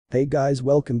Hey guys,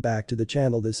 welcome back to the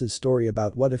channel. This is story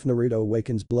about what if Naruto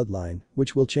awakens bloodline,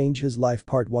 which will change his life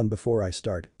part 1. Before I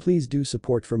start, please do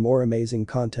support for more amazing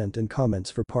content and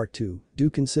comments for part 2. Do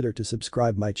consider to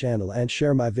subscribe my channel and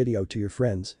share my video to your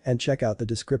friends and check out the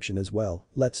description as well.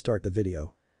 Let's start the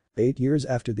video. 8 years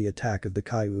after the attack of the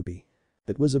Kyuubi.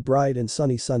 It was a bright and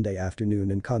sunny Sunday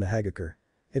afternoon in Konohagakure.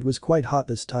 It was quite hot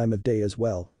this time of day as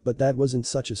well, but that wasn't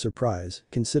such a surprise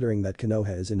considering that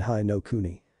Konoha is in Hai no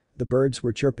Kuni. The birds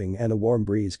were chirping and a warm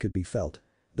breeze could be felt.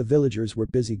 The villagers were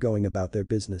busy going about their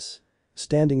business.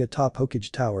 Standing atop Hokage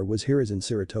Tower was Hiruzen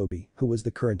Sarutobi, who was the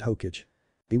current Hokage.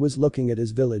 He was looking at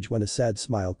his village when a sad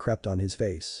smile crept on his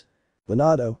face.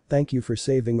 "Minato, thank you for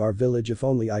saving our village. If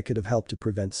only I could have helped to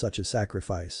prevent such a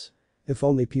sacrifice. If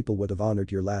only people would have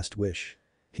honored your last wish,"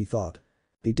 he thought.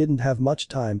 He didn't have much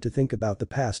time to think about the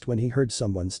past when he heard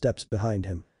someone's steps behind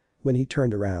him. When he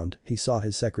turned around, he saw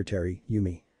his secretary,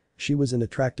 Yumi. She was an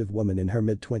attractive woman in her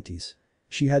mid-20s.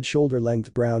 She had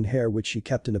shoulder-length brown hair which she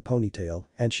kept in a ponytail,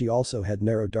 and she also had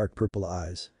narrow dark purple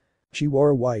eyes. She wore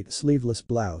a white sleeveless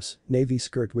blouse, navy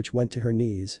skirt which went to her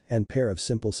knees, and pair of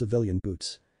simple civilian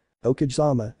boots.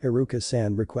 "Okage-sama,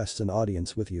 Iruka-san requests an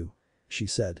audience with you," she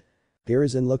said.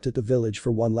 Hiruzen looked at the village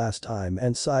for one last time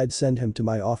and sighed. "Send him to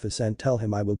my office and tell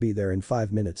him I will be there in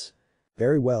 5 minutes."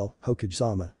 "Very well,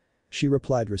 Hokage-sama," she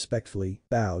replied respectfully,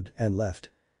 bowed, and left.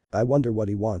 "I wonder what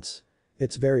he wants.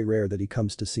 It's very rare that he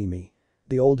comes to see me,"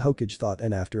 the old Hokage thought,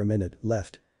 and after a minute,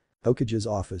 left. Hokage's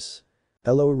office.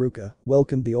 "Hello Iruka,"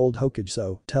 welcomed the old Hokage.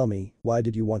 "So, tell me, why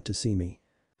did you want to see me?"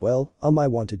 "Well, I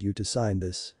wanted you to sign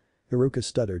this." Iruka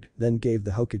stuttered, then gave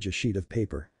the Hokage a sheet of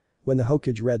paper. When the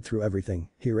Hokage read through everything,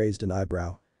 he raised an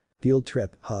eyebrow. "Field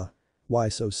trip, huh? Why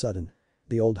so sudden?"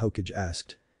 the old Hokage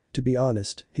asked. To be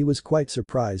honest, he was quite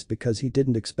surprised because he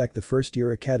didn't expect the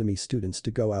first-year academy students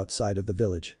to go outside of the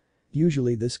village.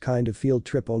 Usually this kind of field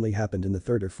trip only happened in the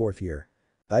 3rd or 4th year.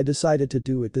 "I decided to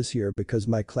do it this year because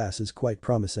my class is quite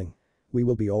promising. We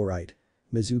will be alright.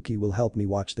 Mizuki will help me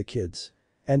watch the kids.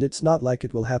 And it's not like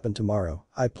it will happen tomorrow.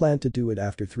 I plan to do it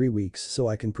after 3 weeks so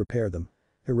I can prepare them,"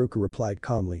 Iruka replied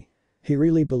calmly. He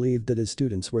really believed that his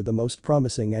students were the most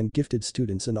promising and gifted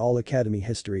students in all academy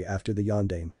history after the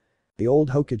Yondaime. The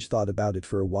old Hokage thought about it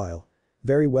for a while.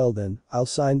 "Very well then, I'll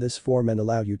sign this form and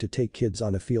allow you to take kids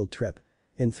on a field trip.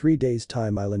 In 3 days'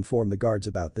 time I'll inform the guards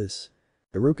about this."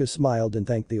 Iruka smiled and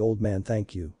thanked the old man.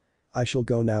 "Thank you. I shall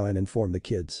go now and inform the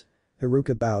kids."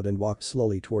 Iruka bowed and walked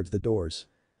slowly towards the doors.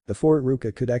 Before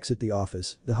Iruka could exit the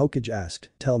office, the Hokage asked,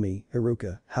 "Tell me,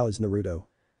 Iruka, how is Naruto?"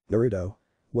 "Naruto?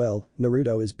 Well,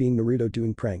 Naruto is being Naruto,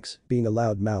 doing pranks, being a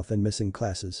loudmouth and missing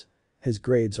classes. His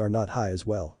grades are not high as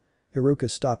well." Iruka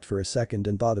stopped for a second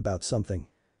and thought about something.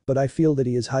 "But I feel that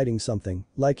he is hiding something,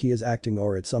 like he is acting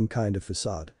or it's some kind of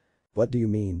facade." "What do you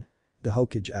mean?" the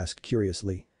Hokage asked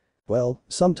curiously. "Well,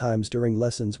 sometimes during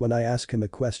lessons when I ask him a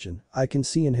question, I can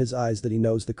see in his eyes that he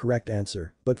knows the correct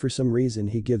answer, but for some reason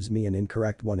he gives me an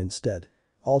incorrect one instead.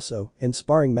 Also, in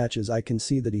sparring matches I can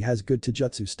see that he has good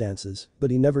taijutsu stances, but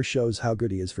he never shows how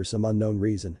good he is for some unknown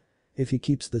reason. If he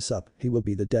keeps this up, he will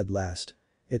be the dead last.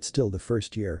 It's still the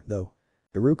 1st year, though."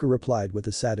 Iruka replied with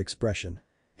a sad expression.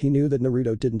 He knew that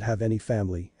Naruto didn't have any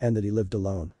family and that he lived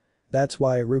alone. That's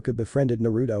why Iruka befriended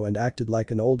Naruto and acted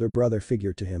like an older brother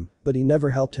figure to him, but he never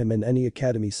helped him in any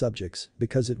academy subjects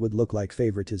because it would look like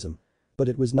favoritism. But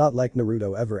it was not like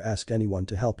Naruto ever asked anyone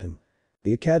to help him.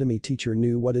 The academy teacher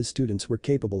knew what his students were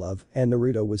capable of, and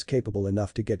Naruto was capable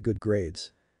enough to get good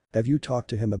grades. "Have you talked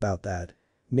to him about that?"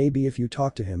 "Maybe if you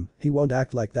talk to him, he won't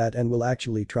act like that and will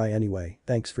actually try anyway.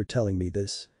 Thanks for telling me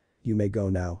this. You may go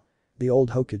now," the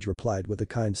old Hokage replied with a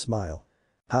kind smile.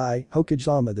 "Hi,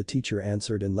 Hokage-sama," the teacher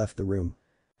answered and left the room.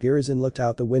 Hiruzen looked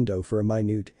out the window for a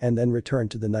minute and then returned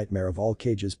to the nightmare of all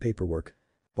Kage's paperwork.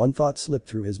 One thought slipped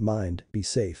through his mind: be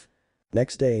safe.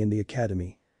 Next day in the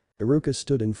academy. Iruka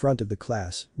stood in front of the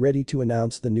class, ready to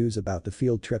announce the news about the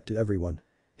field trip to everyone.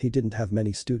 He didn't have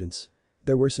many students.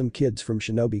 There were some kids from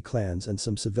shinobi clans and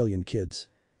some civilian kids.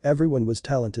 Everyone was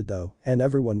talented though, and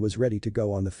everyone was ready to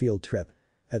go on the field trip.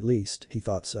 At least, he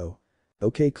thought so.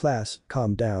 "Okay class,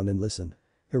 calm down and listen,"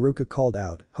 Iruka called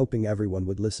out, hoping everyone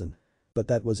would listen. But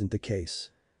that wasn't the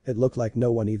case. It looked like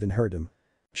no one even heard him.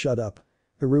 "Shut up,"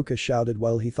 Iruka shouted.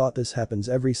 While he thought this happens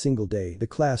every single day, the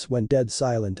class went dead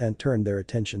silent and turned their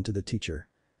attention to the teacher.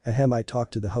 "I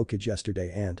talked to the Hokage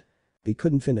yesterday and..." He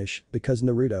couldn't finish because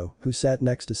Naruto, who sat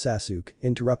next to Sasuke,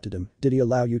 interrupted him. "Did he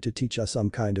allow you to teach us some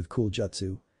kind of cool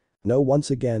jutsu?" "No."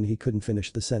 Once again he couldn't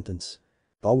finish the sentence.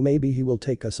 "Oh, maybe he will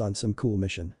take us on some cool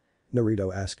mission?"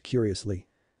 Naruto asked curiously.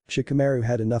 Shikamaru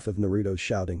had enough of Naruto's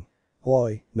shouting.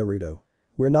 "Oi, Naruto.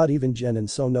 We're not even genin,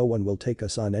 so no one will take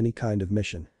us on any kind of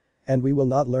mission. And we will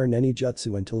not learn any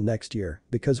jutsu until next year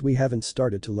because we haven't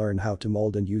started to learn how to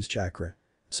mold and use chakra.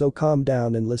 So calm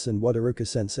down and listen what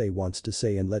Iruka-sensei wants to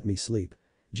say and let me sleep.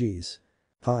 Geez.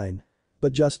 Fine.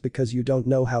 But just because you don't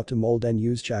know how to mold and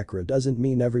use chakra doesn't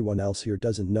mean everyone else here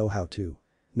doesn't know how to.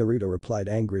 Naruto replied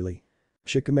angrily.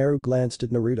 Shikamaru glanced at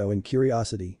Naruto in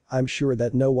curiosity. I'm sure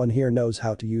that no one here knows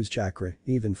how to use chakra,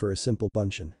 even for a simple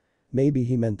bunshin. Maybe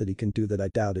he meant that he can do that. I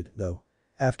doubt it, though.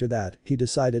 After that, he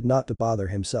decided not to bother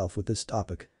himself with this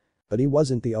topic. But he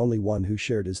wasn't the only one who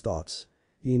shared his thoughts.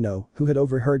 Ino, who had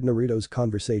overheard Naruto's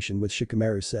conversation with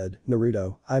Shikamaru, said,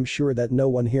 Naruto, I'm sure that no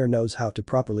one here knows how to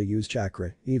properly use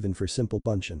chakra, even for simple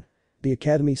bunshin. The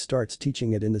academy starts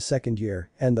teaching it in the second year,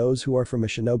 and those who are from a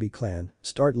shinobi clan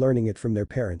start learning it from their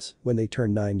parents when they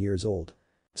turn 9 years old.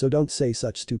 So don't say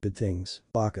such stupid things,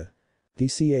 baka.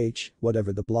 DCH,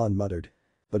 whatever the blonde muttered.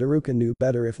 But Iruka knew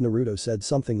better. If Naruto said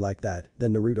something like that,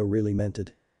 then Naruto really meant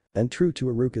it. And true to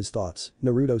Iruka's thoughts,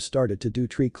 Naruto started to do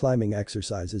tree climbing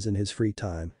exercises in his free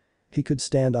time. He could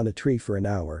stand on a tree for an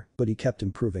hour, but he kept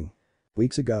improving.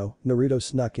 Weeks ago, Naruto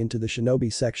snuck into the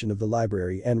shinobi section of the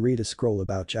library and read a scroll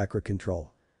about chakra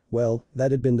control. Well,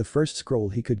 that had been the first scroll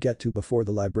he could get to before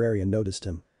the librarian noticed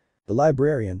him. The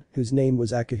librarian, whose name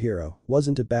was Akihiro,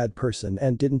 wasn't a bad person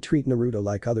and didn't treat Naruto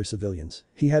like other civilians.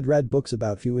 He had read books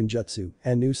about Fuinjutsu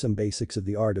and knew some basics of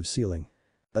the art of sealing.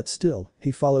 But still,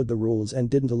 he followed the rules and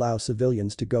didn't allow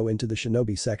civilians to go into the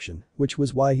shinobi section, which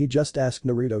was why he just asked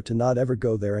Naruto to not ever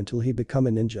go there until he become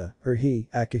a ninja, or he,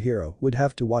 Akihiro, would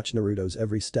have to watch Naruto's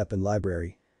every step in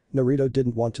library. Naruto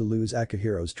didn't want to lose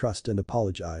Akihiro's trust and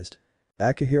apologized.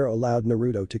 Akihiro allowed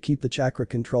Naruto to keep the chakra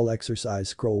control exercise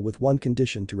scroll with one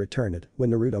condition: to return it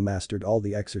when Naruto mastered all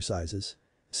the exercises.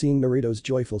 Seeing Naruto's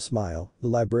joyful smile, the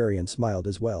librarian smiled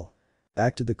as well.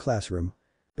 Back to the classroom.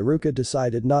 Iruka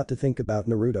decided not to think about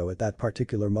Naruto at that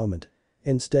particular moment.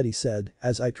 Instead he said,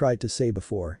 as I tried to say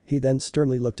before. He then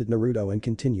sternly looked at Naruto and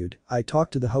continued, I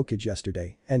talked to the Hokage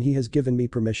yesterday and he has given me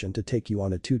permission to take you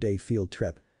on a 2-day field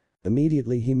trip.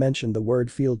 Immediately he mentioned the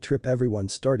word field trip. Everyone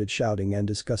started shouting and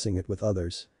discussing it with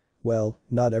others. Well,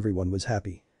 not everyone was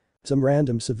happy. Some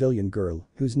random civilian girl,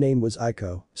 whose name was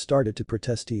Aiko, started to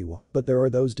protest. But there are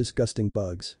those disgusting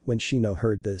bugs. When Shino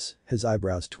heard this, his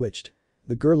eyebrows twitched.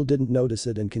 The girl didn't notice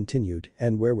it and continued,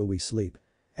 and where will we sleep?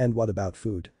 And what about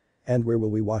food? And where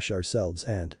will we wash ourselves?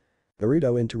 And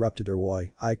Naruto interrupted her.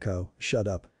 Oi, Aiko, shut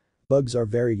up. Bugs are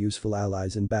very useful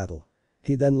allies in battle.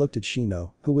 He then looked at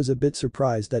Shino, who was a bit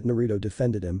surprised that Naruto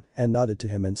defended him, and nodded to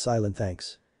him in silent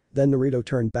thanks. Then Naruto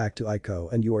turned back to Aiko.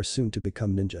 And you are soon to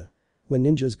become ninja. When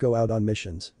ninjas go out on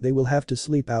missions, they will have to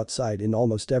sleep outside in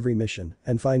almost every mission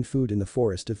and find food in the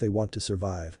forest if they want to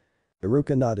survive.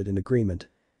 Iruka nodded in agreement.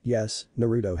 Yes,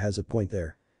 Naruto has a point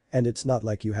there. And it's not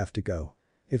like you have to go.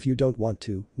 If you don't want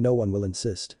to, no one will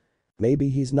insist. Maybe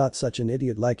he's not such an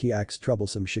idiot like he acts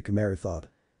troublesome, Shikamaru thought.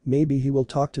 Maybe he will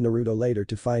talk to Naruto later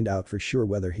to find out for sure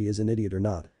whether he is an idiot or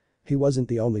not. He wasn't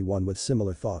the only one with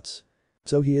similar thoughts.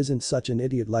 So he isn't such an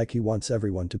idiot like he wants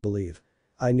everyone to believe.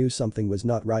 I knew something was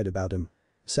not right about him.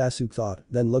 Sasuke thought,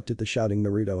 then looked at the shouting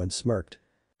Naruto and smirked.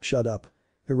 Shut up.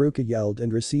 Iruka yelled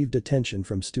and received attention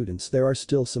from students. There are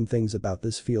still some things about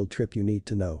this field trip you need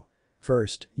to know.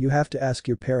 First, you have to ask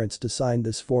your parents to sign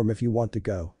this form if you want to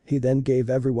go. He then gave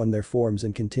everyone their forms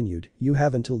and continued, you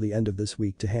have until the end of this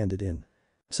week to hand it in.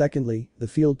 Secondly, the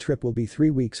field trip will be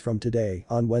 3 weeks from today,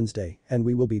 on Wednesday, and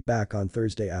we will be back on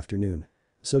Thursday afternoon.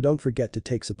 So don't forget to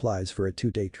take supplies for a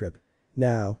 2-day trip.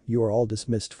 Now, you are all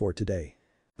dismissed for today.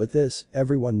 But this,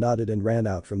 everyone nodded and ran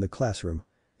out from the classroom.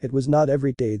 It was not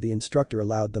every day the instructor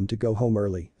allowed them to go home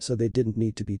early, so they didn't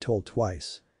need to be told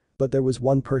twice. But there was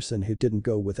one person who didn't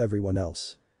go with everyone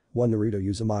else. One Naruto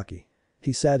Uzumaki.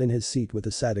 He sat in his seat with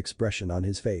a sad expression on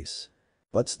his face.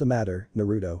 What's the matter,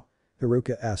 Naruto?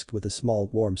 Iruka asked with a small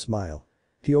warm smile.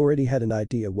 He already had an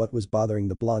idea what was bothering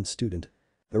the blonde student.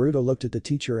 Naruto looked at the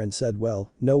teacher and said,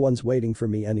 well, no one's waiting for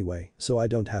me anyway, so I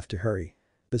don't have to hurry.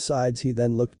 Besides, he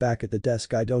then looked back at the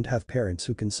desk. I don't have parents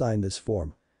who can sign this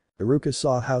form. Iruka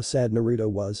saw how sad Naruto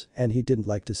was and he didn't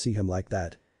like to see him like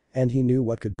that. And he knew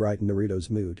what could brighten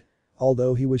Naruto's mood.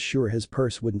 Although he was sure his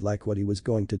purse wouldn't like what he was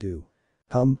going to do.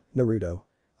 Naruto.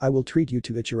 I will treat you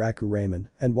to Ichiraku ramen,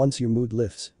 and once your mood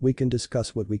lifts, we can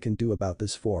discuss what we can do about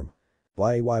this form.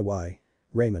 Why?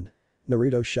 Ramen.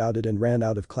 Naruto shouted and ran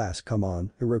out of class. Come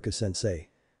on, Iruka-sensei.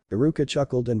 Iruka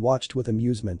chuckled and watched with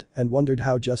amusement and wondered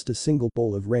how just a single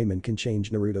bowl of ramen can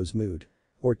change Naruto's mood.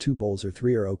 Or 2 bowls or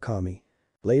 3 or okami.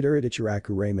 Later at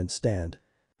Ichiraku ramen stand.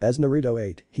 As Naruto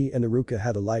ate, he and Iruka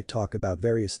had a light talk about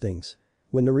various things.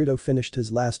 When Naruto finished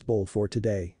his last bowl for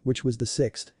today, which was the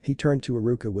 6th, he turned to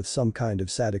Iruka with some kind of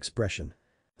sad expression.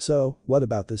 So, what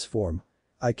about this form?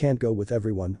 I can't go with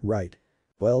everyone, right?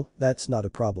 Well, that's not a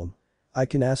problem. I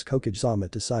can ask Hokage-sama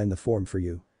to sign the form for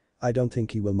you. I don't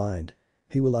think he will mind.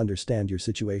 He will understand your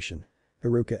situation.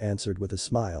 Haruka answered with a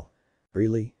smile.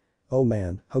 Really? Oh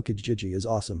man, Hokage Jiji is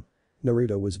awesome.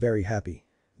 Naruto was very happy.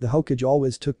 The Hokage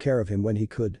always took care of him when he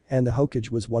could, and the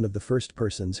Hokage was one of the first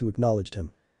persons who acknowledged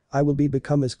him. I will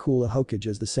become as cool a Hokage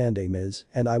as the Sandaime is,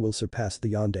 and I will surpass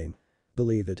the Yondaime.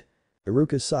 Believe it.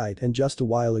 Haruka sighed, and just a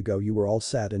while ago you were all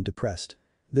sad and depressed.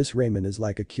 This ramen is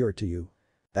like a cure to you.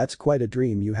 That's quite a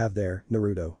dream you have there,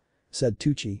 Naruto. Said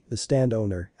Tucci, the stand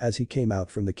owner, as he came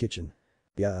out from the kitchen.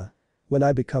 Yeah. When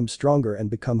I become stronger and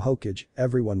become Hokage,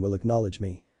 everyone will acknowledge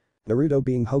me. Naruto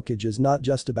being Hokage is not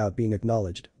just about being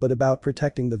acknowledged, but about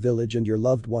protecting the village and your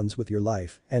loved ones with your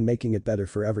life and making it better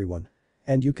for everyone.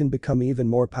 And you can become even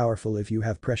more powerful if you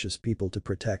have precious people to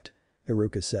protect.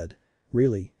 Haruka said.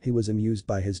 Really, he was amused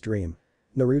by his dream.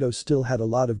 Naruto still had a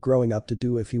lot of growing up to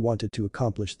do if he wanted to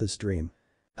accomplish this dream.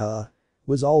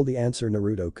 Was all the answer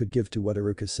Naruto could give to what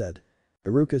Haruka said.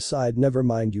 Haruka sighed, never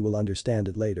mind, you will understand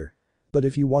it later. But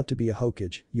if you want to be a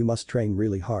Hokage, you must train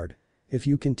really hard. If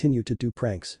you continue to do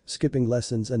pranks, skipping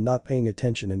lessons and not paying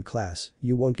attention in class,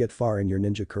 you won't get far in your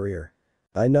ninja career.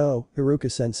 I know,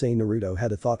 Haruka-sensei. Naruto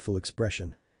had a thoughtful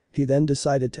expression. He then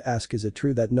decided to ask, is it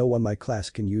true that no one in my class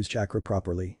can use chakra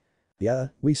properly? Yeah,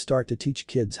 we start to teach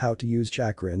kids how to use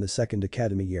chakra in the second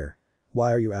academy year.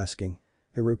 Why are you asking?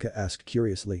 Haruka asked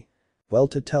curiously. Well,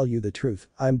 to tell you the truth,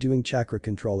 I'm doing chakra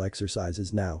control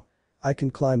exercises now. I can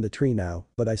climb the tree now,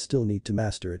 but I still need to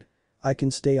master it. I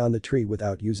can stay on the tree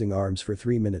without using arms for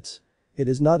 3 minutes. It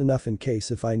is not enough in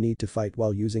case if I need to fight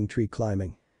while using tree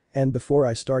climbing. And before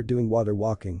I start doing water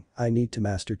walking, I need to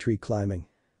master tree climbing.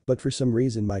 But for some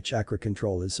reason my chakra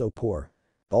control is so poor.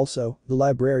 Also, the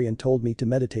librarian told me to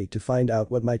meditate to find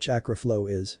out what my chakra flow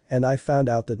is, and I found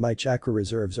out that my chakra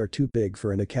reserves are too big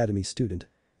for an academy student.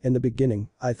 In the beginning,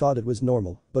 I thought it was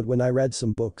normal, but when I read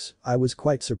some books, I was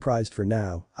quite surprised. For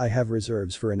now, I have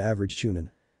reserves for an average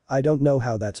chunin. I don't know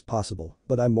how that's possible,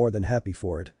 but I'm more than happy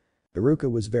for it.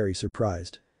 Haruka was very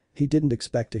surprised. He didn't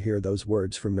expect to hear those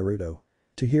words from Naruto.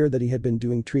 To hear that he had been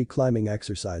doing tree climbing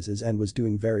exercises and was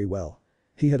doing very well.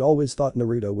 He had always thought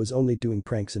Naruto was only doing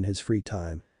pranks in his free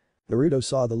time. Naruto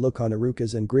saw the look on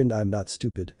Haruka's and grinned. I'm not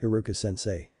stupid,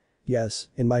 Haruka-sensei. Yes,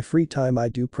 in my free time I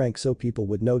do pranks so people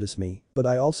would notice me, but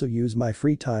I also use my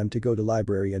free time to go to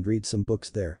library and read some books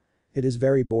there. It is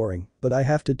very boring, but I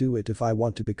have to do it if I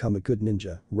want to become a good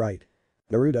ninja, right?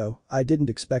 Naruto, I didn't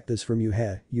expect this from you.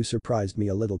 You surprised me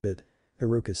a little bit.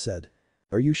 Haruka said.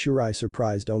 Are you sure I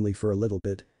surprised only for a little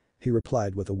bit? He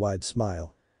replied with a wide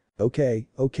smile. Okay,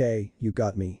 you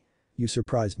got me. You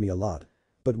surprised me a lot.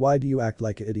 But why do you act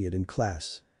like an idiot in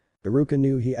class? Haruka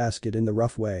knew he asked it in the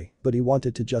rough way, but he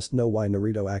wanted to just know why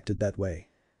Naruto acted that way.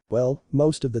 Well,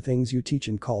 most of the things you teach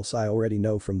in calls I already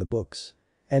know from the books.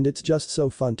 And it's just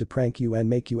so fun to prank you and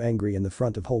make you angry in the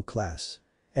front of whole class.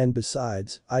 And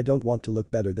besides, I don't want to look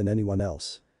better than anyone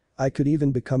else. I could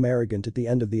even become arrogant at the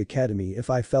end of the academy if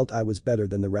I felt I was better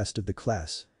than the rest of the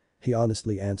class. He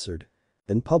honestly answered.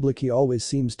 In public he always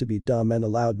seems to be dumb and a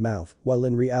loud mouth, while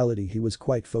in reality he was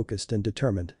quite focused and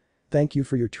determined. Thank you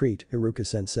for your treat,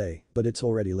 Haruka-sensei, but it's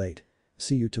already late.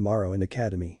 See you tomorrow in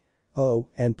academy. Oh,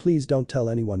 and please don't tell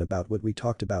anyone about what we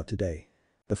talked about today.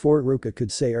 Before Haruka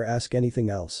could say or ask anything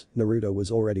else, Naruto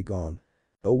was already gone.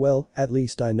 Oh well, at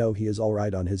least I know he is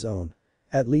alright on his own.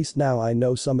 At least now I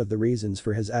know some of the reasons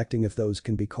for his acting, if those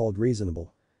can be called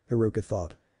reasonable. Haruka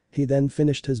thought. He then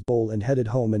finished his bowl and headed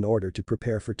home in order to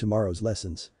prepare for tomorrow's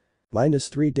lessons.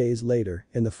 -3 days later,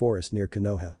 in the forest near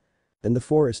Konoha. In the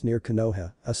forest near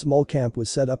Konoha, a small camp was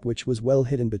set up which was well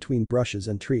hidden between brushes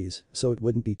and trees, so it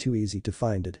wouldn't be too easy to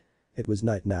find it. It was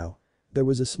night now. There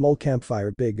was a small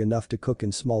campfire big enough to cook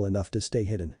and small enough to stay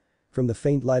hidden. From the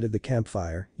faint light of the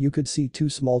campfire, you could see 2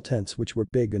 small tents which were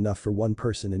big enough for 1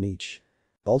 person in each.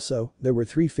 Also, there were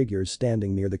 3 figures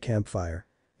standing near the campfire.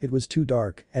 It was too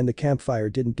dark, and the campfire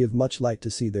didn't give much light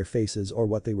to see their faces or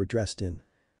what they were dressed in.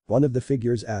 One of the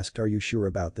figures asked, "Are you sure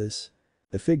about this?"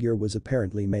 The figure was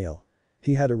apparently male.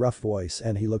 He had a rough voice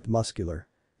and he looked muscular.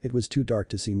 It was too dark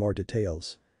to see more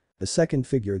details. The second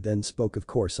figure then spoke, "Of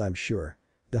course I'm sure."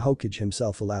 The Hokage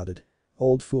himself allowed it.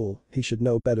 Old fool, he should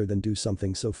know better than do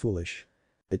something so foolish.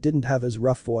 It didn't have as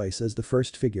rough voice as the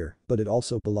first figure, but it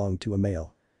also belonged to a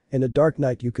male. In a dark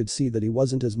night you could see that he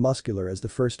wasn't as muscular as the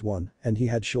first one, and he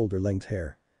had shoulder-length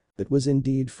hair. It was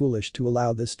indeed foolish to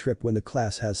allow this trip when the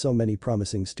class has so many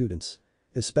promising students.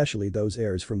 Especially those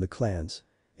heirs from the clans.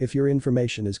 If your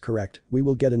information is correct, we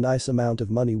will get a nice amount of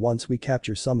money once we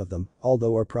capture some of them,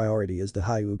 although our priority is the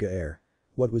Hyuga heir.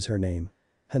 What was her name?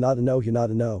 Hinata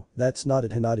no, that's not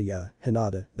it Hinata yeah,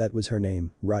 Hinata, that was her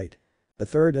name, right. The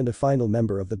third and a final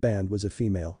member of the band was a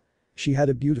female. She had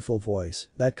a beautiful voice,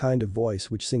 that kind of voice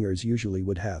which singers usually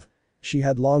would have. She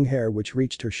had long hair which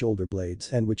reached her shoulder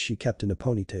blades and which she kept in a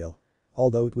ponytail.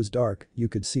 Although it was dark, you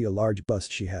could see a large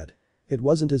bust she had. It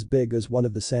wasn't as big as one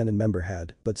of the Sanin member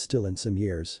had, but still in some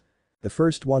years. The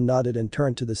first one nodded and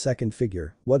turned to the second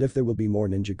figure, what if there will be more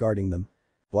ninja guarding them?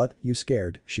 What, you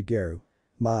scared, Shigeru?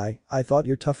 My, I thought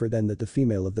you're tougher than that. The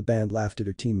female of the band laughed at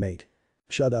her teammate.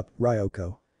 Shut up,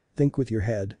 Ryoko. Think with your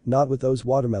head, not with those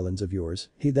watermelons of yours.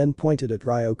 He then pointed at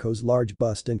Ryoko's large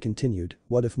bust and continued,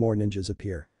 what if more ninjas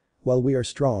appear? While we are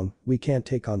strong, we can't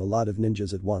take on a lot of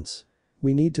ninjas at once.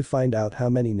 We need to find out how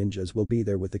many ninjas will be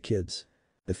there with the kids.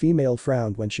 The female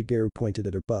frowned when Shigeru pointed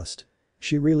at her bust.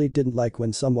 She really didn't like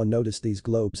when someone noticed these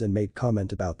globes and made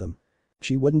comment about them.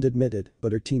 She wouldn't admit it,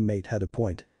 but her teammate had a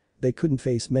point. They couldn't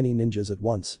face many ninjas at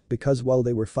once because while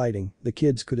they were fighting, the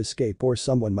kids could escape or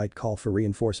someone might call for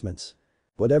reinforcements.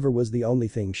 Whatever was the only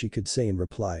thing she could say in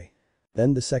reply.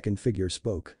 Then the second figure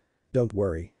spoke. Don't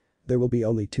worry. There will be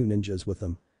only 2 ninjas with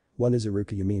them. One is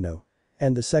Iruka Yamino.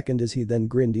 And the second is he then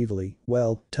grinned evilly,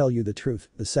 well, tell you the truth,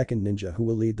 the second ninja who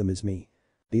will lead them is me.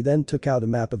 He then took out a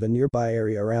map of a nearby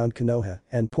area around Konoha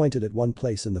and pointed at one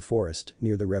place in the forest,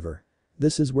 near the river.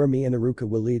 This is where me and Iruka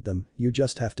will lead them, you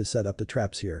just have to set up the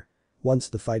traps here. Once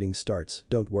the fighting starts,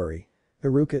 don't worry.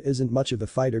 Iruka isn't much of a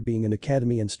fighter being an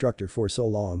academy instructor for so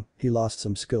long, he lost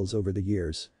some skills over the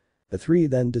years. The three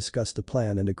then discussed the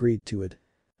plan and agreed to it.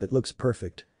 That looks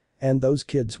perfect. And those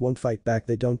kids won't fight back,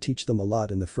 they don't teach them a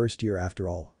lot in the first year after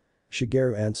all.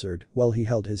 Shigeru answered while he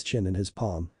held his chin in his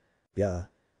palm. Yeah.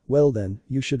 Well then,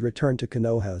 you should return to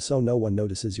Konoha so no one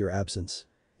notices your absence.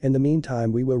 In the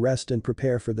meantime we will rest and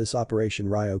prepare for this operation,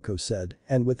 Ryoko said,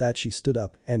 and with that she stood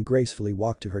up and gracefully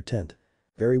walked to her tent.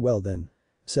 Very well then.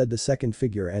 Said the second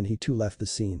figure and he too left the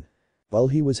scene. While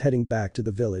he was heading back to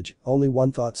the village, only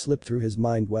one thought slipped through his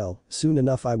mind, well, soon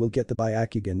enough I will get the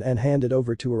Byakugan and hand it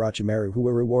over to Orochimaru who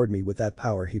will reward me with that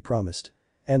power he promised.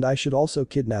 And I should also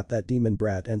kidnap that demon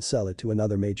brat and sell it to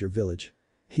another major village.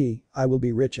 I will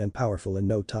be rich and powerful in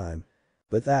no time.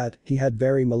 With that, he had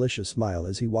very malicious smile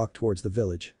as he walked towards the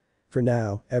village. For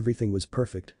now, everything was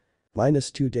perfect.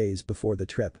 Minus 2 days before the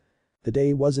trip. The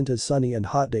day wasn't as sunny and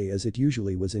hot day as it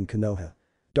usually was in Konoha.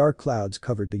 Dark clouds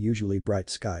covered the usually bright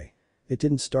sky. It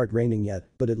didn't start raining yet,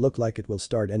 but it looked like it will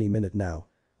start any minute now.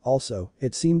 Also,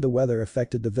 it seemed the weather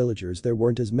affected the villagers, there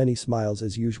weren't as many smiles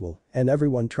as usual, and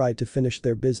everyone tried to finish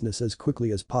their business as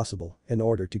quickly as possible in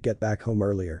order to get back home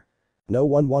earlier. No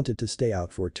one wanted to stay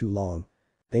out for too long.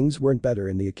 Things weren't better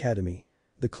in the academy.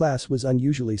 The class was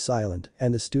unusually silent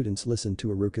and the students listened to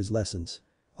Iruka's lessons.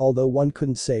 Although one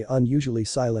couldn't say unusually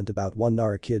silent about one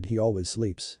Nara kid, he always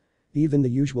sleeps. Even the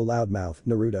usual loudmouth,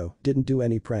 Naruto, didn't do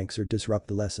any pranks or disrupt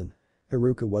the lesson.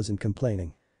 Iruka wasn't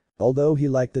complaining. Although he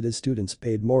liked that his students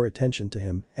paid more attention to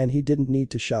him and he didn't need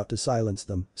to shout to silence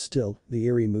them, still, the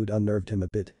eerie mood unnerved him a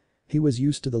bit. He was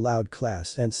used to the loud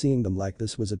class and seeing them like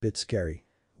this was a bit scary.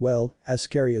 Well, as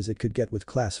scary as it could get with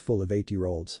class full of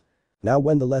 8-year-olds. Now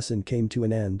when the lesson came to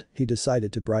an end, he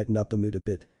decided to brighten up the mood a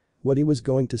bit. What he was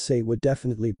going to say would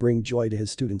definitely bring joy to his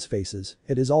students' faces.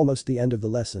 It is almost the end of the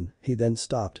lesson. He then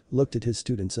stopped, looked at his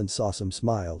students and saw some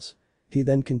smiles. He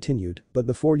then continued, but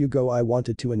before you go I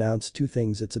wanted to announce 2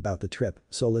 things. It's about the trip,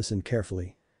 so listen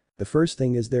carefully. The first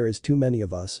thing is there is too many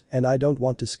of us and I don't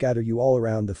want to scatter you all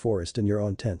around the forest in your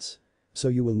own tents. So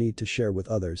you will need to share with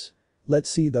others. Let's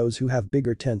see, those who have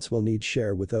bigger tents will need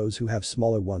share with those who have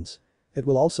smaller ones. It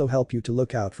will also help you to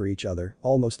look out for each other,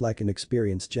 almost like an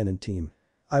experienced genin team.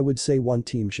 I would say one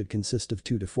team should consist of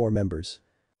 2 to 4 members.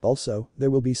 Also,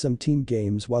 there will be some team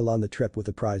games while on the trip with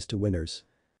a prize to winners.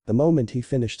 The moment he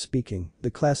finished speaking,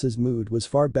 the class's mood was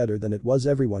far better than it was.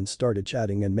 Everyone started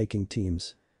chatting and making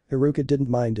teams. Iruka didn't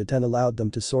mind it and allowed them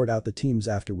to sort out the teams,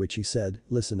 after which he said,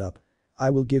 listen up.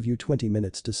 I will give you 20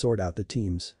 minutes to sort out the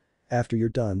teams. After you're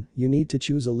done, you need to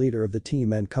choose a leader of the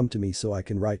team and come to me so I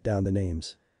can write down the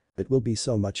names. It will be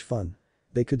so much fun.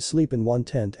 They could sleep in one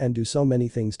tent and do so many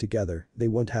things together, they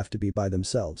wouldn't have to be by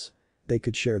themselves. They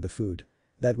could share the food.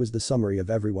 That was the summary of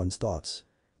everyone's thoughts.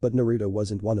 But Naruto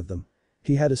wasn't one of them.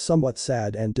 He had a somewhat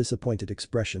sad and disappointed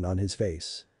expression on his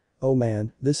face. Oh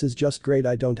man, this is just great,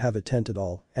 I don't have a tent at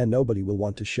all and nobody will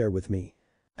want to share with me.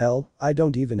 Hell, I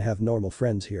don't even have normal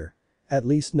friends here. At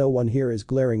least no one here is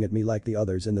glaring at me like the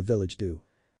others in the village do.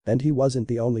 And he wasn't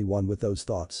the only one with those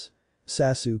thoughts.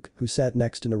 Sasuke, who sat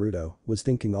next to Naruto, was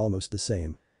thinking almost the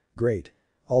same. Great.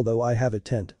 Although I have a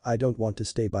tent, I don't want to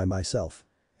stay by myself.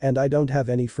 And I don't have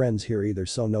any friends here either,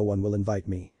 so no one will invite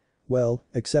me. Well,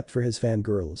 except for his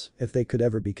fangirls, if they could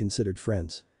ever be considered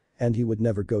friends. and he would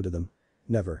never go to them.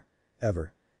 Never.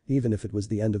 Ever. Even if it was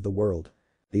the end of the world.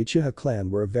 The Uchiha clan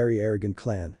were a very arrogant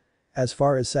clan. As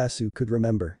far as Sasuke could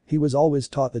remember, he was always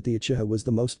taught that the Uchiha was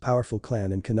the most powerful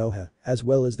clan in Konoha, as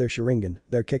well as their Sharingan,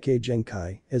 their Kekkei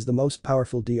Genkai, is the most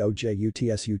powerful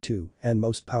Dojutsu and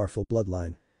most powerful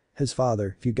bloodline. His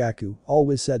father, Fugaku,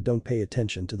 always said don't pay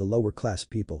attention to the lower class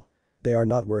people. They are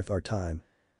not worth our time.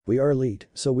 We are elite,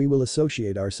 so we will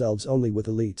associate ourselves only with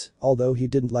elites. Although he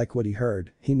didn't like what he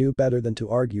heard, he knew better than to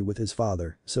argue with his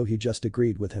father, so he just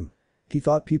agreed with him. He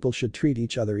thought people should treat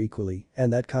each other equally,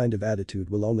 and that kind of attitude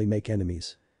will only make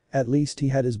enemies. At least he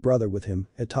had his brother with him,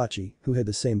 Itachi, who had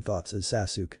the same thoughts as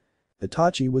Sasuke.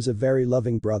 Itachi was a very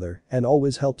loving brother and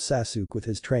always helped Sasuke with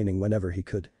his training whenever he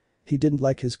could. He didn't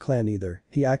like his clan either,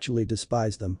 he actually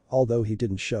despised them, although he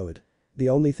didn't show it. The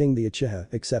only thing the Uchiha,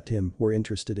 except him, were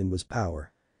interested in was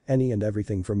power. Any and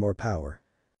everything for more power.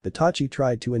 Itachi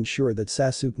tried to ensure that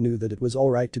Sasuke knew that it was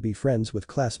alright to be friends with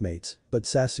classmates, but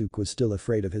Sasuke was still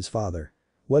afraid of his father.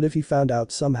 What if he found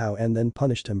out somehow and then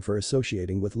punished him for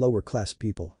associating with lower class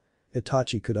people?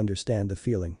 Itachi could understand the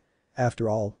feeling. After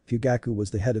all, Fugaku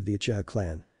was the head of the Uchiha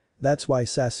clan. That's why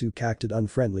Sasuke acted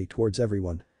unfriendly towards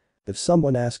everyone. If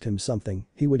someone asked him something,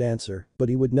 he would answer, but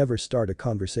he would never start a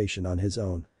conversation on his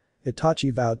own.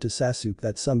 Itachi vowed to Sasuke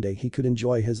that someday he could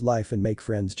enjoy his life and make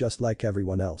friends just like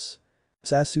everyone else.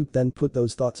 Sasuke then put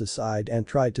those thoughts aside and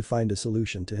tried to find a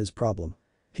solution to his problem.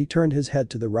 He turned his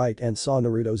head to the right and saw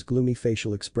Naruto's gloomy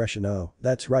facial expression. Oh,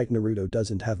 that's right, Naruto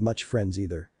doesn't have much friends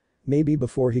either. Maybe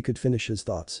before he could finish his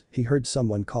thoughts, he heard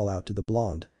someone call out to the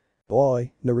blonde.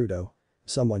 "Boy, Naruto."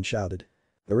 Someone shouted.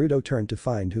 Naruto turned to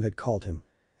find who had called him.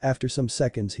 After some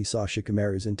seconds he saw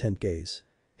Shikamaru's intent gaze.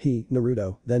 He,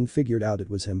 Naruto, then figured out it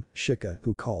was him, Shika,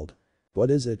 who called. "What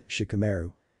is it,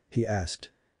 Shikamaru?" he asked.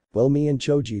 "Well, me and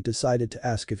Choji decided to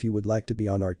ask if you would like to be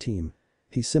on our team."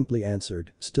 He simply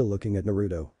answered, still looking at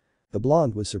Naruto. The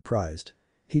blonde was surprised.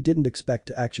 He didn't expect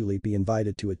to actually be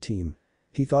invited to a team.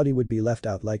 He thought he would be left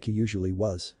out like he usually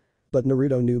was. But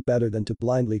Naruto knew better than to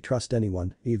blindly trust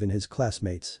anyone, even his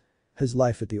classmates. His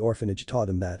life at the orphanage taught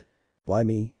him that. "Why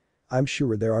me? I'm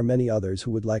sure there are many others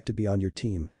who would like to be on your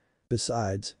team.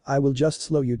 Besides, I will just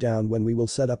slow you down when we will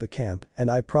set up a camp and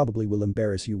I probably will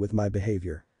embarrass you with my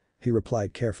behavior," he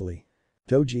replied carefully.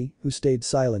 Choji, who stayed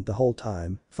silent the whole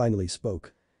time, finally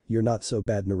spoke. "You're not so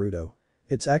bad, Naruto.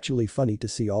 It's actually funny to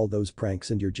see all those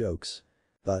pranks and your jokes.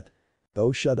 But..."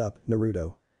 "Oh, shut up,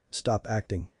 Naruto. Stop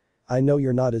acting. I know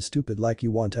you're not as stupid like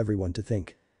you want everyone to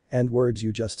think. And words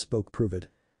you just spoke prove it."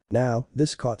 Now,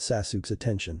 this caught Sasuke's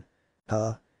attention.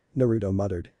 "Huh?" Naruto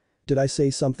muttered. "Did I say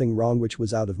something wrong which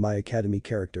was out of my academy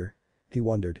character?" he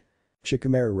wondered.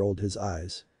 Shikamaru rolled his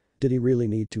eyes. Did he really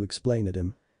need to explain it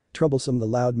him? Troublesome, the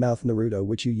loudmouth Naruto,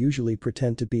 which you usually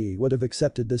pretend to be, would have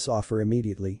accepted this offer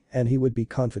immediately and he would be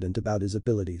confident about his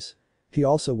abilities. He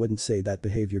also wouldn't say that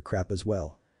behavior crap as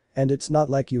well. "And it's not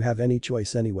like you have any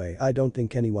choice anyway. I don't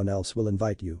think anyone else will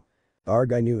invite you."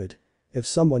 Arg, I knew it. If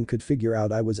someone could figure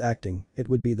out I was acting, it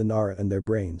would be the Nara and their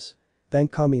brains.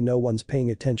 "Thank Kami no one's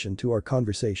paying attention to our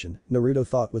conversation," Naruto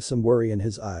thought with some worry in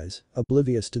his eyes,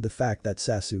 oblivious to the fact that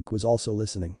Sasuke was also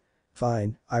listening.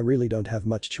 "Fine, I really don't have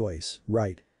much choice,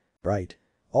 right?" "Right.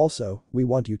 Also, we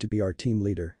want you to be our team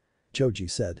leader," Choji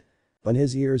said. When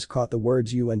his ears caught the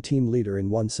words "you" and "team leader" in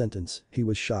one sentence, he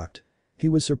was shocked. He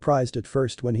was surprised at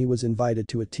first when he was invited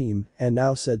to a team and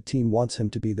now said team wants him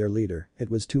to be their leader. It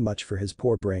was too much for his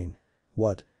poor brain.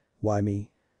 "What? Why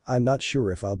me? I'm not sure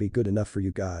if I'll be good enough for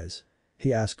you guys,"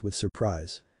 he asked with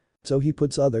surprise. "So he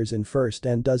puts others in first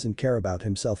and doesn't care about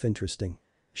himself. Interesting,"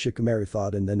 Shikamaru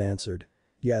thought and then answered.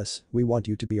 "Yes, we want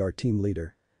you to be our team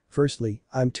leader. Firstly,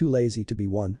 I'm too lazy to be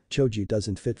one, Choji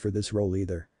doesn't fit for this role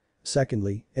either.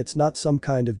 Secondly, it's not some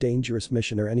kind of dangerous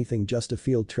mission or anything, just a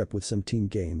field trip with some team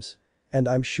games. And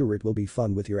I'm sure it will be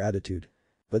fun with your attitude."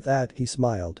 With that, he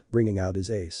smiled, bringing out his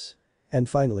ace. "And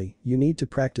finally, you need to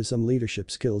practice some leadership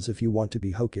skills if you want to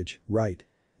be Hokage, right?"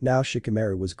 Now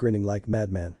Shikamaru was grinning like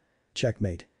madman.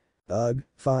 "Checkmate." "Ugh,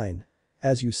 fine.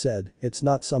 As you said, it's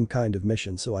not some kind of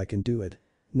mission so I can do it.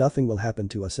 Nothing will happen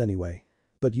to us anyway.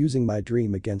 But using my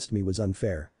dream against me was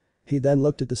unfair." He then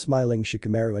looked at the smiling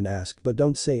Shikamaru and asked, "But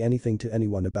don't say anything to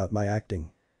anyone about my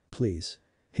acting. Please."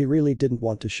 He really didn't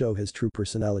want to show his true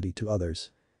personality to others.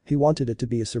 He wanted it to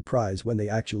be a surprise when they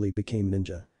actually became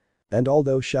ninja. And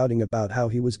although shouting about how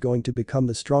he was going to become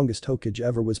the strongest Hokage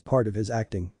ever was part of his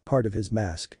acting, part of his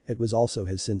mask, it was also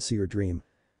his sincere dream.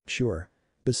 "Sure.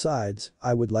 Besides,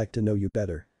 I would like to know you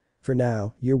better. For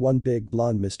now, you're one big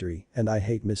blonde mystery and I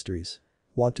hate mysteries.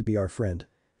 Want to be our friend?"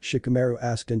 Shikamaru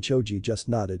asked and Choji just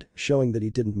nodded, showing that he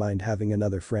didn't mind having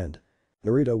another friend.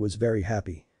 Naruto was very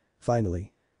happy.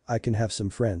 Finally. I can have some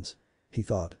friends. He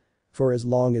thought. For as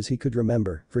long as he could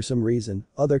remember, for some reason,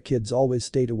 other kids always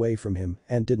stayed away from him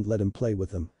and didn't let him play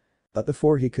with them. But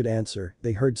before he could answer,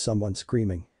 they heard someone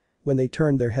screaming. When they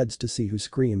turned their heads to see who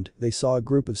screamed, they saw a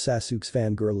group of Sasuke's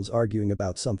fangirls arguing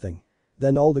about something.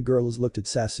 Then all the girls looked at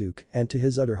Sasuke, and to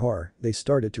his utter horror, they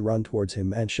started to run towards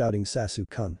him and shouting,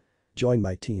 "Sasuke-kun. Join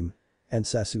my team. And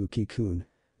Sasuke-kun.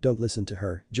 Don't listen to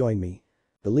her, join me."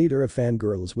 The leader of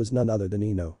fangirls was none other than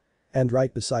Ino. And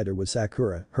right beside her was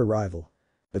Sakura, her rival.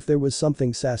 If there was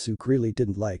something Sasuke really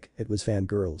didn't like, it was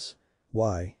fangirls.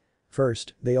 Why?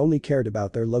 First, they only cared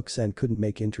about their looks and couldn't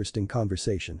make interesting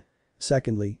conversation.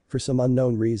 Secondly, for some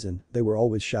unknown reason, they were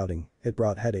always shouting, it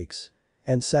brought headaches.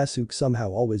 And Sasuke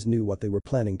somehow always knew what they were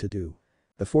planning to do.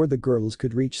 Before the girls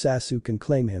could reach Sasuke and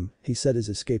claim him, he set his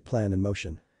escape plan in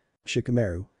motion.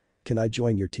 "Shikamaru. Can I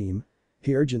join your team?"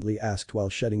 he urgently asked while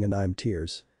shedding anime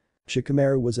tears.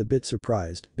 Shikamaru was a bit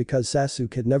surprised because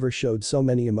Sasuke had never showed so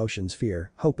many emotions,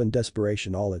 fear, hope and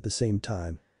desperation all at the same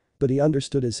time. But he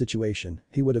understood his situation,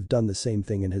 he would have done the same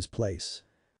thing in his place.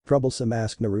 "Troublesome?"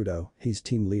 asked Naruto, he's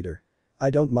team leader. "I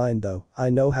don't mind though, I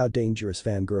know how dangerous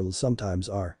fangirls sometimes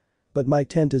are. But my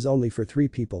tent is only for 3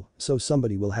 people, so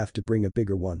somebody will have to bring a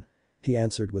bigger one," he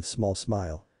answered with small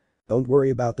smile. "Don't worry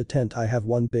about the tent, I have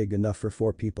one big enough for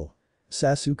 4 people."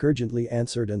 Sasuke urgently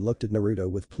answered and looked at Naruto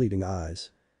with pleading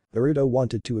eyes. Naruto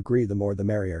wanted to agree, the more the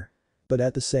merrier. But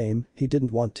at the same, he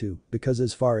didn't want to, because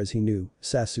as far as he knew,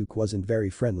 Sasuke wasn't very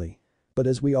friendly. But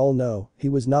as we all know, he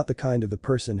was not the kind of the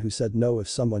person who said no if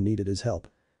someone needed his help.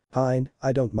 "Fine,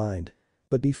 I don't mind.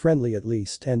 But be friendly at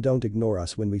least and don't ignore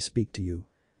us when we speak to you,"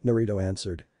 Naruto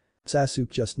answered. Sasuke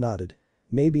just nodded.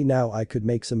 "Maybe now I could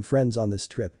make some friends on this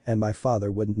trip and my father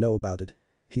wouldn't know about it,"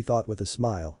 he thought with a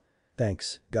smile.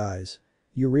 "Thanks, guys.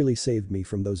 You really saved me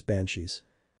from those banshees."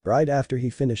 Right after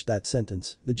he finished that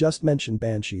sentence, the just mentioned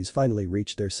banshees finally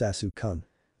reached their Sasuke-kun.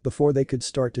 Before they could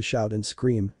start to shout and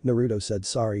scream, Naruto said,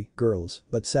 "Sorry, girls,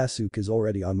 but Sasuke is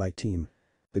already on my team."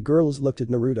 The girls looked at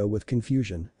Naruto with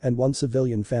confusion, and one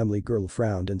civilian family girl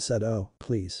frowned and said, "Oh,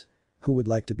 please. Who would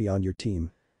like to be on your team?"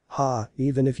 "Ha,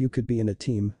 even if you could be in a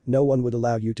team, no one would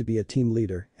allow you to be a team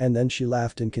leader," and then she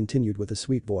laughed and continued with a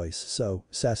sweet voice, "So,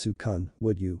 Sasuke-kun,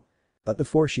 would you?" But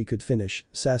before she could finish,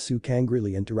 Sasuke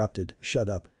angrily interrupted, "Shut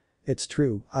up. It's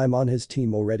true, I'm on his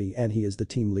team already and he is the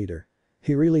team leader."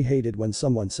 He really hated when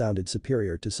someone sounded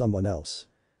superior to someone else.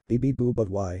 "Boo, but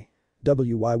why?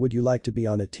 Why would you like to be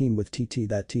on a team with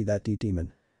that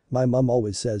D-demon? My mom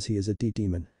always says he is a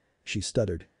D-demon." She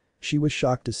stuttered. She was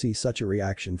shocked to see such a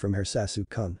reaction from her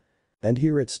Sasuke-kun. "And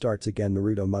here it starts again,"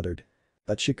 Naruto muttered.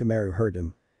 But Shikamaru heard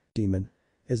him. "Demon?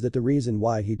 Is that the reason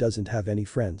why he doesn't have any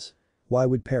friends? Why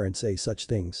would parents say such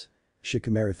things?"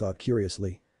 Shikamaru thought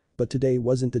curiously. But today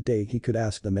wasn't the day he could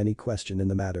ask them any question in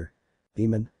the matter.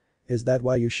 "Demon? Is that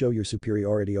why you show your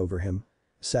superiority over him?"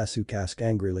 Sasuke asked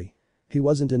angrily. He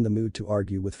wasn't in the mood to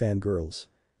argue with fangirls.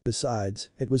 Besides,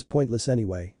 it was pointless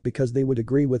anyway because they would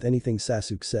agree with anything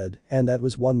Sasuke said and that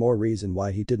was one more reason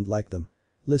why he didn't like them.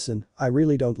 "Listen, I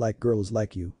really don't like girls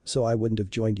like you, so I wouldn't have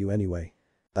joined you anyway.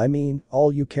 I mean,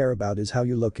 all you care about is how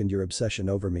you look and your obsession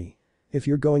over me. If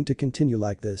you're going to continue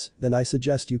like this, then I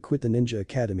suggest you quit the ninja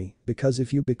academy because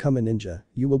if you become a ninja,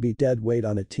 you will be dead weight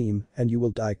on a team and you will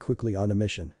die quickly on a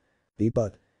mission."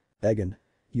 But. Egan.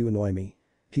 You annoy me."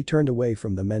 He turned away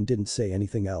from them and didn't say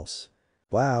anything else.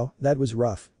 Wow, that was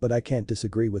rough, but I can't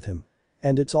disagree with him.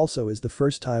 And it's also is the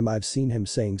first time I've seen him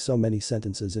saying so many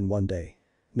sentences in one day.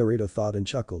 Naruto thought and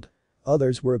chuckled.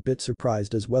 Others were a bit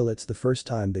surprised as well, it's the first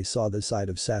time they saw this side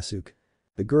of Sasuke.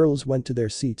 The girls went to their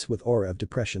seats with aura of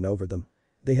depression over them.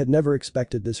 They had never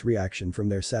expected this reaction from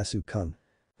their Sasuke-kun.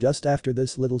 Just after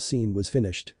this little scene was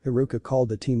finished, Iruka called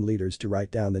the team leaders to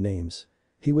write down the names.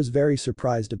 He was very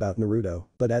surprised about Naruto,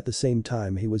 but at the same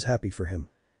time he was happy for him.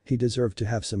 He deserved to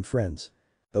have some friends.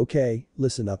 "Okay,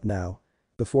 listen up now.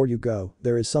 Before you go,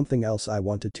 there is something else I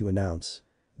wanted to announce.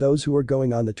 Those who are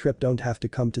going on the trip don't have to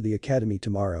come to the academy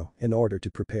tomorrow in order to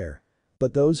prepare.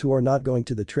 But those who are not going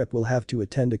to the trip will have to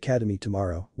attend academy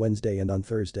tomorrow, Wednesday and on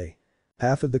Thursday."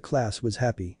 Half of the class was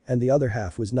happy and the other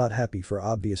half was not happy for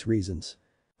obvious reasons.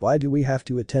 "Why do we have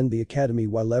to attend the academy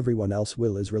while everyone else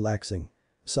is relaxing?"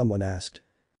 someone asked.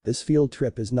 "This field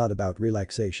trip is not about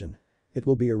relaxation. It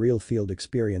will be a real field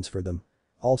experience for them.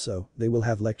 Also, they will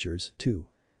have lectures, too.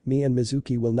 Me and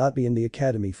Mizuki will not be in the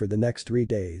academy for the next 3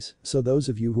 days, so those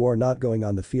of you who are not going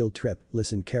on the field trip,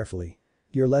 listen carefully.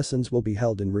 Your lessons will be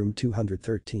held in room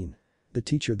 213. The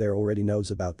teacher there already knows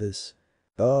about this.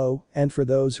 Oh, and for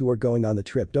those who are going on the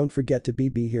trip, don't forget to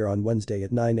be here on Wednesday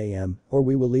at 9 AM or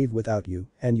we will leave without you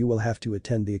and you will have to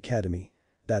attend the academy.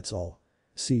 That's all.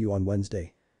 See you on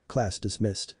Wednesday." Class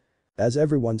dismissed. As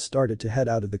everyone started to head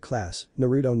out of the class,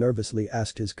 Naruto nervously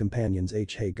asked his companions,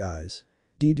 "Hey guys.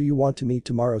 Do you want to meet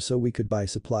tomorrow so we could buy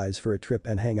supplies for a trip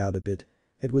and hang out a bit?"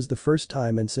 It was the first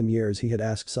time in some years he had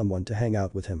asked someone to hang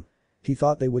out with him. He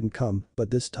thought they wouldn't come,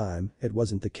 but this time, it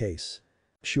wasn't the case.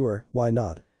 "Sure, why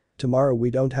not? Tomorrow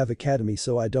we don't have academy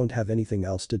so I don't have anything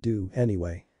else to do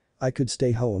anyway. I could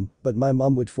stay home, but my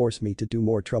mom would force me to do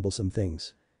more troublesome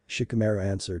things." Shikamaru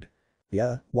answered.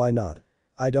 "Yeah, why not?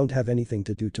 I don't have anything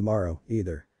to do tomorrow,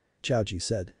 either," Choji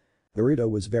said. Naruto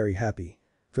was very happy.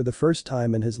 For the first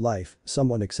time in his life,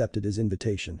 someone accepted his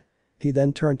invitation. He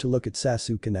then turned to look at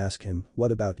Sasuke and ask him,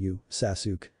 "What about you,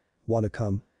 Sasuke? Wanna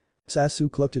come?"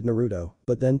 Sasuke looked at Naruto,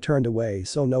 but then turned away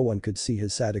so no one could see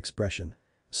his sad expression.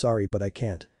 "Sorry but I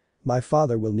can't. My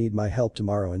father will need my help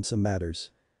tomorrow in some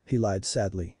matters." He lied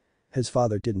sadly. His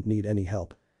father didn't need any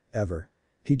help. Ever.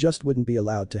 He just wouldn't be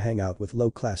allowed to hang out with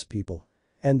low-class people.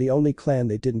 And the only clan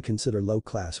they didn't consider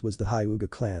low-class was the Hyuga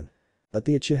clan. But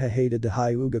the Uchiha hated the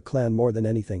Hyuga clan more than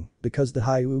anything because the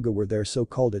Hyuga were their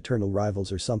so-called eternal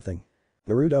rivals or something.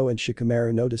 Naruto and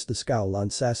Shikamaru noticed the scowl on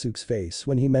Sasuke's face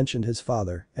when he mentioned his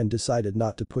father and decided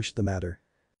not to push the matter.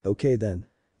 "Okay then.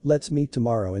 Let's meet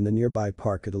tomorrow in the nearby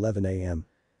park at 11 AM.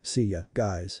 See ya,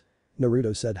 guys,"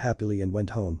 Naruto said happily and went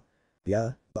home.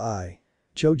 "Yeah, bye."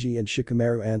 Choji and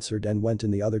Shikamaru answered and went in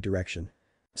the other direction.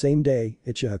 Same day,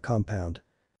 Uchiha compound.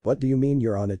 "What do you mean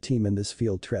you're on a team in this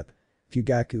field trip?"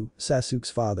 Fugaku, Sasuke's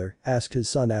father, asked his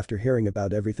son after hearing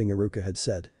about everything Iruka had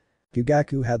said.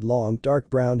 Fugaku had long, dark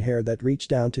brown hair that reached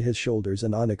down to his shoulders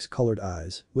and onyx-colored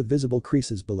eyes, with visible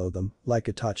creases below them, like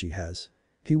Itachi has.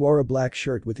 He wore a black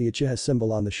shirt with the Uchiha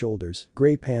symbol on the shoulders,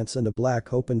 gray pants and a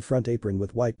black open front apron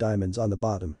with white diamonds on the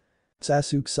bottom.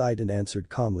 Sasuke sighed and answered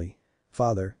calmly.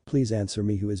 "Father, please answer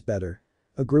me, who is better?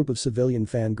 A group of civilian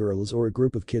fangirls or a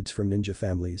group of kids from ninja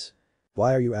families?"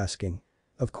 "Why are you asking?"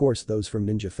 "Of course those from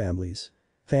ninja families.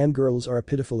 Fangirls are a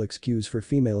pitiful excuse for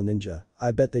female ninja,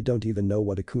 I bet they don't even know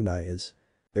what a kunai is."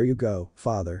 "There you go,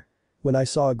 father. When I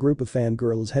saw a group of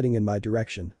fangirls heading in my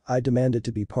direction, I demanded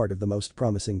to be part of the most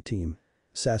promising team."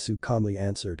 Sasuke calmly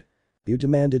answered. "You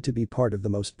demanded to be part of the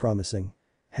most promising?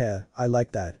 Heh, I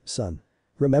like that, son.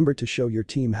 Remember to show your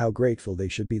team how grateful they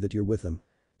should be that you're with them."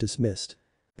 Dismissed.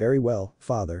 "Very well,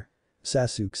 father,"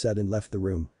 Sasuke said and left the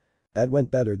room. "That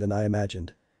went better than I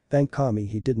imagined. Thank Kami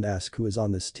he didn't ask who is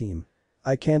on this team.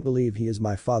 I can't believe he is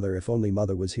my father, if only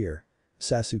mother was here,"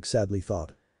 Sasuke sadly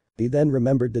thought. He then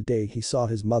remembered the day he saw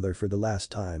his mother for the last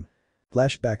time.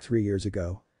 Flashback 3 years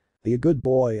ago. "Be a good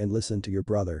boy and listen to your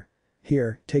brother.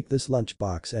 Here, take this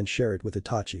lunchbox and share it with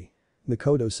Itachi,"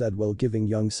 Mikoto said while giving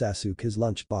young Sasuke his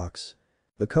lunchbox.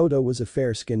 Mikoto was a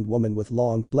fair-skinned woman with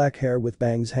long, black hair with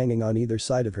bangs hanging on either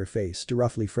side of her face to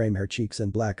roughly frame her cheeks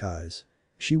and black eyes.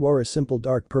 She wore a simple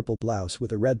dark purple blouse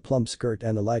with a red plum skirt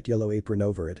and a light yellow apron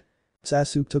over it.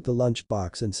 Sasuke took the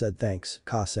lunchbox and said, "Thanks,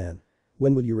 Ka-san.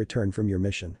 When will you return from your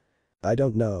mission?" "I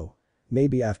don't know.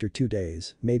 Maybe after 2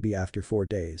 days, maybe after 4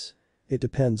 days. It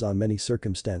depends on many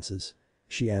circumstances,"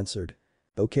 she answered.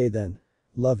 "Okay then.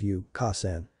 Love you,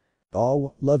 Ka-san."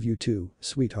 "Oh, love you too,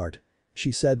 sweetheart,"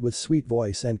 she said with sweet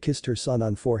voice and kissed her son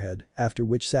on forehead, after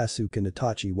which Sasuke and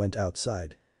Itachi went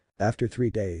outside. After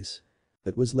 3 days.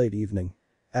 It was late evening.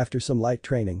 After some light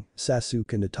training,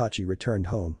 Sasuke and Itachi returned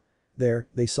home. There,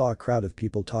 they saw a crowd of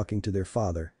people talking to their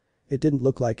father. It didn't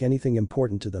look like anything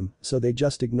important to them, so they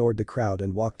just ignored the crowd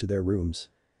and walked to their rooms.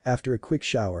 After a quick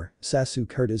shower,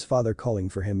 Sasuke heard his father calling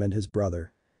for him and his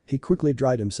brother. He quickly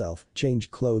dried himself,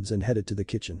 changed clothes and headed to the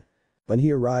kitchen. When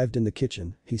he arrived in the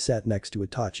kitchen, he sat next to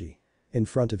Itachi. In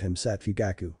front of him sat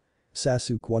Fugaku.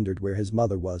 Sasuke wondered where his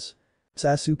mother was.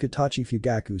 Sasuke Itachi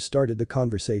Fugaku started the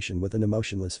conversation with an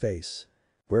emotionless face.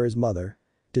 "Where is mother?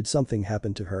 Did something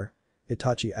happen to her?"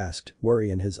 Itachi asked, worry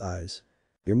in his eyes.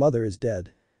 "Your mother is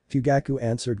dead," Fugaku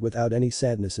answered without any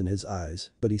sadness in his eyes,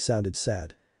 but he sounded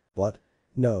sad. "What?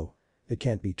 No. It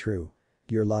can't be true.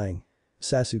 You're lying,"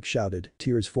 Sasuke shouted,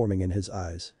 tears forming in his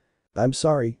eyes. "I'm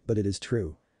sorry, but it is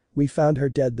true. We found her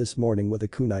dead this morning with a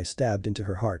kunai stabbed into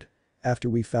her heart. After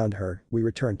we found her, we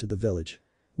returned to the village.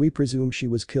 We presume she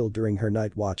was killed during her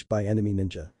night watch by enemy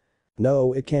ninja."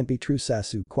 "No, it can't be true,"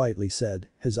 Sasuke quietly said,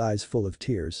 his eyes full of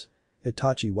tears.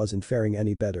 Itachi wasn't faring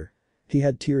any better. He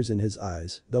had tears in his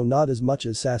eyes, though not as much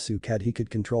as Sasuke had. He could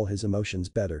control his emotions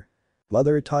better.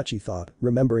 "Mother," Itachi thought,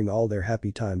 remembering all their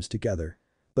happy times together.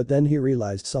 But then he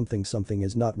realized something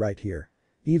is not right here.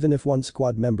 Even if one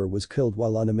squad member was killed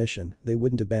while on a mission, they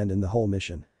wouldn't abandon the whole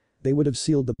mission. They would have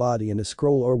sealed the body in a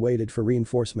scroll or waited for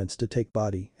reinforcements to take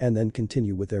body and then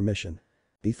continue with their mission.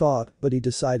 He thought, but he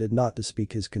decided not to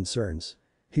speak his concerns.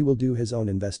 He will do his own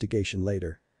investigation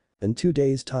later. In 2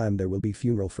 days' time there will be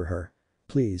funeral for her.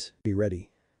 Please, be ready.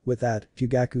 With that,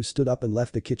 Fugaku stood up and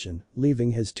left the kitchen,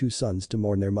 leaving his two sons to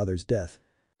mourn their mother's death.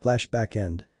 Flashback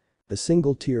end. A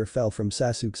single tear fell from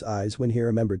Sasuke's eyes when he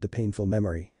remembered the painful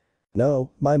memory.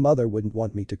 No, my mother wouldn't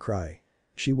want me to cry.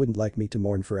 She wouldn't like me to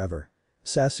mourn forever.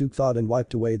 Sasuke thought and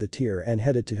wiped away the tear and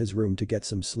headed to his room to get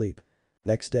some sleep.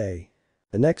 Next day.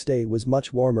 The next day was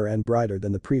much warmer and brighter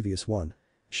than the previous one.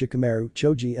 Shikamaru,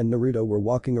 Choji and Naruto were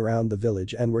walking around the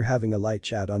village and were having a light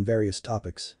chat on various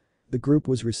topics. The group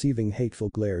was receiving hateful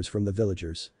glares from the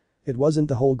villagers. It wasn't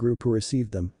the whole group who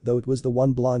received them, though it was the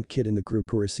one blonde kid in the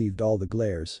group who received all the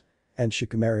glares. And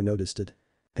Shikamaru noticed it.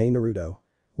 Hey Naruto.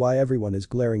 Why everyone is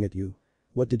glaring at you?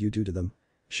 What did you do to them?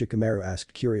 Shikamaru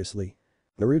asked curiously.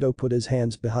 Naruto put his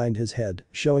hands behind his head,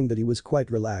 showing that he was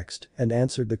quite relaxed, and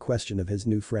answered the question of his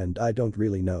new friend. I don't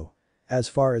really know. As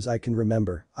far as I can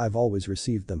remember, I've always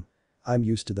received them. I'm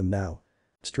used to them now.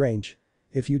 Strange.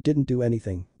 If you didn't do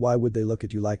anything, why would they look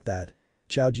at you like that?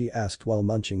 Choji asked while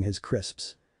munching his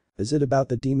crisps. Is it about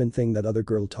the demon thing that other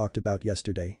girl talked about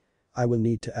yesterday? I will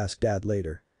need to ask Dad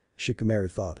later. Shikamaru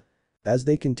thought. As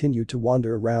they continued to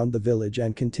wander around the village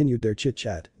and continued their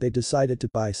chit-chat, they decided to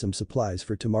buy some supplies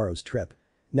for tomorrow's trip.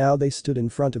 Now they stood in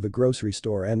front of a grocery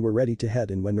store and were ready to head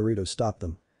in when Naruto stopped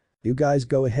them. You guys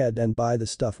go ahead and buy the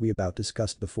stuff we about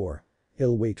discussed before.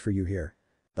 I'll wait for you here.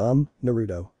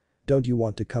 Naruto. Don't you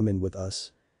want to come in with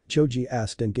us? Choji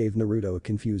asked and gave Naruto a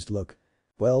confused look.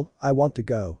 Well, I want to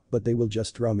go, but they will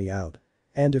just throw me out.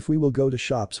 And if we will go to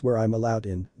shops where I'm allowed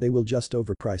in, they will just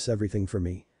overprice everything for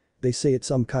me. They say it's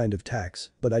some kind of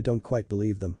tax, but I don't quite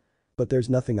believe them. But there's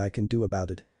nothing I can do about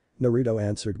it. Naruto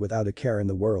answered without a care in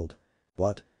the world.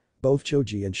 What? Both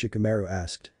Choji and Shikamaru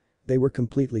asked. They were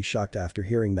completely shocked after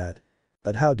hearing that.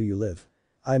 But how do you live?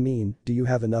 I mean, do you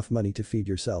have enough money to feed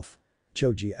yourself?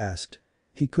 Choji asked.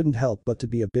 He couldn't help but to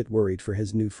be a bit worried for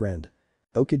his new friend.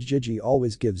 Okajiji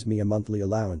always gives me a monthly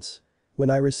allowance. When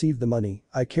I receive the money,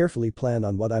 I carefully plan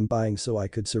on what I'm buying so I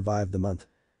could survive the month.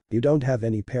 You don't have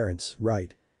any parents,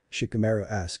 right? Shikamaru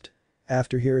asked.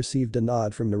 After he received a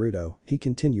nod from Naruto, he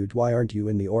continued, why aren't you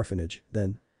in the orphanage,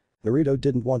 then? Naruto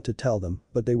didn't want to tell them,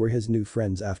 but they were his new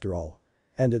friends after all.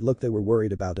 And it looked they were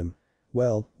worried about him.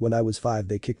 Well, when I was 5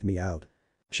 they kicked me out.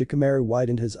 Shikamaru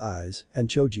widened his eyes and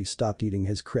Choji stopped eating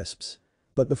his crisps.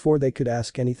 But before they could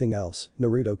ask anything else,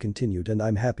 Naruto continued, and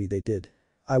I'm happy they did.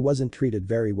 I wasn't treated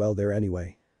very well there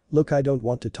anyway. Look, I don't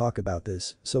want to talk about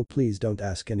this, so please don't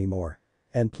ask any more.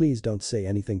 And please don't say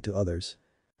anything to others.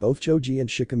 Both Choji and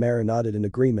Shikamaru nodded in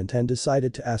agreement and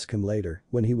decided to ask him later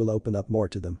when he will open up more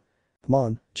to them. Come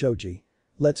on, Choji.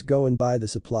 Let's go and buy the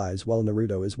supplies while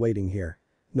Naruto is waiting here.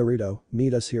 Naruto,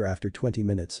 meet us here after 20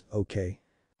 minutes, okay?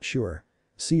 Sure.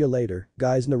 See you later,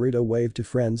 guys. Naruto waved to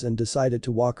friends and decided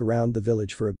to walk around the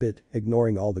village for a bit,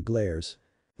 ignoring all the glares.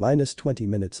 Minus 20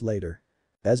 minutes later.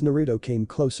 As Naruto came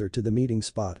closer to the meeting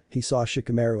spot, he saw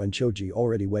Shikamaru and Choji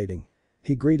already waiting.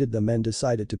 He greeted them and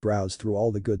decided to browse through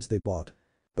all the goods they bought.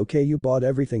 Okay, you bought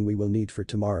everything we will need for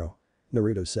tomorrow,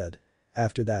 Naruto said.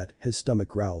 After that, his stomach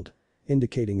growled,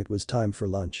 indicating it was time for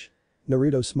lunch.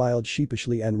 Naruto smiled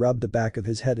sheepishly and rubbed the back of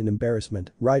his head in embarrassment.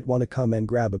 Right, wanna come and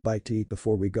grab a bite to eat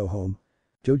before we go home?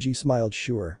 Choji smiled.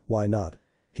 Sure, why not?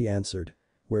 He answered.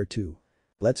 Where to?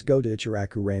 Let's go to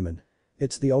Ichiraku Ramen.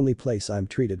 It's the only place I'm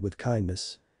treated with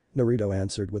kindness. Naruto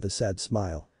answered with a sad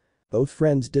smile. Both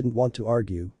friends didn't want to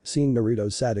argue, seeing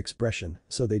Naruto's sad expression,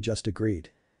 so they just agreed.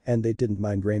 And they didn't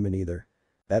mind ramen either.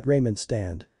 At ramen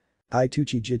stand. Hi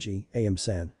Tuchi-jiji,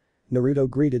 AM-san. Naruto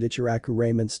greeted Ichiraku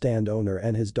Ramen stand owner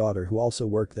and his daughter who also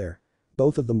worked there.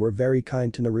 Both of them were very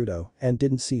kind to Naruto and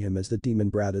didn't see him as the demon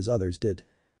brat as others did.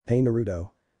 Hey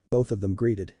Naruto. Both of them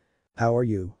greeted. How are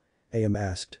you? AM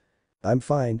asked. I'm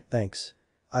fine, thanks.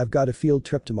 I've got a field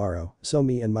trip tomorrow, so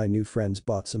me and my new friends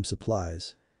bought some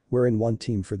supplies. We're in one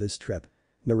team for this trip.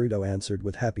 Naruto answered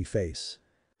with happy face.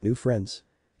 New friends?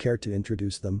 Care to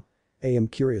introduce them? AM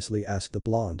curiously asked the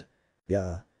blonde.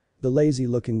 Yeah. The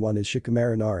lazy-looking one is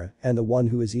Shikamaru Nara and the one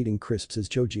who is eating crisps is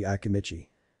Choji Akimichi.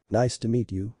 Nice to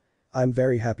meet you. I'm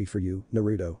very happy for you,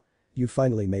 Naruto. You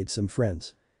finally made some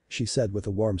friends. She said with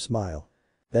a warm smile.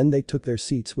 Then they took their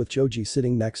seats with Choji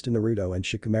sitting next to Naruto and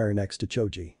Shikamaru next to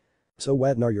Choji. So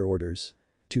what are your orders?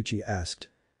 Tucci asked.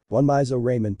 1 miso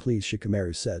ramen please,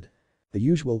 Shikamaru said. The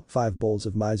usual, 5 bowls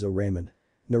of miso ramen.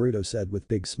 Naruto said with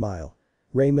big smile.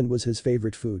 Ramen was his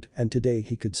favorite food and today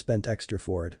he could spend extra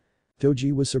for it.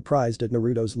 Choji was surprised at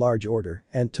Naruto's large order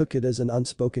and took it as an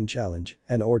unspoken challenge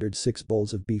and ordered 6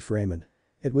 bowls of beef ramen.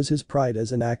 It was his pride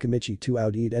as an Akimichi to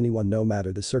out-eat anyone no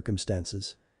matter the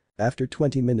circumstances. After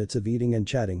 20 minutes of eating and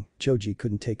chatting, Choji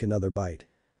couldn't take another bite.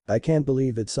 I can't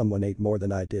believe it, someone ate more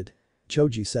than I did.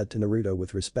 Choji said to Naruto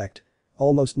with respect.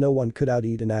 Almost no one could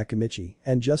out-eat an Akimichi,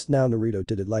 and just now Naruto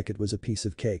did it like it was a piece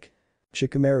of cake.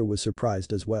 Shikamaru was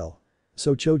surprised as well.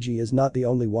 So Choji is not the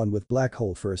only one with black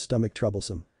hole for a stomach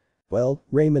troublesome. Well,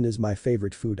 ramen is my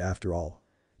favorite food after all.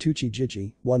 Tuchi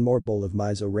Jiji, one more bowl of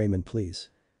miso ramen please.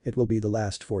 It will be the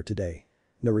last for today.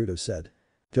 Naruto said.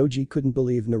 Choji couldn't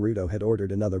believe Naruto had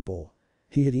ordered another bowl.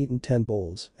 He had eaten 10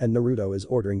 bowls, and Naruto is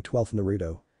ordering 12th.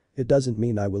 Naruto. It doesn't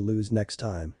mean I will lose next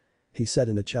time. He said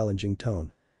in a challenging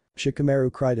tone.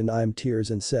 Shikamaru cried in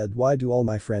tears and said, why do all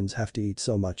my friends have to eat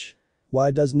so much? Why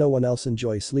does no one else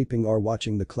enjoy sleeping or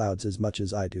watching the clouds as much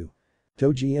as I do?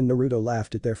 Choji and Naruto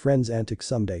laughed at their friend's antics.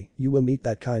 Someday, you will meet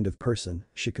that kind of person,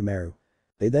 Shikamaru.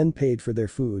 They then paid for their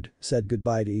food, said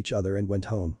goodbye to each other and went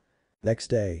home. Next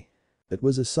day. It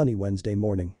was a sunny Wednesday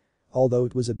morning. Although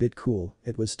it was a bit cool,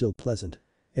 it was still pleasant.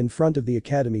 In front of the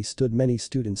academy stood many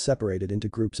students separated into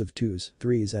groups of 2s,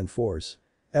 3s and 4s.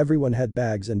 Everyone had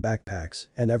bags and backpacks,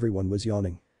 and everyone was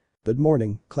yawning. Good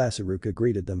morning, class. Iruka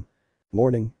greeted them.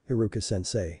 Morning,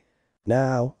 Iruka-sensei.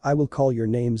 Now, I will call your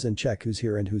names and check who's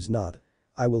here and who's not.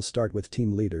 I will start with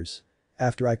team leaders.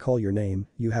 After I call your name,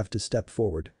 you have to step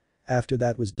forward. After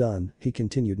that was done, he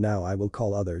continued, now I will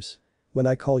call others. When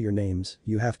I call your names,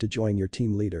 you have to join your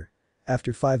team leader.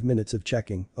 After 5 minutes of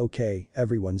checking, okay,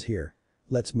 everyone's here.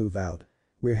 Let's move out.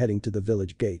 We're heading to the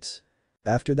village gates.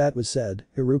 After that was said,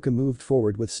 Iruka moved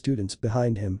forward with students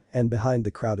behind him, and behind the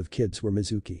crowd of kids were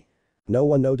Mizuki. No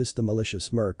one noticed the malicious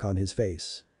smirk on his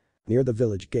face. Near the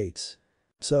village gates.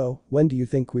 So, when do you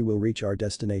think we will reach our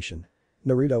destination?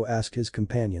 Naruto asked his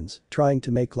companions, trying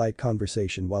to make light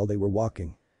conversation while they were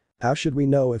walking. How should we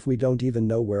know if we don't even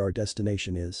know where our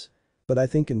destination is? But I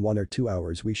think in 1 or 2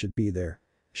 hours we should be there.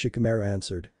 Shikamaru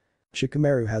answered.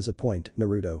 Shikamaru has a point,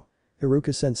 Naruto.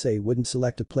 Iruka-sensei wouldn't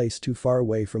select a place too far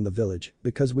away from the village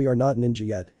because we are not ninja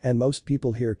yet and most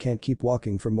people here can't keep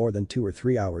walking for more than 2 or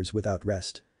 3 hours without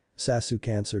rest. Sasuke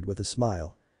answered with a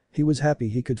smile. He was happy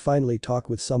he could finally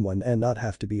talk with someone and not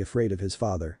have to be afraid of his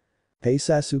father. Hey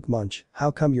Sasuke Munch,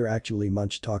 how come you're actually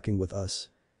Munch talking with us?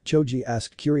 Choji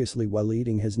asked curiously while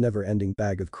eating his never-ending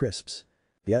bag of crisps.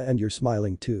 Yeah, and you're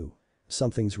smiling too.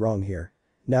 Something's wrong here.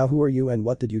 Now who are you and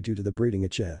what did you do to the breeding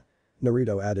Uchiha?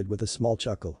 Naruto added with a small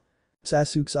chuckle.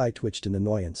 Sasuke's eye twitched in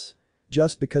annoyance.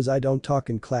 Just because I don't talk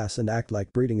in class and act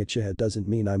like breeding Uchiha doesn't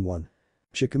mean I'm one.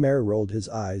 Shikamaru rolled his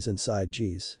eyes and sighed,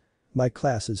 geez. My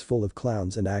class is full of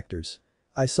clowns and actors.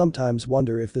 I sometimes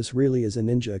wonder if this really is a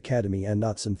ninja academy and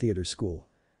not some theater school.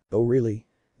 Oh really?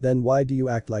 Then why do you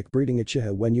act like breeding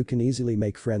Uchiha when you can easily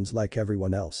make friends like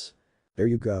everyone else? There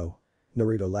you go.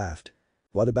 Naruto laughed.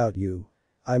 What about you?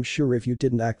 I'm sure if you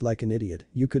didn't act like an idiot,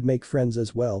 you could make friends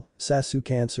as well,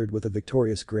 Sasuke answered with a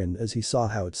victorious grin as he saw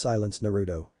how it silenced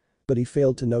Naruto. But he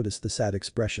failed to notice the sad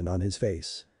expression on his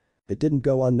face. It didn't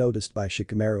go unnoticed by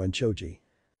Shikamaru and Choji.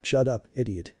 Shut up,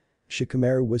 idiot.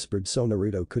 Shikamaru whispered so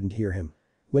Naruto couldn't hear him.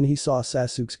 When he saw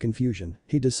Sasuke's confusion,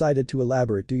 he decided to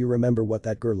elaborate. Do you remember what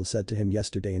that girl said to him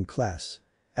yesterday in class?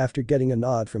 After getting a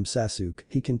nod from Sasuke,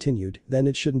 he continued, then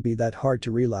it shouldn't be that hard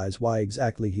to realize why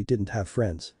exactly he didn't have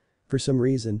friends. For some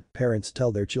reason, parents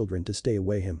tell their children to stay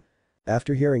away him.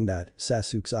 After hearing that,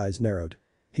 Sasuke's eyes narrowed.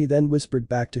 He then whispered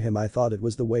back to him, I thought it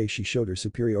was the way she showed her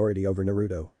superiority over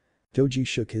Naruto. Choji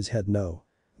shook his head no.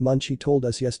 Munch, he told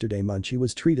us yesterday Munch he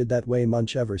was treated that way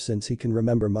Munch ever since he can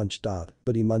remember Munch.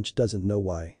 But he Munch doesn't know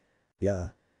why. Yeah.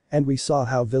 And we saw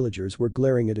how villagers were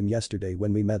glaring at him yesterday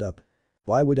when we met up.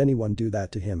 Why would anyone do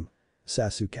that to him?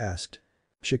 Sasuke asked.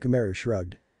 Shikamaru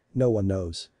shrugged. No one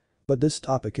knows. But this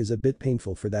topic is a bit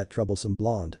painful for that troublesome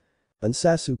blonde. When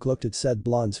Sasuke looked at said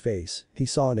blonde's face, he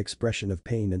saw an expression of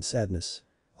pain and sadness.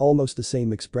 Almost the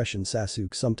same expression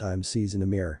Sasuke sometimes sees in a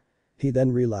mirror. He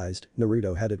then realized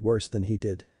Naruto had it worse than he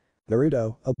did.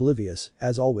 Naruto, oblivious,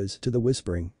 as always, to the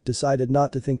whispering, decided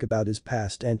not to think about his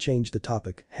past and changed the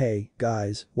topic. Hey,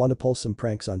 guys, wanna pull some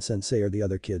pranks on sensei or the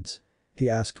other kids? He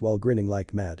asked while grinning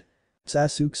like mad.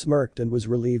 Sasuke smirked and was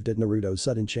relieved at Naruto's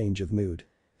sudden change of mood.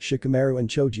 Shikamaru and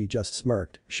Choji just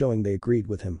smirked, showing they agreed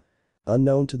with him.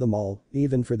 Unknown to them all,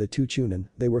 even for the two Chunin,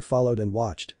 they were followed and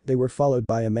watched. They were followed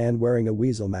by a man wearing a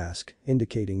weasel mask,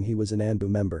 indicating he was an Anbu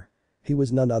member. He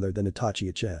was none other than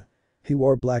Itachi Uchiha. He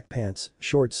wore black pants,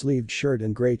 short-sleeved shirt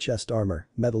and grey chest armor,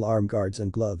 metal arm guards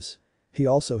and gloves. He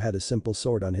also had a simple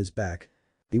sword on his back.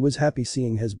 He was happy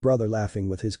seeing his brother laughing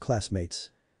with his classmates.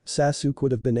 Sasuke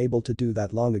would have been able to do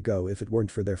that long ago if it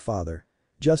weren't for their father.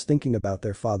 Just thinking about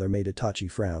their father made Itachi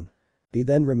frown. He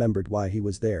then remembered why he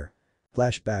was there.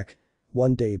 Flashback.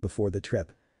 One day before the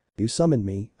trip. You summoned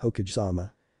me,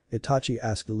 Hokage-sama? Itachi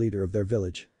asked the leader of their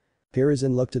village.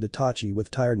 Hiruzen looked at Itachi with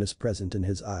tiredness present in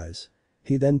his eyes.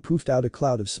 He then poofed out a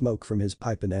cloud of smoke from his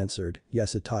pipe and answered,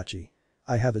 yes Itachi.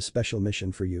 I have a special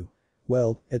mission for you.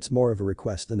 Well, it's more of a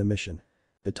request than a mission.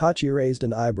 Itachi raised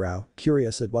an eyebrow,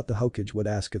 curious at what the Hokage would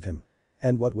ask of him.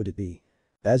 And what would it be?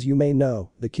 As you may know,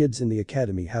 the kids in the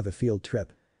academy have a field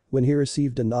trip. When he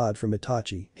received a nod from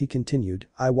Itachi, he continued,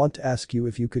 I want to ask you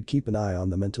if you could keep an eye on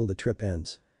them until the trip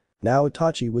ends. Now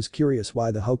Itachi was curious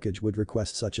why the Hokage would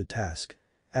request such a task.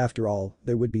 After all,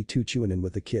 there would be 2 Chunin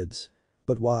with the kids.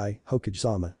 But why,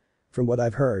 Hokage-sama? From what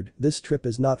I've heard, this trip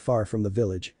is not far from the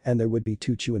village, and there would be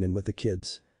 2 Chunin with the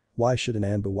kids. Why should an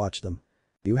Anbu watch them?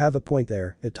 You have a point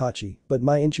there, Itachi, but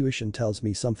my intuition tells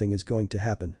me something is going to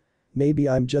happen. Maybe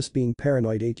I'm just being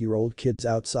paranoid. 8-year-old kids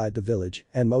outside the village,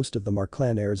 and most of them are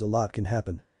clan heirs. A lot can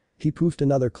happen. He poofed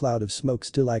another cloud of smoke.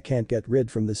 Still, I can't get rid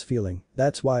from this feeling,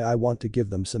 that's why I want to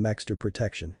give them some extra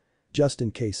protection. Just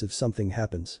in case if something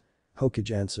happens.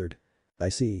 Hokage answered. I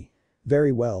see.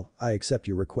 Very well, I accept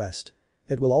your request.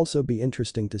 It will also be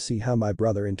interesting to see how my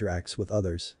brother interacts with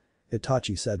others.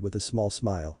 Itachi said with a small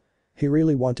smile. He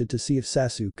really wanted to see if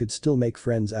Sasuke could still make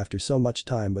friends after so much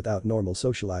time without normal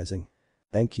socializing.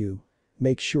 Thank you.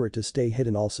 Make sure to stay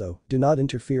hidden also, do not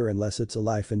interfere unless it's a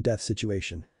life and death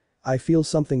situation. I feel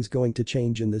something's going to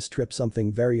change in this trip.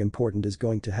 Something very important is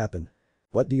going to happen.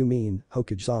 What do you mean,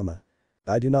 Hokage-sama?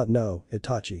 I do not know,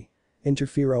 Itachi.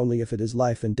 Interfere only if it is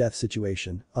life and death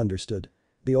situation, understood?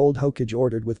 The old Hokage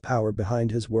ordered with power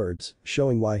behind his words,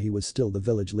 showing why he was still the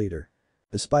village leader.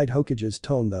 Despite Hokage's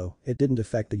tone though, it didn't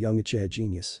affect the young Uchiha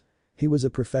genius. He was a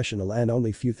professional and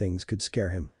only few things could scare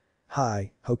him.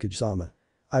 Hi, Hokage-sama.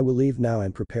 I will leave now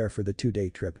and prepare for the 2-day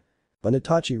trip. When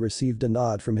Itachi received a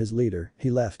nod from his leader,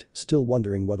 he left, still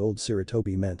wondering what old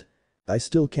Sarutobi meant. I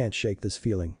still can't shake this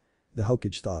feeling. The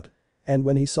Hokage thought. And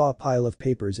when he saw a pile of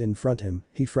papers in front him,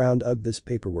 he frowned. Ugh, this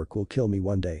paperwork will kill me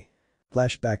one day.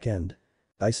 Flashback end.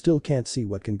 I still can't see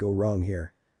what can go wrong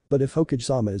here. But if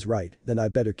Hokage-sama is right, then I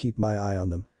better keep my eye on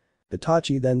them.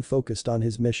 Itachi then focused on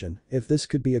his mission, if this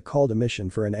could be called a mission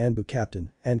for an Anbu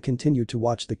captain, and continued to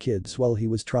watch the kids while he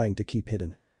was trying to keep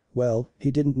hidden. Well,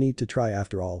 he didn't need to try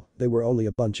after all, they were only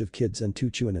a bunch of kids and 2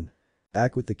 Chunin.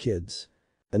 Back with the kids.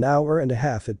 An hour and a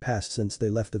half had passed since they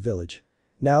left the village.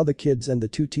 Now the kids and the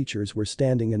 2 teachers were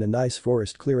standing in a nice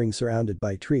forest clearing surrounded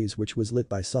by trees which was lit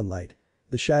by sunlight.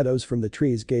 The shadows from the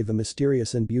trees gave a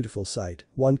mysterious and beautiful sight.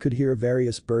 One could hear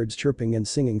various birds chirping and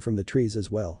singing from the trees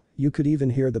as well. You could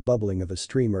even hear the bubbling of a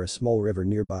stream or a small river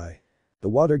nearby. The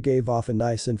water gave off a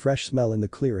nice and fresh smell in the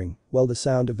clearing, while the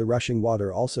sound of the rushing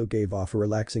water also gave off a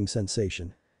relaxing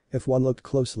sensation. If one looked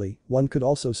closely, one could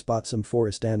also spot some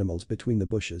forest animals between the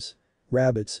bushes.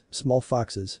 Rabbits, small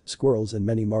foxes, squirrels and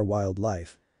many more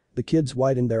wildlife. The kids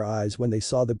widened their eyes when they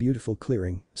saw the beautiful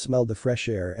clearing, smelled the fresh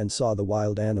air and saw the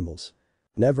wild animals.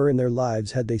 Never in their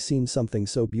lives had they seen something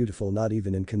so beautiful, not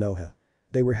even in Konoha.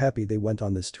 They were happy they went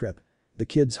on this trip. The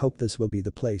kids hope this will be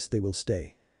the place they will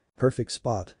stay. Perfect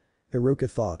spot.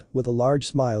 Iruka thought, with a large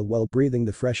smile while breathing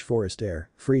the fresh forest air,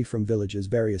 free from village's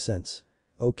various scents.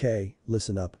 Okay,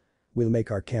 listen up. We'll make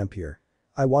our camp here.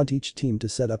 I want each team to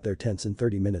set up their tents in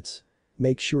 30 minutes.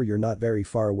 Make sure you're not very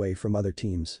far away from other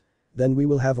teams. Then we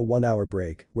will have a 1-hour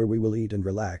break, where we will eat and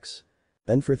relax.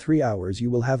 Then for 3 hours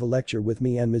you will have a lecture with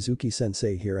me and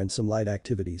Mizuki-sensei here and some light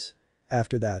activities.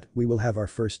 After that, we will have our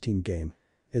first team game.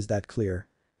 Is that clear?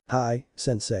 Hi,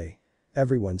 sensei.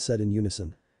 Everyone said in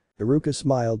unison. Iruka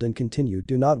smiled and continued,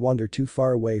 do not wander too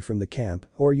far away from the camp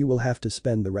or you will have to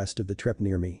spend the rest of the trip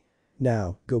near me.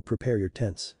 Now, go prepare your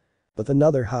tents. With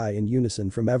another hi in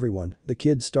unison from everyone, the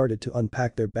kids started to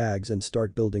unpack their bags and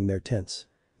start building their tents.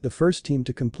 The first team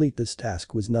to complete this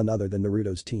task was none other than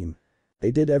Naruto's team. They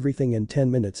did everything in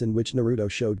 10 minutes, in which Naruto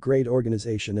showed great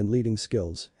organization and leading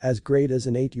skills, as great as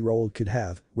an 8-year-old could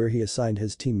have, where he assigned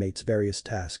his teammates various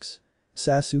tasks.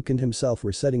 Sasuke and himself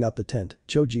were setting up the tent,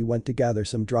 Choji went to gather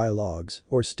some dry logs,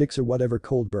 or sticks or whatever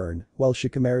cold burn, while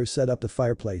Shikamaru set up the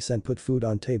fireplace and put food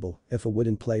on table, if a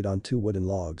wooden plate on 2 wooden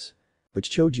logs. Which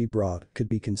Choji brought could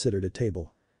be considered a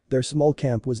table. Their small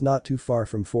camp was not too far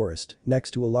from forest,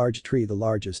 next to a large tree, the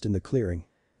largest in the clearing.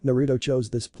 Naruto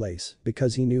chose this place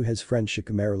because he knew his friend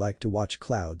Shikamaru liked to watch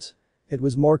clouds. It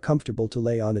was more comfortable to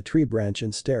lay on a tree branch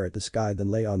and stare at the sky than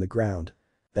lay on the ground.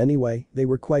 Anyway, they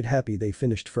were quite happy they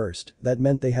finished first, that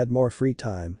meant they had more free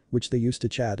time, which they used to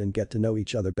chat and get to know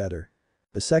each other better.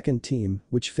 The second team,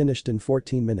 which finished in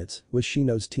 14 minutes, was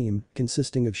Shino's team,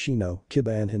 consisting of Shino,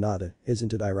 Kiba and Hinata.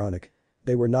 Isn't it ironic?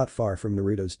 They were not far from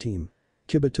Naruto's team.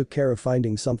 Kiba took care of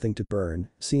finding something to burn,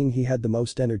 seeing he had the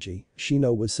most energy.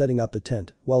 Shino was setting up the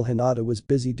tent, while Hinata was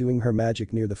busy doing her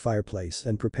magic near the fireplace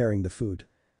and preparing the food.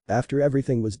 After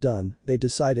everything was done, they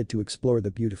decided to explore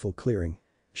the beautiful clearing.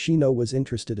 Shino was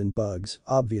interested in bugs,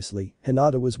 obviously.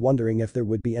 Hinata was wondering if there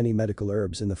would be any medical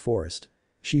herbs in the forest.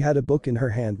 She had a book in her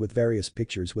hand with various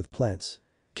pictures with plants.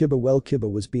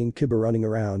 Kiba was being Kiba running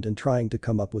around and trying to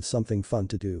come up with something fun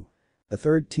to do. The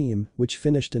third team, which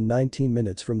finished in 19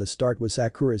 minutes from the start, was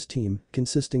Sakura's team,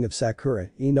 consisting of Sakura,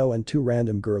 Ino and two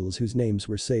random girls whose names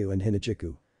were Seiyu and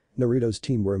Hinajiku. Naruto's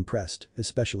team were impressed,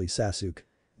 especially Sasuke.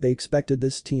 They expected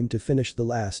this team to finish the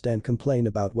last and complain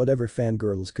about whatever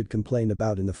fangirls could complain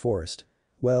about in the forest.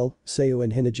 Well, Seiyu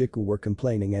and Hinajiku were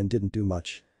complaining and didn't do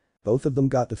much. Both of them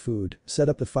got the food, set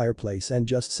up the fireplace and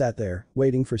just sat there,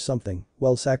 waiting for something,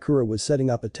 while Sakura was setting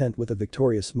up a tent with a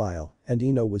victorious smile and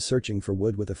Ino was searching for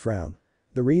wood with a frown.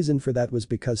 The reason for that was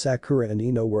because Sakura and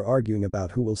Ino were arguing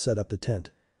about who will set up the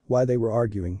tent. Why they were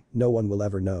arguing, no one will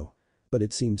ever know. But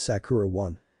it seems Sakura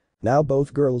won. Now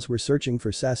both girls were searching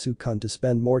for Sasuke-kun to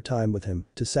spend more time with him,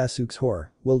 to Sasuke's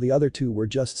horror, while the other two were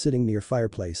just sitting near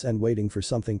fireplace and waiting for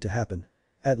something to happen.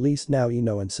 At least now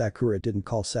Ino and Sakura didn't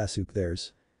call Sasuke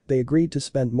theirs. They agreed to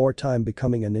spend more time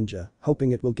becoming a ninja,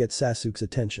 hoping it will get Sasuke's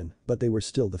attention, but they were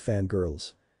still the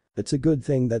fangirls. It's a good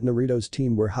thing that Naruto's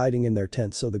team were hiding in their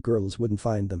tent so the girls wouldn't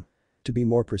find them. To be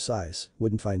more precise,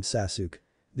 wouldn't find Sasuke.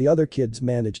 The other kids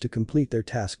managed to complete their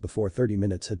task before 30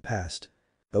 minutes had passed.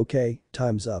 Okay,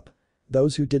 time's up.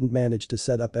 Those who didn't manage to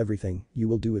set up everything, you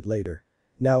will do it later.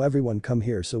 Now everyone come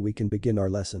here so we can begin our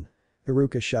lesson.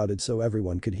 Iruka shouted so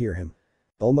everyone could hear him.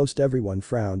 Almost everyone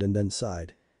frowned and then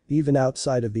sighed. Even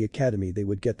outside of the academy they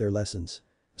would get their lessons.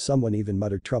 Someone even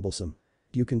muttered troublesome.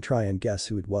 You can try and guess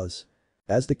who it was.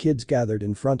 As the kids gathered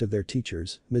in front of their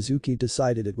teachers, Mizuki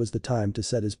decided it was the time to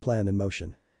set his plan in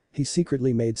motion. He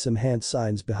secretly made some hand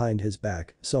signs behind his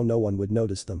back so no one would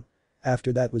notice them.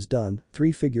 After that was done,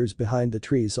 three figures behind the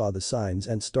tree saw the signs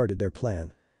and started their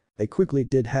plan. They quickly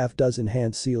did half-dozen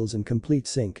hand seals in complete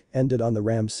sync, ended on the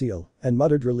ram seal, and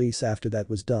muttered release. After that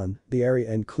was done, the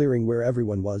area and clearing where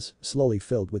everyone was slowly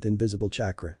filled with invisible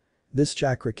chakra. This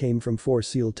chakra came from 4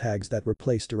 seal tags that were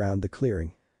placed around the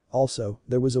clearing. Also,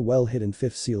 there was a well-hidden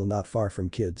 5th seal not far from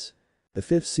kids. The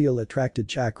 5th seal attracted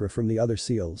chakra from the other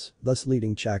seals, thus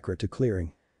leading chakra to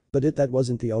clearing. But that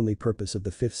wasn't the only purpose of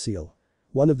the 5th seal.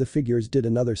 One of the figures did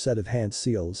another set of hand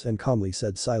seals and calmly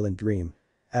said silent dream.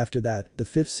 After that, the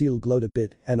 5th seal glowed a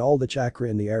bit and all the chakra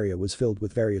in the area was filled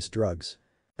with various drugs.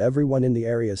 Everyone in the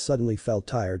area suddenly felt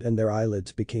tired and their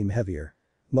eyelids became heavier.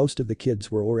 Most of the kids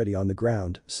were already on the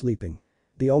ground, sleeping.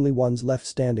 The only ones left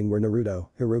standing were Naruto,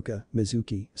 Iruka,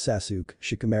 Mizuki, Sasuke,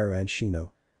 Shikamaru and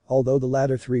Shino. Although the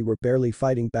latter three were barely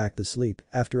fighting back the sleep,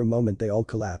 after a moment they all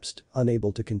collapsed,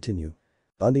 unable to continue.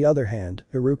 On the other hand,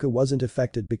 Iruka wasn't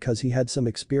affected because he had some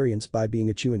experience by being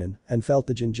a Chunin and felt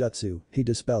the Jinjutsu, he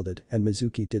dispelled it and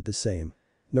Mizuki did the same.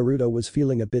 Naruto was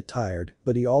feeling a bit tired,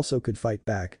 but he also could fight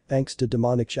back thanks to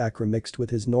demonic chakra mixed with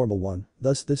his normal one,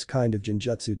 thus this kind of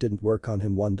Jinjutsu didn't work on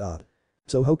him.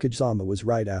 So Hokage-sama was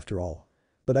right after all.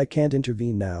 But I can't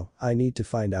intervene now, I need to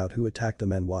find out who attacked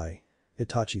them and why.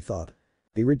 Itachi thought.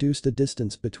 He reduced the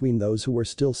distance between those who were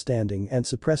still standing and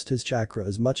suppressed his chakra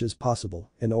as much as possible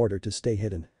in order to stay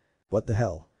hidden. What the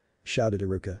hell? Shouted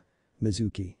Iruka.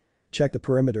 Mizuki. Check the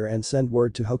perimeter and send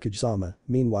word to Hokage-sama,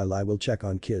 meanwhile I will check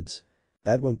on kids.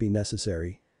 That won't be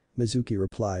necessary. Mizuki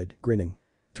replied, grinning.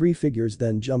 3 figures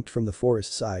then jumped from the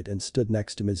forest side and stood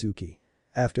next to Mizuki.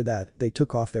 After that, they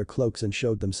took off their cloaks and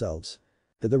showed themselves.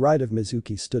 To the right of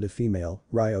Mizuki stood a female,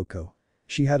 Ryoko.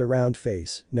 She had a round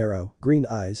face, narrow, green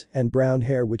eyes, and brown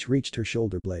hair which reached her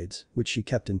shoulder blades, which she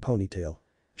kept in ponytail.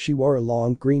 She wore a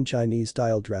long green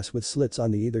Chinese-style dress with slits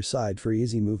on the either side for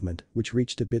easy movement, which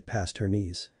reached a bit past her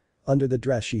knees. Under the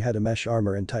dress she had a mesh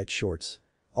armor and tight shorts.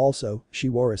 Also, she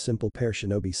wore a simple pair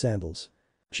shinobi sandals.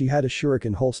 She had a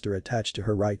shuriken holster attached to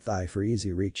her right thigh for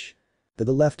easy reach. To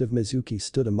the left of Mizuki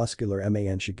stood a muscular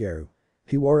man Shigeru.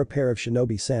 He wore a pair of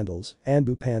shinobi sandals,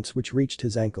 Anbu pants which reached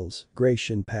his ankles, grey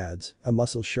shin pads, a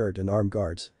muscle shirt and arm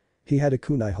guards. He had a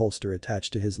kunai holster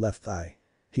attached to his left thigh.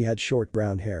 He had short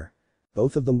brown hair.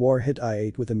 Both of them wore hit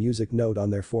I-8 with a music note on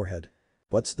their forehead.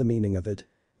 What's the meaning of it?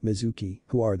 Mizuki,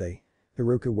 who are they?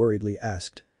 Iruka worriedly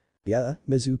asked. Yeah,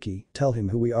 Mizuki, tell him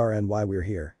who we are and why we're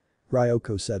here.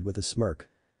 Ryoko said with a smirk.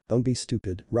 Don't be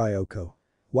stupid, Ryoko.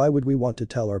 Why would we want to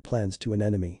tell our plans to an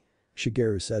enemy?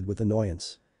 Shigeru said with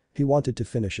annoyance. He wanted to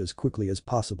finish as quickly as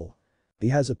possible. He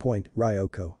has a point,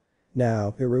 Ryoko.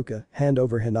 Now, Iruka, hand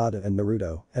over Hinata and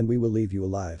Naruto, and we will leave you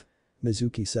alive.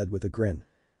 Mizuki said with a grin.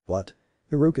 What?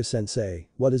 Iruka-sensei,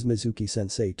 what is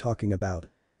Mizuki-sensei talking about?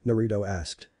 Naruto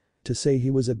asked. To say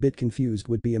he was a bit confused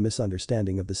would be a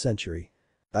misunderstanding of the century.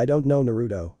 I don't know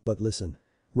Naruto, but listen.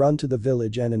 Run to the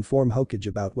village and inform Hokage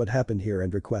about what happened here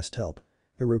and request help.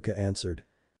 Iruka answered.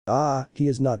 Ah, he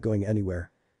is not going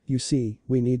anywhere. You see,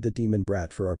 we need the demon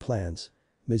brat for our plans.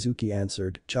 Mizuki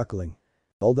answered, chuckling.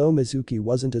 Although Mizuki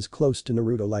wasn't as close to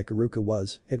Naruto like Iruka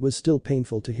was, it was still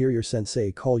painful to hear your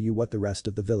sensei call you what the rest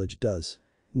of the village does.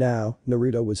 Now,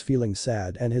 Naruto was feeling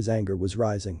sad and his anger was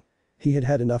rising. He had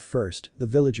had enough first, the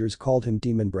villagers called him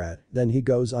demon brat, then he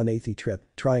goes on Athi trip,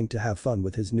 trying to have fun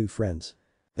with his new friends.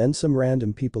 Then some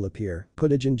random people appear,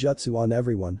 put a genjutsu on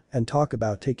everyone, and talk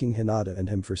about taking Hinata and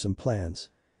him for some plans.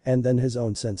 And then his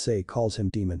own sensei calls him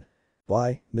demon.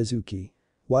 Why, Mizuki?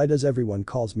 Why does everyone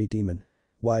calls me demon?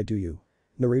 Why do you?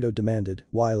 Naruto demanded,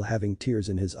 while having tears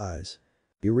in his eyes.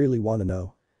 You really wanna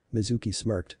know? Mizuki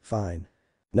smirked, fine.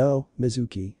 No,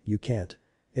 Mizuki, you can't.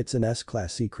 It's an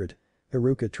S-class secret.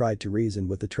 Iruka tried to reason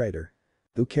with the traitor.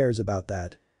 Who cares about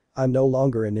that? I'm no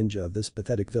longer a ninja of this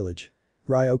pathetic village.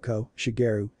 Ryoko,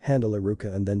 Shigeru, handle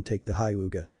Iruka and then take the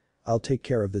Hyuga. I'll take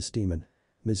care of this demon.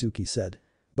 Mizuki said.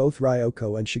 Both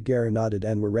Ryoko and Shigeru nodded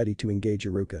and were ready to engage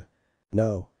Iruka.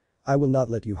 No. I will not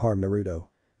let you harm Naruto.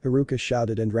 Iruka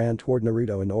shouted and ran toward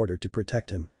Naruto in order to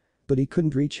protect him. But he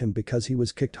couldn't reach him because he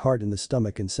was kicked hard in the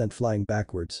stomach and sent flying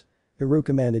backwards.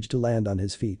 Iruka managed to land on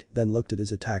his feet, then looked at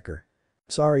his attacker.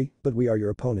 Sorry, but we are your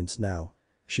opponents now.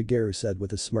 Shigeru said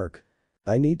with a smirk.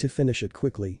 I need to finish it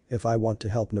quickly if I want to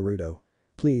help Naruto.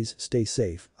 Please stay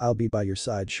safe, I'll be by your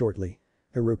side shortly.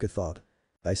 Iruka thought.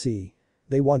 I see.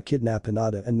 They want kidnap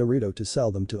Hinata and Naruto to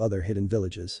sell them to other hidden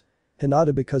villages.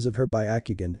 Hinata because of her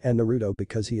Byakugan and Naruto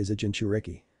because he is a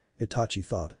Jinchuriki. Itachi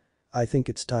thought. I think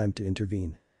it's time to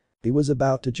intervene. He was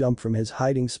about to jump from his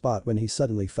hiding spot when he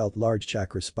suddenly felt large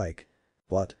chakra spike.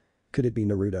 What? Could it be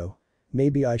Naruto?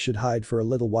 Maybe I should hide for a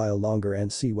little while longer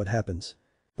and see what happens.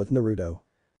 But Naruto.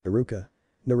 Iruka.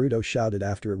 Naruto shouted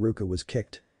after Iruka was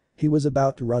kicked. He was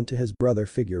about to run to his brother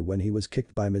figure when he was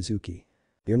kicked by Mizuki.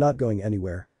 You're not going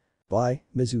anywhere. Why,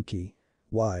 Mizuki?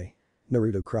 Why?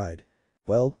 Naruto cried.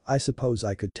 Well, I suppose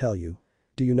I could tell you.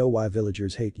 Do you know why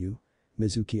villagers hate you?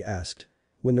 Mizuki asked.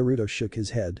 When Naruto shook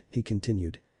his head, he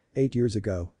continued. 8 years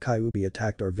ago, Kyuubi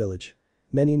attacked our village.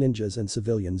 Many ninjas and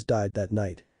civilians died that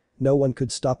night. No one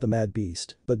could stop the mad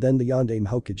beast, but then the Yondaime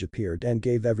Hokage appeared and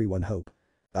gave everyone hope.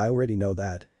 I already know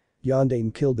that.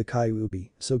 Yondaime killed the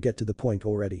Kyuubi, so get to the point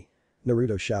already.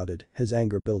 Naruto shouted, his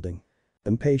anger building.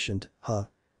 Impatient, huh?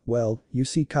 Well, you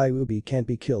see Kyuubi can't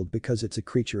be killed because it's a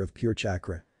creature of pure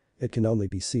chakra. It can only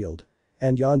be sealed.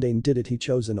 And Yondaime did it, he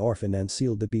chose an orphan and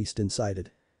sealed the beast inside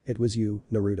it. It was you,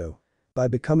 Naruto. By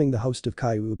becoming the host of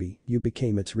Kyuubi, you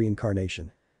became its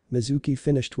reincarnation. Mizuki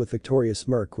finished with victorious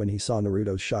smirk when he saw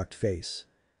Naruto's shocked face.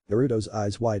 Naruto's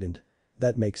eyes widened.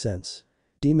 That makes sense.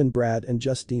 Demon Brad and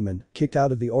Just Demon kicked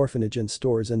out of the orphanage and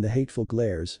stores and the hateful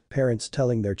glares, parents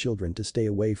telling their children to stay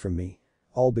away from me.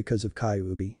 All because of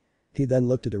Kyuubi. He then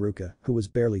looked at Iruka, who was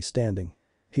barely standing.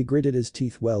 He gritted his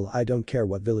teeth. Well, I don't care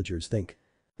what villagers think.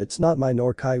 It's not my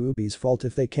nor Kyuubi's fault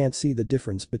if they can't see the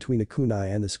difference between a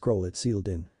kunai and the scroll it's sealed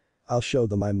in. I'll show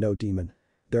them I'm no demon.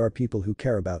 There are people who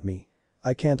care about me.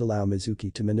 I can't allow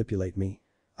Mizuki to manipulate me.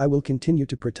 I will continue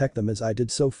to protect them as I did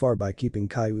so far by keeping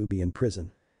Kyuubi in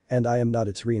prison. And I am not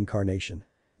its reincarnation.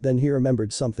 Then he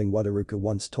remembered something what Iruka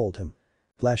once told him.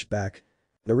 Flashback.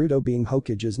 Naruto being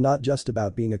Hokage is not just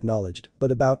about being acknowledged,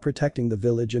 but about protecting the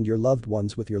village and your loved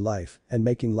ones with your life and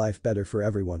making life better for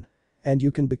everyone. And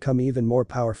you can become even more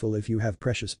powerful if you have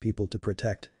precious people to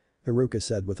protect. Iruka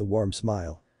said with a warm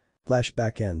smile.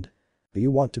 Flashback end. Do you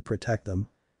want to protect them?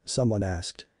 Someone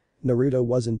asked. Naruto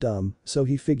wasn't dumb, so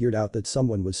he figured out that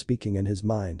someone was speaking in his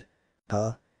mind.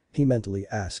 Huh? He mentally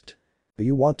asked. Do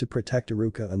you want to protect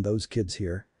Iruka and those kids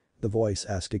here? The voice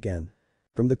asked again.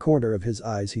 From the corner of his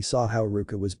eyes he saw how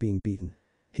Iruka was being beaten.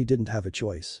 He didn't have a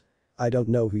choice. I don't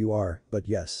know who you are, but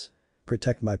yes.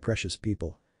 Protect my precious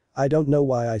people. I don't know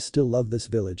why I still love this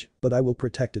village, but I will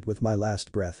protect it with my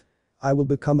last breath. I will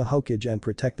become a Hokage and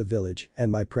protect the village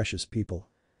and my precious people.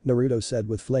 Naruto said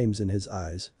with flames in his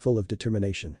eyes, full of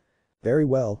determination. Very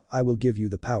well, I will give you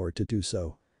the power to do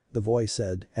so. The voice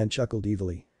said and chuckled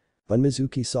evilly. When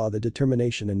Mizuki saw the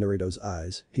determination in Naruto's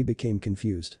eyes, he became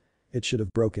confused. It should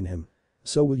have broken him.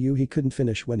 So will you? He couldn't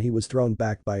finish when he was thrown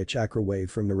back by a chakra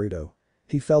wave from Naruto.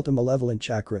 He felt a malevolent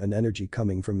chakra and energy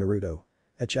coming from Naruto.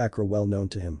 A chakra well known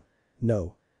to him.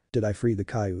 No. Did I free the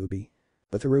Kyuubi?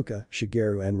 With Iruka,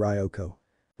 Shigeru and Ryoko.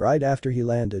 Right after he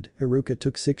landed, Iruka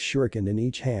took 6 shuriken in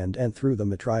each hand and threw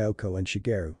them at Ryoko and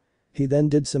Shigeru. He then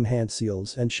did some hand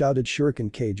seals and shouted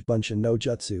Shuriken Cage Bunshin no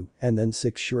Jutsu, and then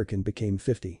 6 shuriken became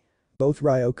 50. Both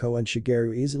Ryoko and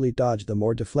Shigeru easily dodged them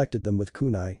or deflected them with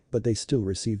kunai, but they still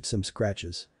received some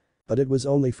scratches. But it was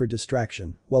only for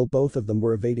distraction. While both of them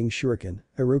were evading shuriken,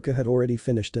 Iruka had already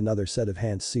finished another set of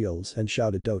hand seals and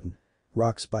shouted Doten.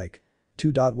 Rock Spike.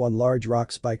 2.1 Large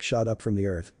rock spike shot up from the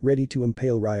earth, ready to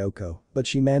impale Ryoko, but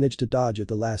she managed to dodge at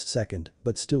the last second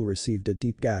but still received a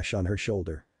deep gash on her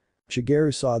shoulder.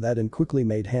 Shigeru saw that and quickly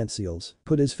made hand seals,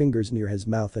 put his fingers near his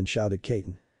mouth and shouted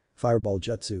Kaiten. Fireball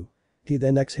jutsu. He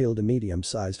then exhaled a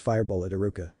medium-sized fireball at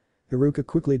Iruka. Iruka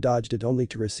quickly dodged it only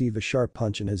to receive a sharp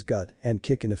punch in his gut and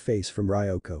kick in the face from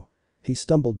Ryoko. He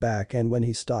stumbled back and when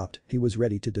he stopped, he was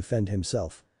ready to defend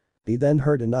himself. He then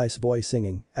heard a nice voice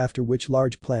singing, after which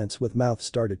large plants with mouths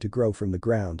started to grow from the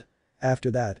ground.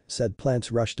 After that, said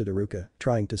plants rushed at Iruka,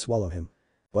 trying to swallow him.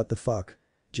 What the fuck?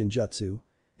 Jinjutsu.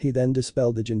 He then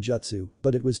dispelled the Jinjutsu,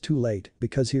 but it was too late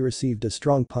because he received a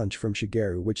strong punch from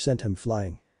Shigeru which sent him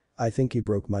flying. I think he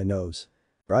broke my nose.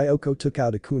 Ryoko took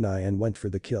out a kunai and went for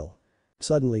the kill.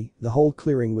 Suddenly, the whole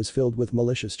clearing was filled with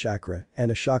malicious chakra and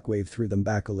a shockwave threw them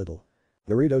back a little.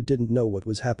 Naruto didn't know what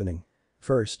was happening.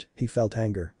 First, he felt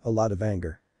anger, a lot of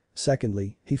anger.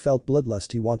 Secondly, he felt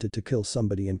bloodlust, he wanted to kill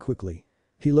somebody and quickly.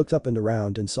 He looked up and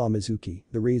around and saw Mizuki,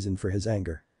 the reason for his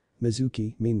anger.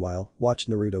 Mizuki, meanwhile, watched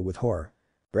Naruto with horror.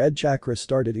 Red chakra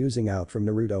started oozing out from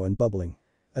Naruto and bubbling.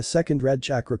 A second red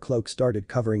chakra cloak started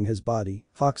covering his body,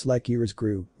 fox-like ears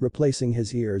grew, replacing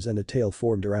his ears and a tail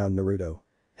formed around Naruto.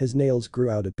 His nails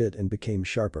grew out a bit and became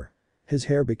sharper. His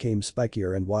hair became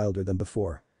spikier and wilder than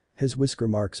before. His whisker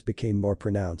marks became more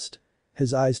pronounced.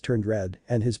 His eyes turned red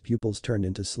and his pupils turned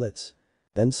into slits.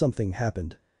 Then something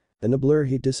happened. In a blur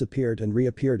he disappeared and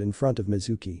reappeared in front of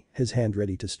Mizuki, his hand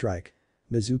ready to strike.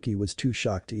 Mizuki was too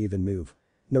shocked to even move.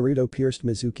 Naruto pierced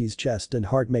Mizuki's chest and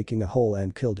heart making a hole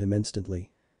and killed him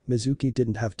instantly. Mizuki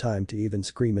didn't have time to even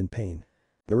scream in pain.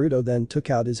 Naruto then took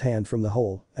out his hand from the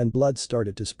hole and blood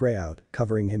started to spray out,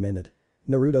 covering him in it.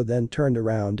 Naruto then turned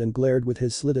around and glared with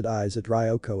his slitted eyes at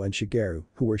Ryoko and Shigeru,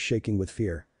 who were shaking with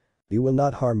fear. You will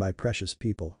not harm my precious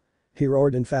people. He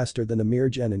roared and faster than a mere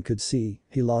genin could see,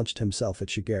 he launched himself at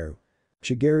Shigeru.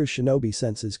 Shigeru's shinobi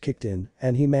senses kicked in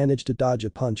and he managed to dodge a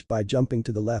punch by jumping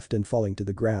to the left and falling to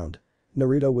the ground.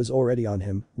 Naruto was already on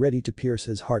him, ready to pierce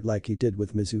his heart like he did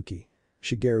with Mizuki.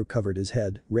 Shigeru covered his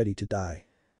head, ready to die.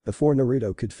 Before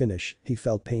Naruto could finish, he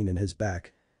felt pain in his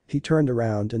back. He turned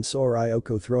around and saw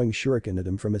Ryoko throwing shuriken at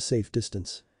him from a safe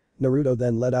distance. Naruto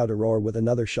then let out a roar with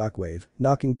another shockwave,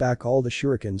 knocking back all the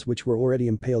shurikens which were already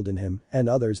impaled in him and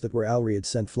others that were Auri had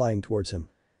sent flying towards him.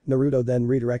 Naruto then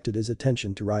redirected his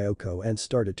attention to Ryoko and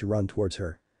started to run towards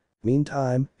her.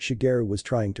 Meantime, Shigeru was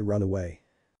trying to run away.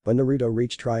 When Naruto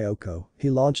reached Ryoko, he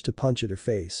launched a punch at her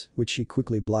face, which she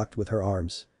quickly blocked with her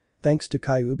arms. Thanks to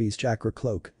Kyuubi's chakra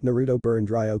cloak, Naruto burned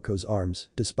Ryoko's arms,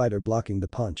 despite her blocking the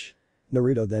punch.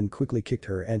 Naruto then quickly kicked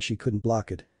her and she couldn't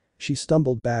block it. She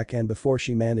stumbled back and before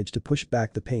she managed to push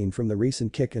back the pain from the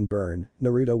recent kick and burn,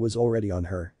 Naruto was already on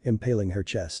her, impaling her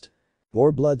chest.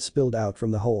 More blood spilled out from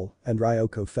the hole and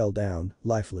Ryoko fell down,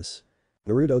 lifeless.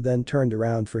 Naruto then turned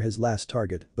around for his last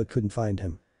target but couldn't find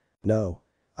him. No.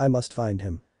 I must find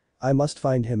him. I must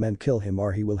find him and kill him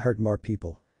or he will hurt more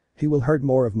people. He will hurt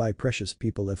more of my precious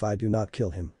people if I do not kill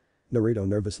him. Naruto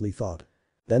nervously thought.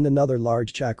 Then another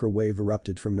large chakra wave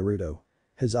erupted from Naruto.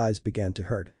 His eyes began to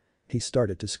hurt. He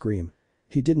started to scream.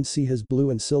 He didn't see his blue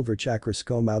and silver chakra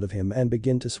come out of him and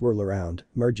begin to swirl around,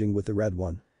 merging with the red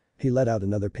one. He let out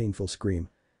another painful scream.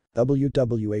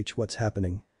 WWH, what's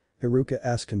happening? Iruka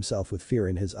asked himself with fear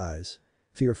in his eyes.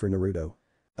 Fear for Naruto.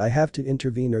 I have to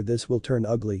intervene or this will turn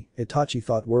ugly, Itachi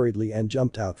thought worriedly and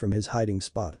jumped out from his hiding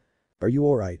spot. Are you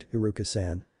alright,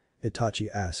 Iruka-san? Itachi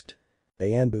asked.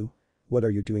 Anbu? What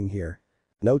are you doing here?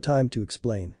 No time to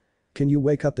explain. Can you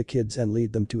wake up the kids and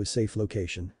lead them to a safe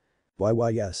location?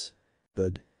 Why yes.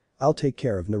 Good. I'll take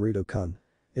care of Naruto-kun.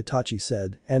 Itachi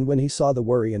said and when he saw the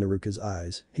worry in Iruka's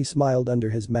eyes, he smiled under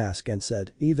his mask and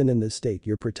said, even in this state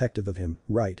you're protective of him,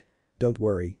 right? Don't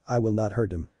worry, I will not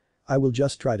hurt him. I will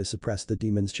just try to suppress the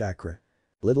demon's chakra.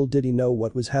 Little did he know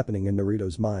what was happening in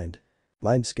Naruto's mind.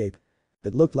 Mindscape.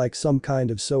 It looked like some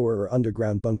kind of sewer or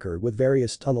underground bunker with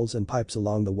various tunnels and pipes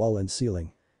along the wall and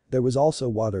ceiling. There was also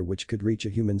water which could reach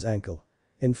a human's ankle.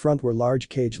 In front were large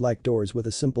cage-like doors with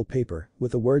a simple paper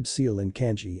with the word seal in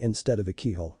kanji instead of a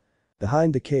keyhole.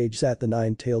 Behind the cage sat the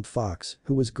nine-tailed fox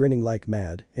who was grinning like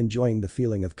mad, enjoying the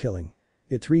feeling of killing.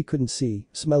 It three couldn't see,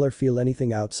 smell or feel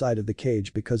anything outside of the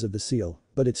cage because of the seal,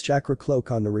 but its chakra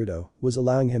cloak on Naruto was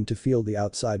allowing him to feel the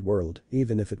outside world,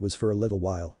 even if it was for a little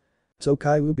while. So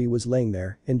Kyuubi was laying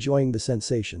there, enjoying the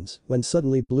sensations, when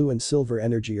suddenly blue and silver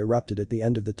energy erupted at the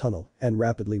end of the tunnel and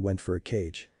rapidly went for a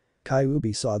cage.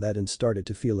 Kyuubi saw that and started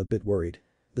to feel a bit worried.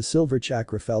 The silver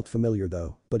chakra felt familiar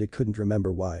though, but it couldn't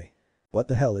remember why. What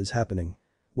the hell is happening?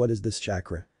 What is this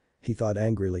chakra? He thought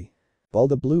angrily. While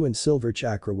the blue and silver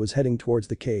chakra was heading towards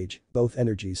the cage, both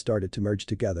energies started to merge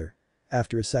together.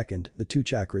 After a second, the two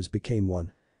chakras became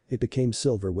one. It became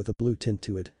silver with a blue tint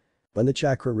to it. When the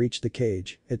chakra reached the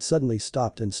cage, it suddenly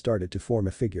stopped and started to form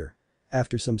a figure.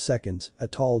 After some seconds, a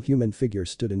tall human figure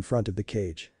stood in front of the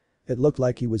cage. It looked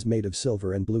like he was made of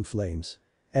silver and blue flames.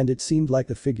 And it seemed like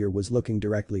the figure was looking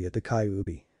directly at the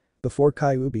Kyuubi. Before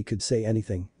Kyuubi could say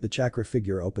anything, the chakra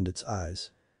figure opened its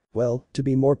eyes. Well, to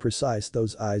be more precise,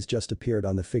 those eyes just appeared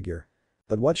on the figure.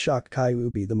 But what shocked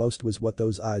Kyuubi the most was what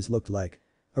those eyes looked like.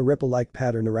 A ripple-like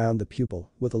pattern around the pupil,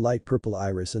 with a light purple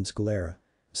iris and sclera.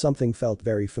 Something felt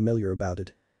very familiar about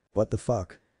it. What the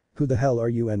fuck? Who the hell are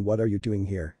you and what are you doing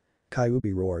here?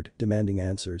 Kyuubi roared, demanding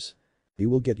answers. You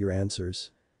will get your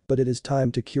answers. But it is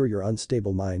time to cure your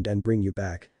unstable mind and bring you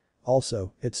back.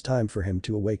 Also, it's time for him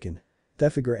to awaken. The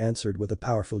figure answered with a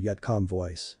powerful yet calm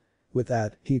voice. With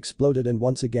that, he exploded and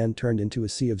once again turned into a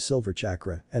sea of silver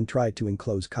chakra and tried to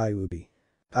enclose Kyuubi.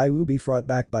 Kyuubi fought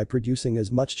back by producing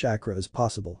as much chakra as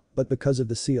possible, but because of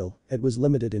the seal, it was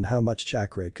limited in how much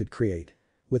chakra it could create.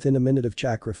 Within a minute of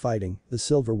chakra fighting, the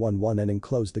silver one won and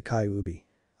enclosed the Kyuubi.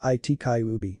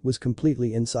 Kyuubi was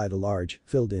completely inside a large,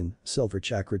 filled-in, silver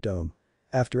chakra dome.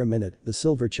 After a minute, the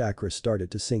silver chakra started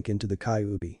to sink into the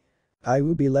Kyuubi.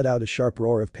 Kyuubi let out a sharp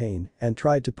roar of pain and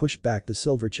tried to push back the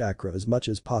silver chakra as much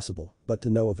as possible, but to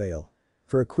no avail.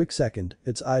 For a quick second,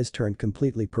 its eyes turned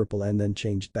completely purple and then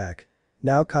changed back.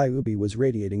 Now Kyuubi was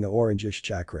radiating a orangish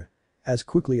chakra. As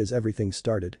quickly as everything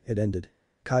started, it ended.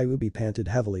 Kyuubi panted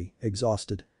heavily,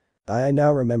 exhausted. I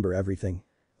now remember everything.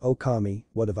 Oh Kami,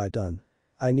 what have I done?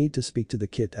 I need to speak to the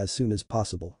kid as soon as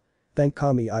possible. Thank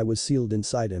Kami I was sealed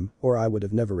inside him or I would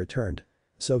have never returned.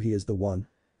 So he is the one.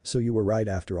 So you were right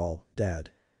after all, Dad.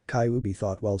 Kyuubi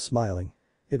thought while smiling.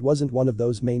 It wasn't one of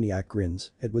those maniac grins,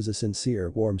 it was a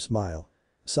sincere, warm smile.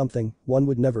 Something one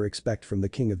would never expect from the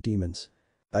king of demons.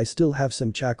 I still have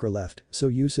some chakra left, so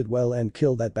use it well and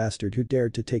kill that bastard who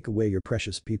dared to take away your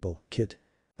precious people, kid.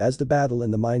 As the battle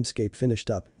in the mindscape finished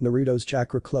up, Naruto's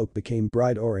chakra cloak became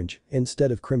bright orange,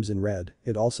 instead of crimson red,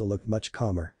 it also looked much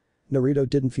calmer. Naruto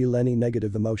didn't feel any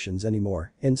negative emotions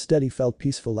anymore, instead he felt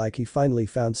peaceful like he finally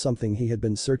found something he had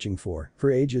been searching for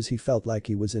ages he felt like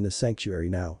he was in a sanctuary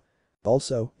now.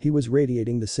 Also, he was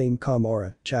radiating the same calm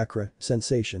aura, chakra,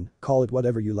 sensation, call it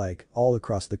whatever you like, all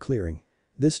across the clearing.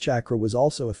 This chakra was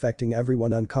also affecting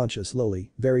everyone unconscious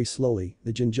slowly, very slowly,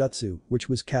 the genjutsu, which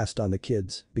was cast on the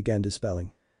kids, began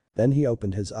dispelling. Then he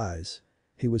opened his eyes.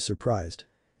 He was surprised.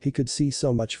 He could see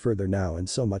so much further now and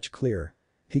so much clearer.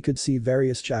 He could see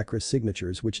various chakra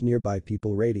signatures which nearby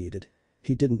people radiated.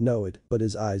 He didn't know it, but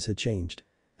his eyes had changed.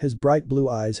 His bright blue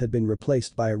eyes had been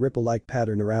replaced by a ripple-like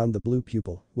pattern around the blue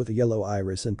pupil, with a yellow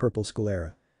iris and purple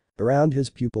sclera. Around his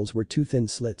pupils were two thin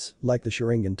slits, like the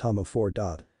Sharingan Tama 4.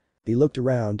 He looked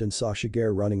around and saw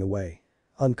Shigeru running away.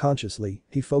 Unconsciously,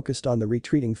 he focused on the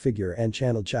retreating figure and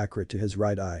channeled chakra to his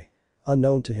right eye.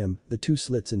 Unknown to him, the two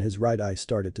slits in his right eye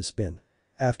started to spin.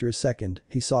 After a second,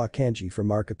 he saw a kanji for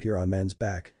mark appear on man's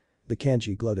back. The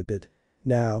kanji glowed a bit.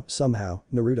 Now, somehow,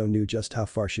 Naruto knew just how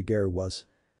far Shigeru was.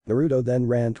 Naruto then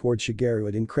ran towards Shigeru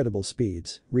at incredible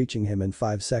speeds, reaching him in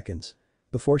 5 seconds.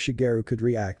 Before Shigeru could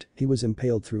react, he was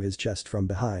impaled through his chest from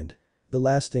behind. The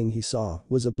last thing he saw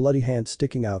was a bloody hand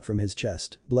sticking out from his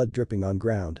chest, blood dripping on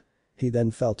ground. He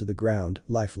then fell to the ground,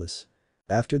 lifeless.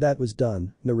 After that was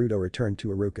done, Naruto returned to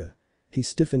Iruka. He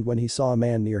stiffened when he saw a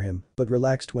man near him, but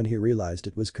relaxed when he realized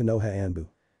it was Konoha Anbu.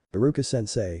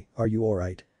 "Iruka-sensei, are you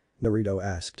alright?" Naruto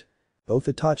asked. Both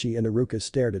Itachi and Iruka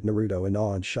stared at Naruto in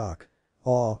awe and shock.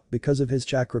 Awe, because of his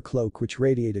chakra cloak which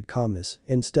radiated calmness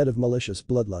instead of malicious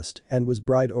bloodlust and was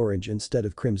bright orange instead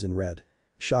of crimson red.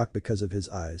 Shock because of his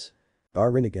eyes.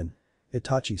 Rinnegan.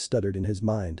 Itachi stuttered in his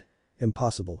mind.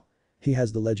 Impossible. He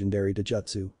has the legendary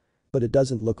Dojutsu. But it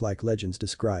doesn't look like legends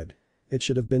described. It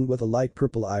should have been with a light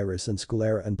purple iris and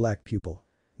sclera and black pupil.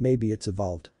 Maybe it's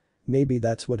evolved. Maybe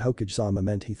that's what Hokage-sama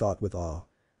meant, he thought with awe.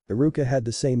 Iruka had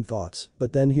the same thoughts,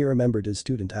 but then he remembered his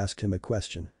student asked him a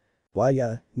question. Why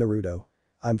yeah, Naruto.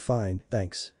 I'm fine,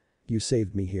 thanks. You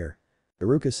saved me here.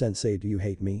 Iruka-sensei, do you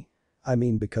hate me? I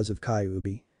mean because of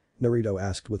Kyuubi? Naruto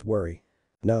asked with worry.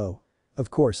 No. Of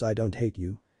course I don't hate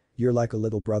you. You're like a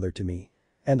little brother to me.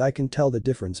 And I can tell the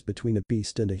difference between a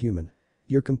beast and a human.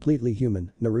 You're completely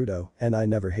human, Naruto, and I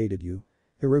never hated you.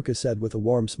 Iruka said with a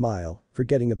warm smile,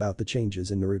 forgetting about the changes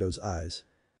in Naruto's eyes.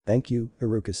 Thank you,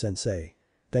 Iruka-sensei.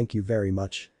 Thank you very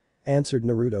much. Answered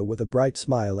Naruto with a bright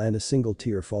smile and a single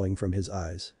tear falling from his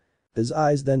eyes. His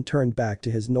eyes then turned back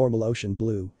to his normal ocean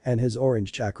blue and his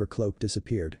orange chakra cloak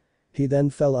disappeared. He then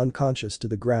fell unconscious to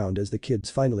the ground as the kids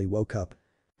finally woke up.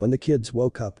 When the kids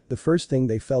woke up, the first thing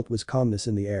they felt was calmness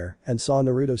in the air and saw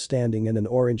Naruto standing in an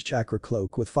orange chakra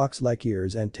cloak with fox-like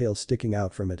ears and tail sticking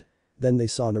out from it. Then they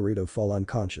saw Naruto fall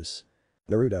unconscious.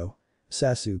 Naruto.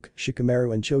 Sasuke,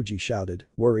 Shikamaru and Choji shouted,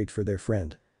 worried for their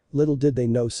friend. Little did they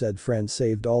know said friend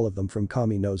saved all of them from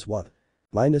Kami knows what.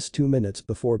 -2 minutes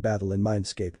before battle in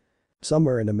Mindscape.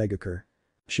 Somewhere in a megacur.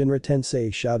 Shinra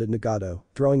Tensei shouted Nagato,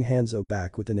 throwing Hanzo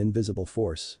back with an invisible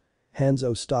force.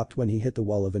 Hanzo stopped when he hit the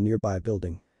wall of a nearby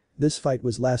building. This fight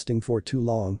was lasting for too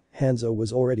long, Hanzo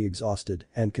was already exhausted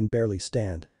and can barely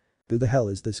stand. Who the hell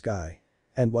is this guy?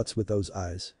 And what's with those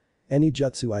eyes? Any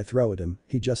jutsu I throw at him,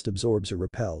 he just absorbs or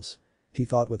repels. He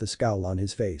thought with a scowl on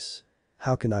his face.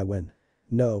 How can I win?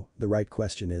 No, the right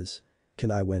question is.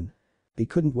 Can I win? He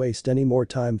couldn't waste any more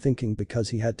time thinking because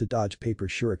he had to dodge paper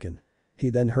shuriken. He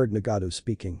then heard Nagato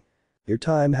speaking. Your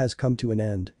time has come to an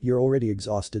end, you're already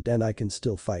exhausted and I can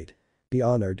still fight. Be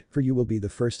honored, for you will be the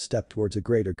first step towards a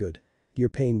greater good. Your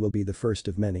pain will be the first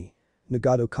of many.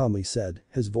 Nagato calmly said,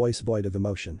 his voice void of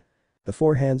emotion.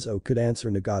 Before Hanzo could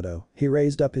answer Nagato, he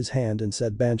raised up his hand and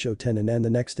said Bancho Tenin and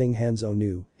the next thing Hanzo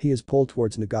knew, he is pulled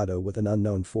towards Nagato with an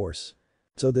unknown force.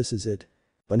 So this is it.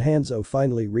 When Hanzo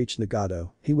finally reached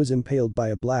Nagato, he was impaled by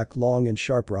a black long and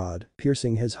sharp rod,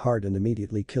 piercing his heart and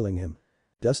immediately killing him.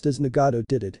 Just as Nagato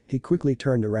did it, he quickly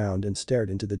turned around and stared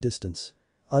into the distance.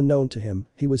 Unknown to him,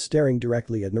 he was staring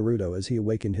directly at Naruto as he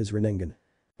awakened his Rinnegan.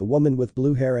 The woman with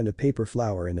blue hair and a paper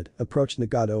flower in it approached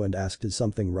Nagato and asked is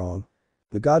something wrong.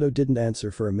 Nagato didn't answer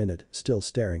for a minute, still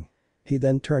staring. He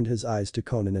then turned his eyes to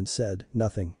Konan and said,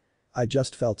 nothing. I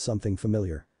just felt something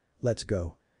familiar. Let's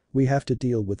go. We have to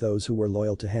deal with those who were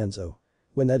loyal to Hanzo.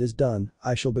 When that is done,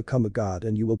 I shall become a god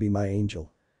and you will be my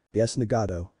angel. Yes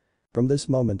Nagato. From this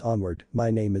moment onward, my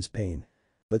name is Pain.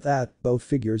 With that, both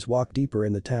figures walked deeper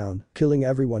in the town, killing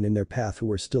everyone in their path who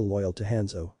were still loyal to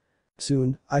Hanzo.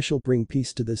 Soon, I shall bring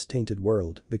peace to this tainted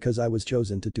world because I was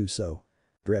chosen to do so.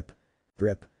 Drip.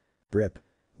 Drip. Drip.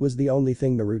 Was the only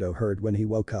thing Naruto heard when he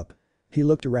woke up. He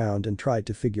looked around and tried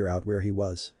to figure out where he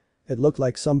was. It looked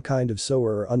like some kind of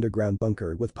sewer or underground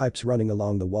bunker with pipes running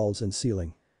along the walls and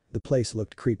ceiling. The place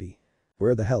looked creepy.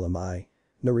 Where the hell am I?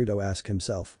 Naruto asked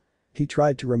himself. He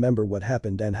tried to remember what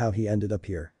happened and how he ended up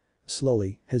here.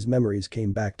 Slowly, his memories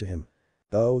came back to him.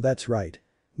 Oh, that's right.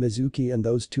 Mizuki and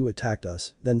those two attacked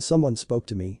us, then someone spoke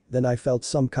to me, then I felt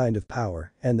some kind of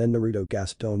power, and then Naruto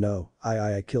gasped oh no,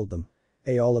 I killed them.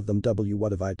 All of them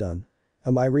what have I done?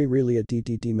 Am I really a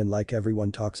DD demon like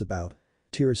everyone talks about?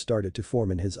 Tears started to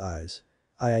form in his eyes.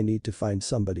 I need to find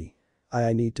somebody.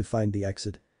 I need to find the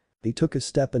exit. He took a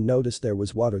step and noticed there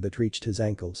was water that reached his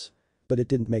ankles. But it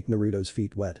didn't make Naruto's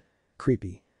feet wet.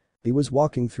 Creepy. He was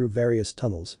walking through various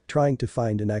tunnels, trying to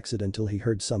find an exit until he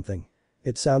heard something.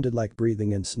 It sounded like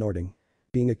breathing and snorting.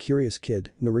 Being a curious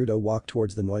kid, Naruto walked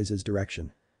towards the noise's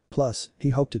direction. Plus, he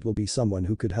hoped it will be someone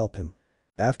who could help him.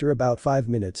 After about 5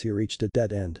 minutes he reached a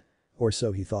dead end. Or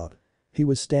so he thought. He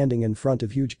was standing in front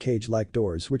of huge cage-like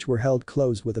doors which were held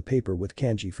closed with a paper with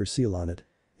kanji for seal on it.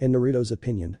 In Naruto's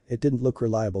opinion, it didn't look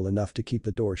reliable enough to keep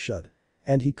the door shut.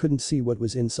 And he couldn't see what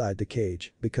was inside the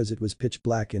cage because it was pitch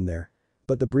black in there.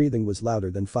 But the breathing was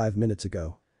louder than 5 minutes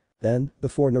ago. Then,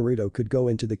 before Naruto could go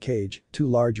into the cage, 2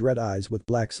 large red eyes with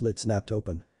black slits snapped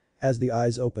open. As the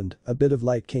eyes opened, a bit of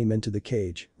light came into the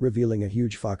cage, revealing a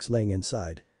huge fox laying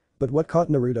inside. But what caught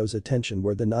Naruto's attention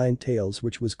were the 9 tails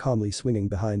which was calmly swinging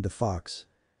behind the fox.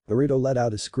 Naruto let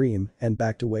out a scream and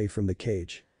backed away from the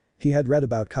cage. He had read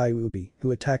about Kyuubi,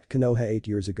 who attacked Konoha 8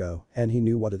 years ago, and he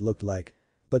knew what it looked like.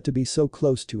 But to be so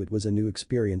close to it was a new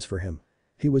experience for him.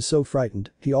 He was so frightened,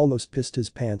 he almost pissed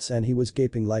his pants and he was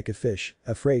gaping like a fish,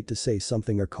 afraid to say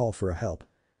something or call for help.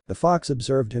 The fox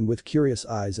observed him with curious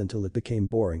eyes until it became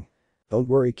boring. Don't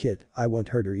worry kid, I won't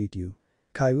hurt or eat you.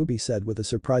 Kyuubi said with a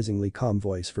surprisingly calm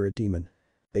voice for a demon.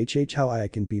 How I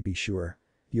can be sure.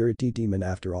 You're a demon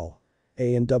after all.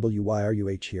 Why are you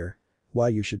here? Why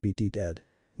you should be dead.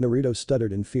 Naruto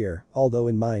stuttered in fear, although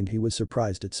in mind he was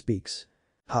surprised it speaks.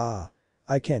 Ha!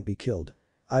 I can't be killed.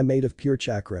 I'm made of pure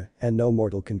chakra and no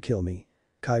mortal can kill me.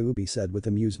 Kyuubi said with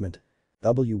amusement.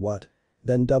 What?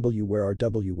 Then where are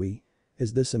we?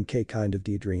 Is this some kind of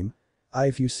daydream?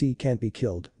 If you see can't be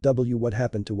killed, what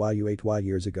happened to you 8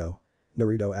 years ago?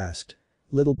 Naruto asked.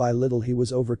 Little by little he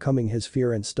was overcoming his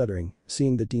fear and stuttering,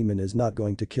 seeing the demon is not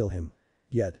going to kill him.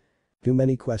 Yet. Too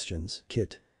many questions,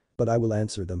 kid. But I will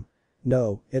answer them.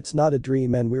 No, it's not a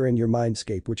dream and we're in your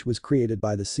mindscape which was created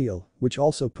by the seal, which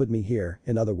also put me here,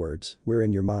 in other words, we're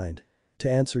in your mind. To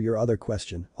answer your other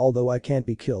question, although I can't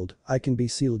be killed, I can be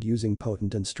sealed using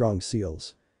potent and strong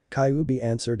seals. Kyuubi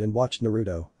answered and watched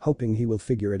Naruto, hoping he will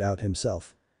figure it out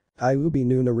himself. Kyuubi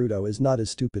knew Naruto is not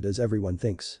as stupid as everyone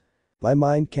thinks. My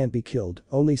mind can't be killed,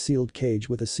 only sealed cage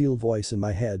with a seal voice in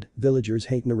my head, villagers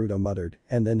hate Naruto muttered,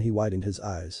 and then he widened his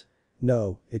eyes.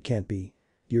 No, it can't be.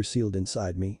 You're sealed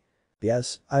inside me.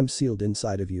 Yes, I'm sealed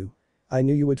inside of you. I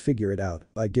knew you would figure it out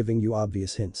by giving you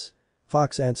obvious hints.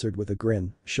 Fox answered with a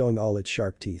grin, showing all its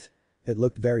sharp teeth. It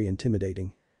looked very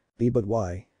intimidating. But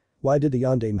why? Why did the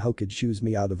Yondaime Hokage choose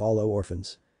me out of all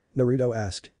orphans? Naruto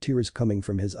asked, tears coming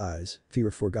from his eyes, fear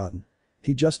forgotten.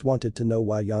 He just wanted to know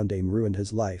why Yondaime ruined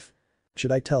his life.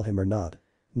 Should I tell him or not?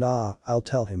 Nah, I'll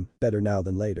tell him, better now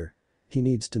than later. He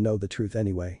needs to know the truth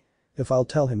anyway. If I'll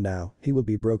tell him now, he will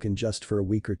be broken just for a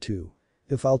week or two.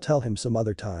 If I'll tell him some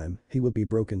other time, he will be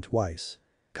broken twice.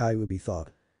 Kyuubi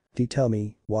thought. Tell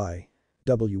me, why?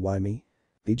 Why me?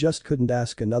 He just couldn't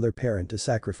ask another parent to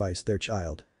sacrifice their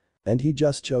child. And he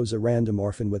just chose a random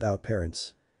orphan without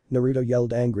parents. Naruto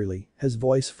yelled angrily, his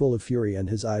voice full of fury and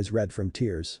his eyes red from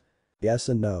tears. Yes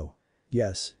and no.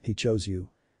 Yes, he chose you.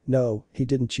 No, he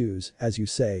didn't choose, as you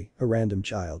say, a random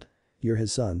child. You're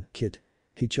his son, kid.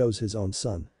 He chose his own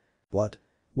son. What?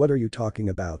 What are you talking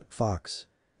about, Fox?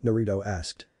 Naruto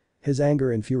asked. His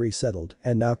anger and fury settled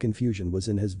and now confusion was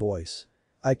in his voice.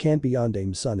 I can't be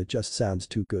Yondaime's son, it just sounds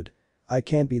too good. I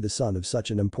can't be the son of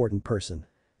such an important person.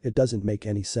 It doesn't make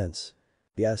any sense.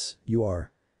 Yes, you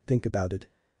are. Think about it.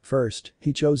 First,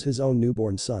 he chose his own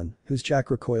newborn son, whose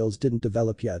chakra coils didn't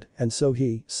develop yet and so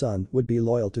he, son, would be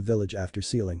loyal to village after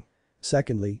sealing.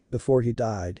 Secondly, before he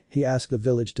died, he asked the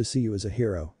village to see you as a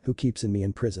hero who keeps me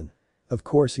in prison. Of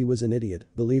course he was an idiot,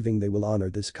 believing they will honor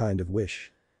this kind of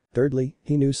wish. Thirdly,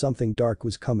 he knew something dark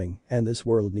was coming and this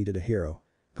world needed a hero.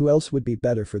 Who else would be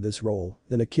better for this role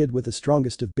than a kid with the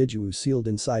strongest of Biju sealed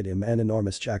inside him and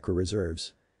enormous chakra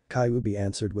reserves? Kyuubi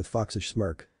answered with foxish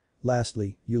smirk.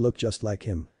 Lastly, you look just like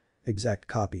him. Exact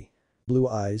copy. Blue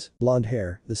eyes, blonde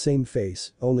hair, the same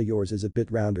face, only yours is a bit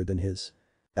rounder than his.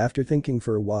 After thinking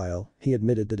for a while, he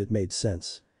admitted that it made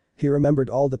sense. He remembered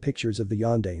all the pictures of the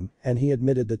Yondaime and he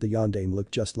admitted that the Yondaime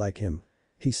looked just like him.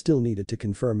 He still needed to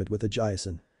confirm it with a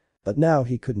Jiasen. But now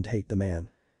he couldn't hate the man.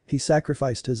 He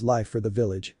sacrificed his life for the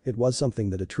village, it was something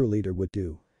that a true leader would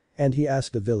do. And he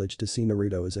asked the village to see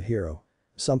Naruto as a hero.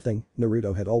 Something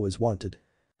Naruto had always wanted.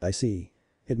 I see.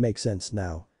 It makes sense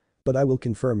now. But I will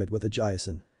confirm it with a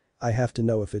Jiasen. I have to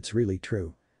know if it's really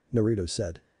true. Naruto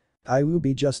said.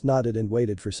 Kyuubi just nodded and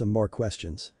waited for some more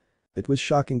questions. It was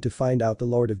shocking to find out the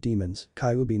Lord of Demons,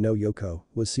 Kyuubi no Yoko,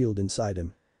 was sealed inside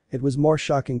him. It was more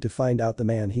shocking to find out the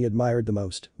man he admired the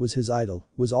most, was his idol,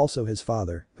 was also his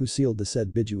father, who sealed the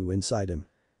said Biju inside him.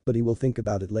 But he will think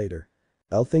about it later.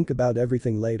 I'll think about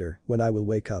everything later, when I will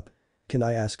wake up. Can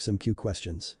I ask some Q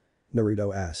questions?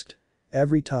 Naruto asked.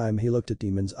 Every time he looked at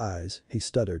Demon's eyes, he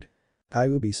stuttered.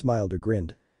 Kyuubi smiled or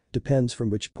grinned. Depends from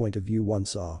which point of view one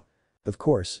saw. Of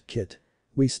course, Kit.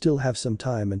 We still have some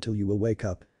time until you will wake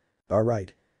up.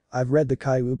 Alright. I've read the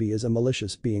Kyuubi is a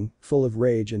malicious being, full of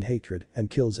rage and hatred and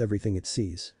kills everything it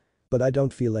sees. But I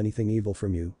don't feel anything evil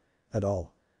from you. At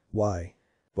all. Why?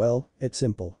 Well, it's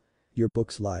simple. Your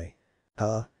books lie.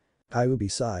 Huh? Kyuubi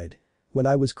sighed. When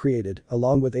I was created,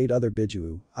 along with 8 other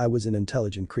Biju, I was an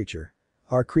intelligent creature.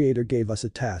 Our creator gave us a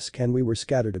task and we were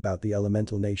scattered about the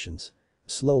elemental nations.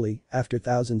 Slowly, after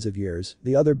thousands of years,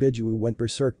 the other Biju went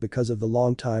berserk because of the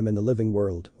long time in the living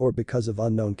world or because of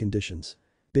unknown conditions.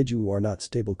 Biju are not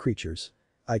stable creatures.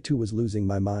 I too was losing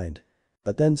my mind.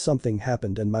 But then something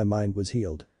happened and my mind was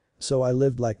healed. So I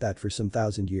lived like that for some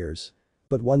 1,000 years.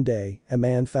 But one day, a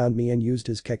man found me and used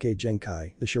his Kekkei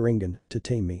Genkai, the Sharingan, to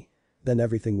tame me. Then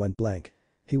everything went blank.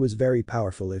 He was very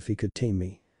powerful if he could tame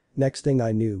me. Next thing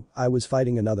I knew, I was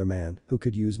fighting another man who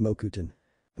could use Mokuton.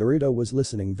 Naruto was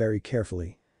listening very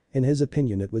carefully. In his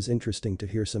opinion it was interesting to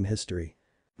hear some history.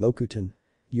 Mokuton?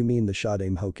 You mean the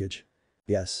Yondaime Hokage?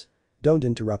 Yes. Don't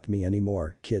interrupt me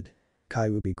anymore, kid.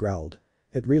 Kyuubi growled.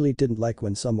 It really didn't like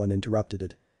when someone interrupted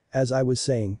it. As I was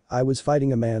saying, I was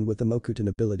fighting a man with the Mokuton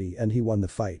ability and he won the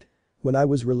fight. When I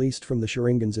was released from the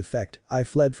Sharingan's effect, I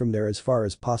fled from there as far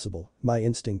as possible, my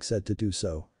instinct said to do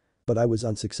so. But I was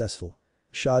unsuccessful.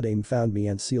 Yondaime found me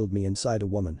and sealed me inside a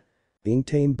woman. Being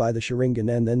tamed by the Sharingan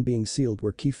and then being sealed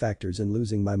were key factors in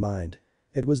losing my mind.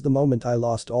 It was the moment I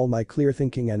lost all my clear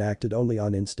thinking and acted only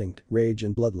on instinct, rage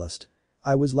and bloodlust.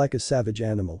 I was like a savage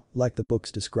animal, like the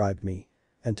books described me.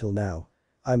 Until now.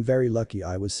 I'm very lucky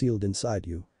I was sealed inside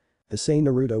you. To say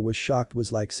Naruto was shocked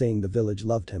was like saying the village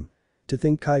loved him. To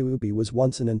think Kyuubi was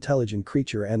once an intelligent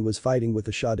creature and was fighting with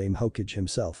the Yondaime Hokage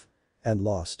himself. And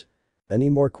lost. Any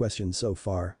more questions so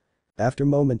far? After a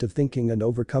moment of thinking and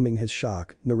overcoming his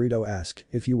shock, Naruto asked,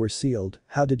 if you were sealed,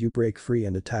 how did you break free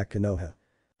and attack Konoha?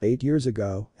 8 years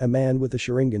ago, a man with a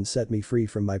Sharingan set me free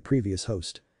from my previous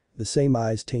host. The same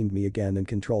eyes tamed me again and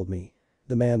controlled me.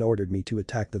 The man ordered me to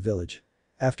attack the village.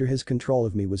 After his control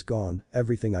of me was gone,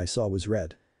 everything I saw was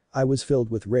red. I was filled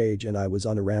with rage and I was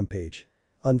on a rampage.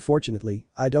 Unfortunately,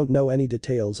 I don't know any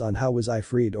details on how was I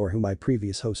freed or who my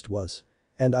previous host was.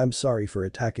 And I'm sorry for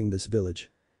attacking this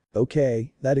village.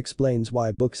 Okay, that explains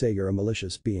why books say you're a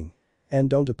malicious being. And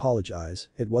don't apologize,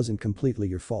 it wasn't completely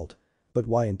your fault. But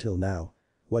why until now?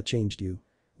 What changed you?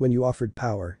 When you offered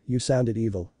power, you sounded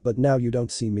evil, but now you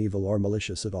don't seem evil or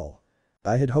malicious at all.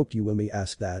 I had hoped you will me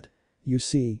ask that. You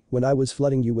see, when I was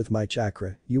flooding you with my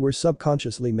chakra, you were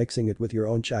subconsciously mixing it with your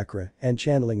own chakra and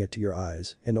channeling it to your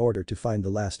eyes in order to find the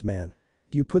last man.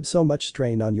 You put so much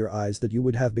strain on your eyes that you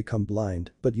would have become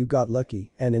blind, but you got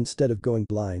lucky and instead of going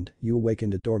blind, you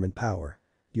awakened a dormant power.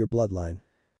 Your bloodline.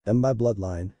 My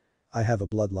bloodline? I have a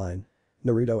bloodline?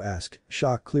 Naruto asked,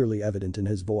 shock clearly evident in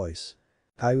his voice.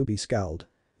 Kyuubi scowled.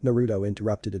 Naruto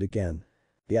interrupted it again.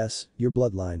 Yes, your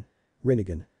bloodline.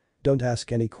 Rinnegan. Don't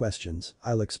ask any questions,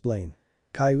 I'll explain.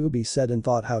 Kyuubi said and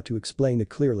thought how to explain it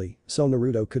clearly so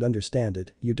Naruto could understand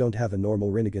it. You don't have a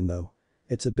normal Rinnegan though.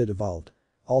 It's a bit evolved.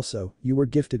 Also, you were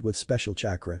gifted with special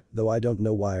chakra, though I don't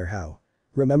know why or how.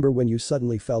 Remember when you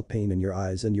suddenly felt pain in your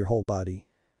eyes and your whole body?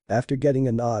 After getting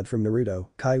a nod from Naruto,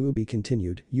 Kyuubi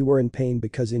continued, you were in pain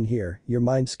because in here, your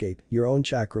mindscape, your own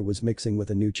chakra was mixing with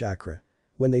a new chakra.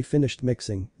 When they finished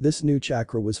mixing, this new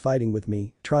chakra was fighting with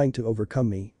me, trying to overcome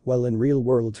me, while in real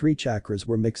world 3 chakras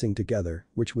were mixing together,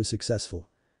 which was successful.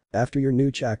 After your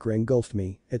new chakra engulfed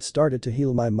me, it started to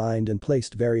heal my mind and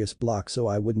placed various blocks so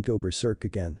I wouldn't go berserk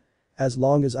again. As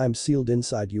long as I'm sealed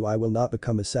inside you I will not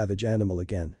become a savage animal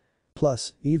again.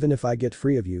 Plus, even if I get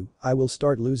free of you, I will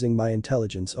start losing my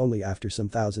intelligence only after some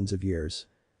thousands of years.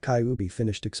 Kyuubi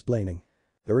finished explaining.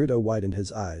 Naruto widened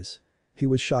his eyes. He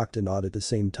was shocked and awed at the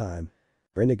same time.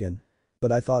 Rinnegan.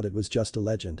 But I thought it was just a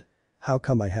legend. How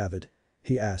come I have it?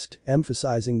 He asked,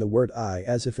 emphasizing the word I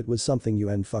as if it was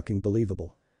something fucking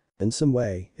believable. In some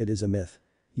way, it is a myth.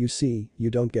 You see, you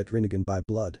don't get Rinnegan by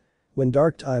blood. When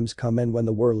dark times come and when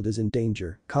the world is in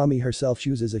danger, Kami herself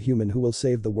chooses a human who will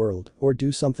save the world or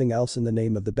do something else in the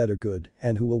name of the better good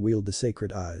and who will wield the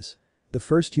sacred eyes. The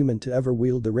first human to ever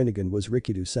wield the Rinnegan was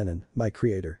Rikido Sennin, my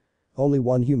creator. Only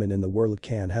one human in the world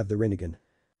can have the Rinnegan.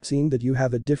 Seeing that you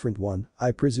have a different one,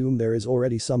 I presume there is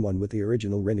already someone with the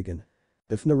original Rinnegan.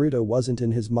 If Naruto wasn't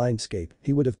in his mindscape,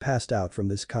 he would have passed out from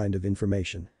this kind of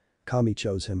information. Kami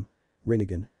chose him.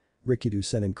 Rinnegan. Rikido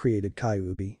Sennin created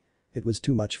Kyuubi. It was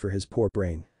too much for his poor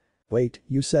brain. Wait,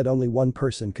 you said only one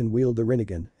person can wield the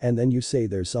Rinnegan and then you say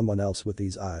there's someone else with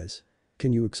these eyes.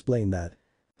 Can you explain that?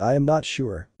 I am not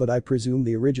sure, but I presume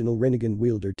the original Rinnegan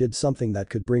wielder did something that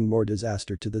could bring more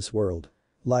disaster to this world.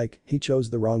 Like, he chose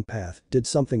the wrong path, did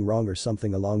something wrong or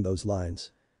something along those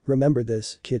lines. Remember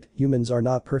this, kid, humans are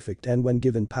not perfect and when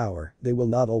given power, they will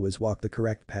not always walk the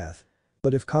correct path.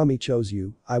 But if Kami chose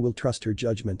you, I will trust her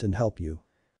judgment and help you.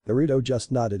 Naruto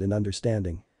just nodded in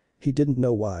understanding. He didn't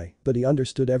know why, but he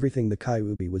understood everything the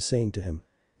Kyuubi was saying to him.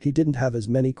 He didn't have as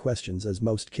many questions as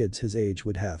most kids his age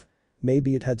would have.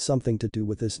 Maybe it had something to do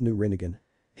with this new Rinnegan.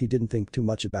 He didn't think too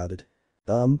much about it.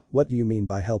 What do you mean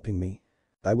by helping me?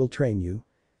 I will train you.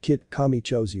 Kid, Kami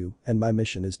chose you, and my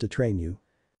mission is to train you.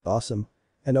 Awesome.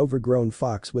 An overgrown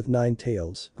fox with 9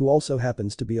 tails, who also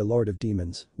happens to be a lord of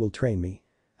demons, will train me.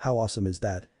 How awesome is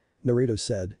that? Naruto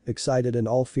said, excited and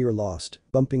all fear lost,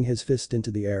 bumping his fist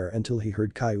into the air until he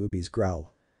heard Kyuubi's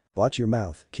growl. Watch your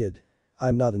mouth, kid.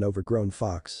 I'm not an overgrown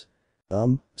fox.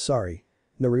 Sorry.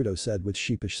 Naruto said with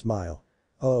sheepish smile.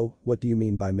 Oh, what do you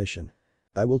mean by mission?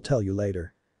 I will tell you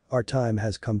later. Our time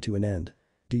has come to an end.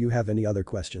 Do you have any other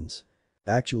questions?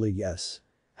 Actually yes.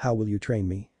 How will you train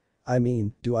me? I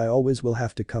mean, do I always will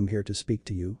have to come here to speak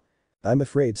to you? I'm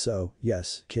afraid so,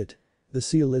 yes, kid. The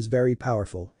seal is very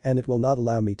powerful and it will not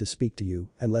allow me to speak to you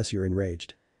unless you're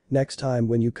enraged. Next time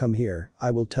when you come here,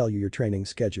 I will tell you your training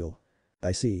schedule.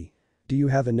 I see. Do you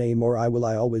have a name or will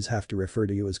I always have to refer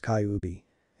to you as Kyuubi?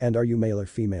 And are you male or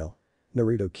female?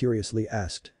 Naruto curiously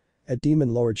asked. A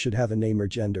demon lord should have a name or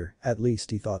gender, at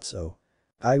least he thought so.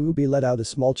 Kyuubi let out a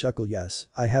small chuckle. Yes,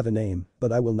 I have a name,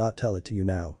 but I will not tell it to you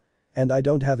now. And I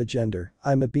don't have a gender,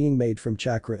 I'm a being made from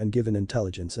chakra and given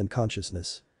intelligence and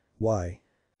consciousness. Why?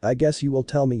 I guess you will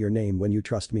tell me your name when you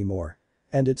trust me more.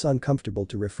 And it's uncomfortable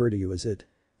to refer to you as it.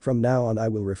 From now on I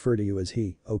will refer to you as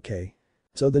he, okay?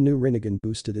 So the new Rinnegan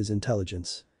boosted his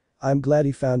intelligence. I'm glad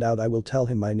he found out. I will tell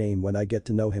him my name when I get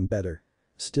to know him better.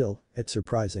 Still, it's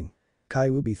surprising.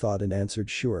 Kyuubi thought and answered,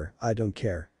 sure, I don't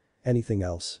care. Anything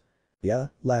else? Yeah,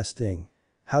 last thing.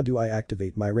 How do I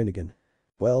activate my Rinnegan?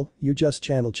 Well, you just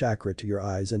channel chakra to your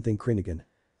eyes and think Rinnegan.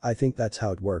 I think that's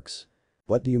how it works.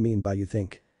 What do you mean by you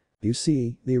think? You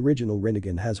see, the original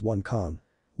Rinnegan has one con.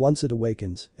 Once it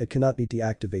awakens, it cannot be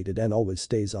deactivated and always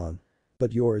stays on.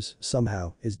 But yours,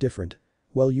 somehow, is different.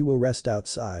 Well, you will rest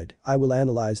outside, I will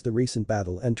analyze the recent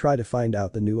battle and try to find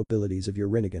out the new abilities of your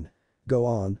Rinnegan. Go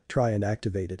on, try and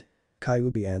activate it.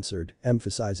 Kyuubi answered,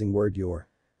 emphasizing word your.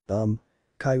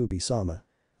 Kyuubi-sama.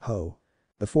 Ho.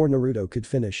 Before Naruto could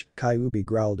finish, Kyuubi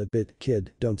growled a bit,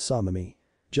 kid, don't sama me.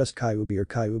 Just Kyuubi or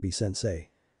Kyuubi-sensei.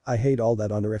 I hate all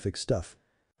that honorific stuff.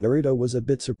 Naruto was a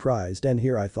bit surprised, and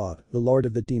here I thought, the Lord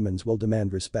of the Demons will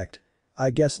demand respect.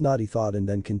 I guess not, he thought, and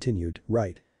then continued,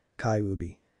 right.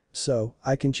 Kyuubi. So,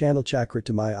 I can channel chakra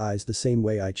to my eyes the same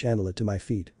way I channel it to my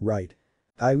feet, right?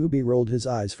 Kyuubi rolled his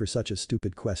eyes for such a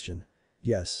stupid question.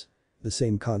 Yes. The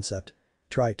same concept.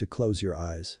 Try to close your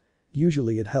eyes.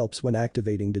 Usually it helps when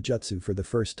activating the jutsu for the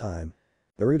first time.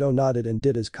 Naruto nodded and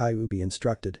did as Kyuubi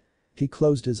instructed. He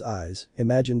closed his eyes,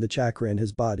 imagined the chakra in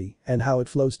his body and how it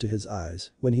flows to his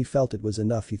eyes. When he felt it was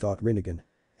enough, he thought Rinnegan.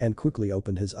 And quickly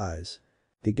opened his eyes.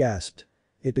 He gasped.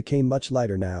 It became much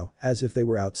lighter now, as if they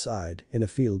were outside, in a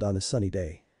field on a sunny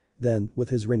day. Then, with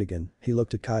his Rinnegan, he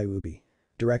looked at Kyuubi.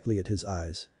 Directly at his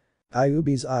eyes.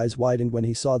 Kyuubi's eyes widened when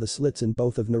he saw the slits in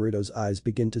both of Naruto's eyes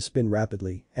begin to spin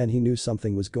rapidly, and he knew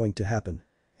something was going to happen.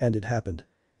 And it happened.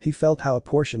 He felt how a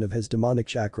portion of his demonic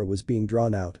chakra was being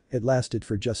drawn out. It lasted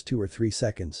for just 2 or 3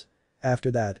 seconds.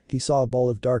 After that, he saw a ball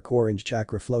of dark orange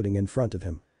chakra floating in front of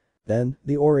him. Then,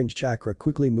 the orange chakra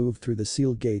quickly moved through the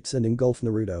sealed gates and engulfed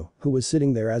Naruto, who was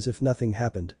sitting there as if nothing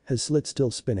happened, his slit still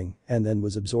spinning, and then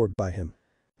was absorbed by him.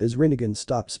 His Rinnegan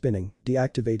stopped spinning,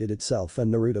 deactivated itself,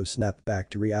 and Naruto snapped back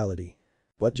to reality.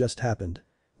 What just happened?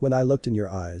 When I looked in your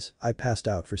eyes, I passed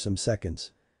out for some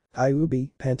seconds. Kyuubi,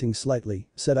 panting slightly,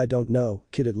 said, I don't know,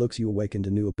 kid, it looks you awakened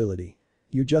a new ability.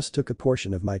 You just took a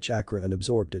portion of my chakra and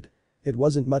absorbed it. It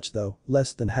wasn't much though,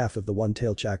 less than half of the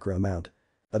one-tail chakra amount.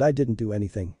 But I didn't do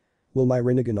anything. Will my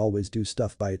Rinnegan always do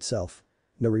stuff by itself?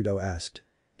 Naruto asked.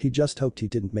 He just hoped he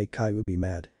didn't make Kyuubi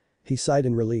mad. He sighed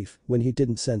in relief when he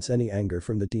didn't sense any anger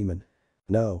from the demon.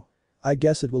 No. I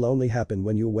guess it will only happen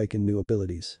when you awaken new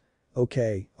abilities.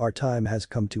 Okay, our time has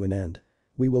come to an end.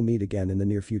 We will meet again in the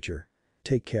near future.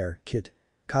 Take care, kid.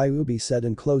 Kyuubi said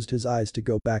and closed his eyes to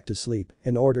go back to sleep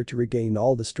in order to regain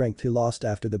all the strength he lost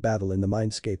after the battle in the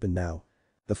mindscape, and now.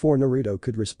 Before Naruto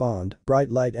could respond, bright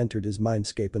light entered his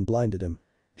mindscape and blinded him.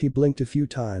 He blinked a few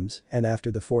times, and after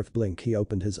the 4th blink he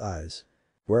opened his eyes.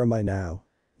 Where am I now?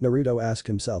 Naruto asked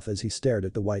himself as he stared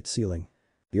at the white ceiling.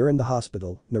 You're in the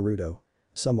hospital, Naruto.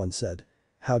 Someone said.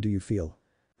 How do you feel?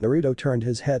 Naruto turned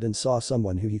his head and saw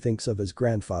someone who he thinks of as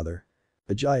grandfather.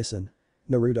 Vijaya-san.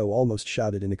 Naruto almost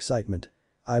shouted in excitement.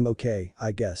 I'm okay,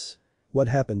 I guess. What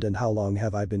happened and how long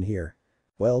have I been here?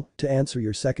 Well, to answer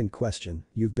your second question,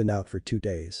 you've been out for 2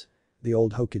 days. The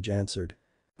old Hokage answered.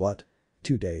 What?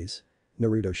 2 days?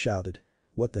 Naruto shouted.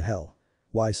 What the hell?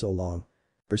 Why so long?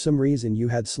 For some reason you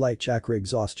had slight chakra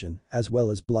exhaustion, as well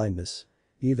as blindness.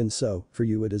 Even so, for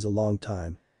you it is a long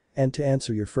time. And to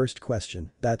answer your first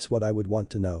question, that's what I would want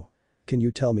to know. Can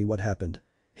you tell me what happened?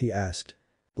 He asked.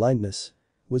 Blindness?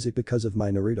 Was it because of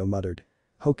my? Naruto muttered.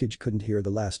 Hokage couldn't hear the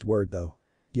last word though.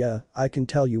 Yeah, I can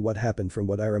tell you what happened from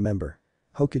what I remember.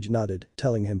 Hokage nodded,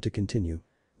 telling him to continue.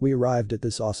 We arrived at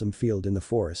this awesome field in the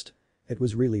forest. It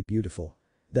was really beautiful.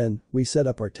 Then, we set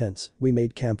up our tents, we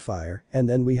made campfire, and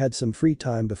then we had some free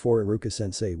time before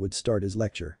Iruka-sensei would start his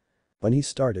lecture. When he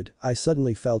started, I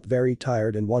suddenly felt very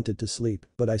tired and wanted to sleep,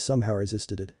 but I somehow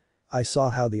resisted it. I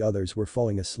saw how the others were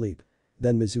falling asleep.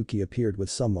 Then Mizuki appeared with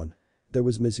someone. There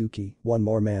was Mizuki, one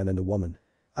more man and a woman.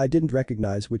 I didn't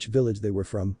recognize which village they were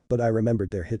from, but I remembered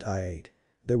their hit I ate.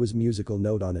 There was musical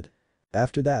note on it.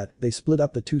 After that, they split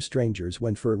up. The 2 strangers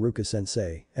went for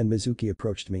Iruka-sensei, and Mizuki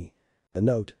approached me. The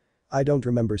note. I don't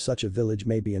remember such a village,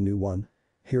 maybe a new one.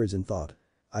 Hiruzen thought.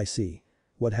 I see.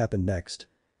 What happened next?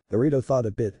 Naruto thought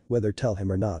a bit whether tell him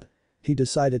or not. He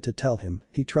decided to tell him.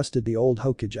 He trusted the old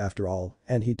Hokage after all,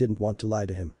 and he didn't want to lie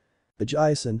to him.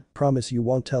 Vijaya-san, promise you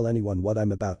won't tell anyone what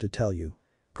I'm about to tell you.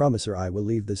 Promise or I will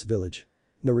leave this village.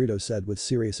 Naruto said with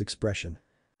serious expression.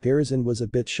 Hiruzen was a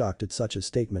bit shocked at such a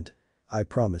statement. I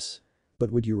promise.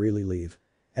 But would you really leave?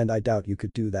 And I doubt you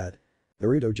could do that.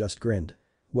 Naruto just grinned.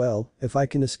 Well, if I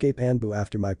can escape Anbu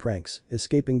after my pranks,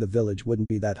 escaping the village wouldn't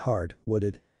be that hard, would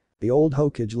it? The old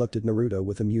Hokage looked at Naruto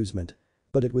with amusement.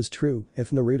 But it was true,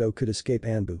 if Naruto could escape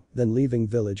Anbu, then leaving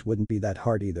village wouldn't be that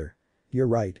hard either. You're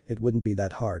right, it wouldn't be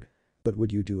that hard. But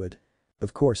would you do it?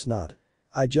 Of course not.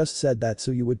 I just said that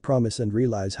so you would promise and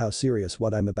realize how serious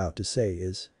what I'm about to say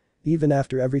is. Even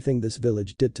after everything this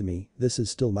village did to me, this is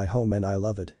still my home and I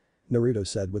love it. Naruto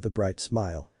said with a bright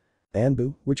smile.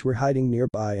 Anbu, which were hiding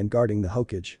nearby and guarding the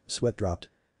Hokage, sweat dropped.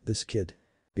 This kid.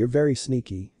 You're very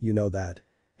sneaky, you know that.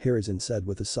 Hiruzen said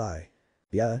with a sigh.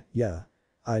 Yeah,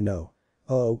 I know.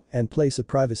 Oh, and place a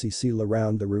privacy seal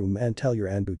around the room and tell your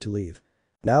Anbu to leave.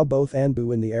 Now both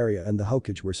Anbu in the area and the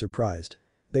Hokage were surprised.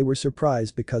 They were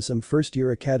surprised because some first-year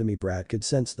academy brat could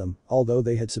sense them, although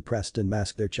they had suppressed and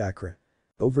masked their chakra.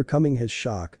 Overcoming his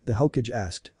shock, the Hokage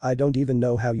asked, "I don't even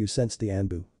know how you sense the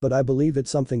Anbu, but I believe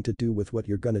it's something to do with what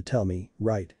you're gonna tell me,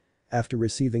 right?" After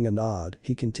receiving a nod,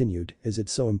 he continued, "Is it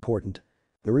so important?"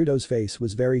 Naruto's face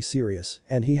was very serious,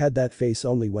 and he had that face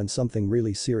only when something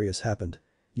really serious happened.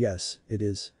 "Yes, it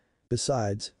is.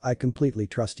 Besides, I completely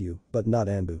trust you, but not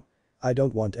Anbu. I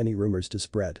don't want any rumors to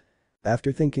spread."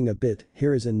 After thinking a bit,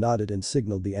 Hiruzen nodded and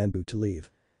signaled the Anbu to leave.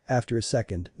 After a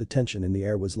second, the tension in the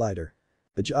air was lighter.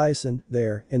 "Ajisen,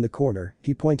 there, in the corner,"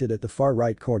 he pointed at the far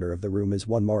right corner of the room, "is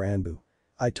one more Anbu.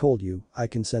 I told you, I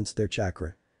can sense their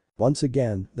chakra." Once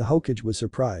again, the Hokage was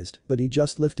surprised, but he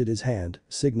just lifted his hand,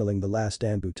 signaling the last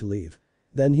Anbu to leave.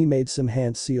 Then he made some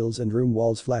hand seals and room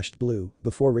walls flashed blue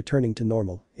before returning to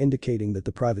normal, indicating that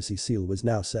the privacy seal was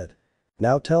now set.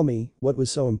 "Now tell me, what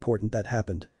was so important that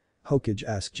happened?" Hokage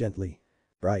asked gently.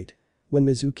 "Right. When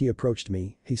Mizuki approached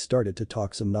me, he started to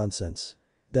talk some nonsense.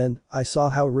 Then, I saw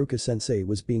how Iruka-sensei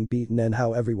was being beaten and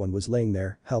how everyone was laying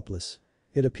there, helpless.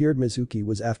 It appeared Mizuki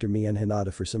was after me and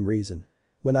Hinata for some reason.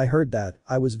 When I heard that,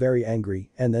 I was very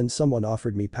angry and then someone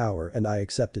offered me power and I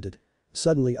accepted it.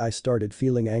 Suddenly I started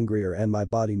feeling angrier and my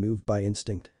body moved by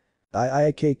instinct.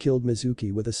 I killed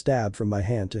Mizuki with a stab from my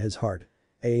hand to his heart.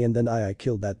 And then I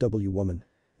killed that W woman."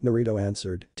 Naruto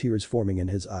answered, tears forming in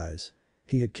his eyes.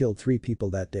 He had killed 3 people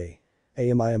that day.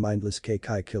 Am I a mindless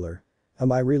Keikai killer?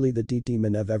 Am I really the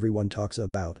demon everyone talks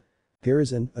about?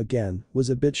 Hiruzen, again, was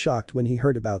a bit shocked when he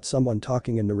heard about someone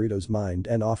talking in Naruto's mind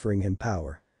and offering him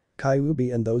power.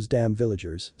 Kyuubi and those damn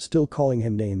villagers, still calling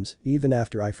him names, even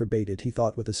after I forbade it, he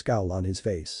thought with a scowl on his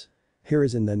face.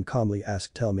 Hiruzen then calmly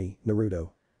asked, "Tell me,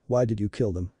 Naruto. Why did you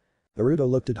kill them?" Naruto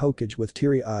looked at Hokage with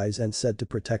teary eyes and said, "To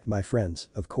protect my friends,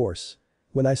 of course.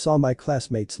 When I saw my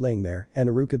classmates laying there and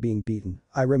Iruka being beaten,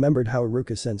 I remembered how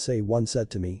Iruka-sensei once said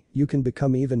to me, you can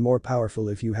become even more powerful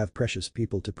if you have precious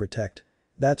people to protect.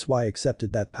 That's why I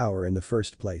accepted that power in the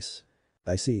first place."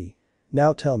 "I see.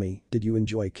 Now tell me, did you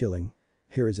enjoy killing?"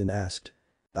 Hiruzen asked.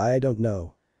 "I don't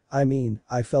know. I mean,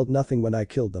 I felt nothing when I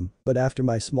killed them, but after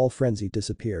my small frenzy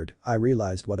disappeared, I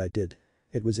realized what I did.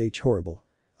 It was horrible.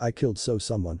 I killed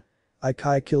someone. I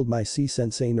killed my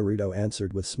sensei," Naruto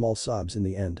answered with small sobs in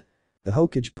the end. The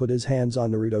Hokage put his hands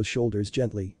on Naruto's shoulders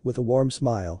gently, with a warm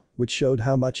smile, which showed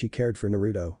how much he cared for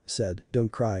Naruto, said,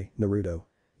 "Don't cry, Naruto.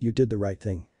 You did the right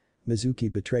thing.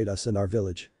 Mizuki betrayed us and our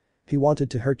village. He wanted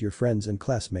to hurt your friends and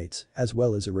classmates, as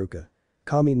well as Iruka.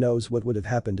 Kami knows what would have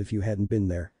happened if you hadn't been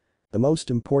there. The most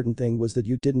important thing was that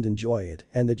you didn't enjoy it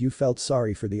and that you felt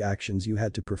sorry for the actions you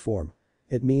had to perform.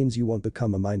 It means you won't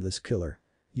become a mindless killer.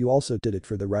 You also did it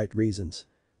for the right reasons.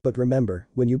 But remember,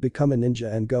 when you become a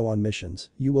ninja and go on missions,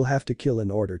 you will have to kill in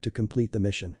order to complete the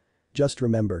mission. Just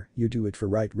remember, you do it for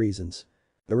right reasons."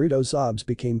 Naruto's sobs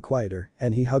became quieter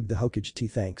and he hugged the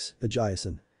Hokage. "Thanks,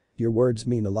 Ajisen. Your words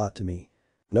mean a lot to me."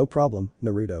 "No problem,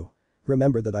 Naruto.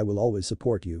 Remember that I will always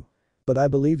support you. But I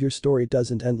believe your story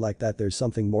doesn't end like that, there's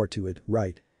something more to it,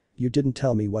 right? You didn't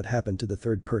tell me what happened to the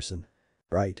third person.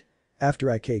 Right? After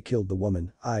IK killed the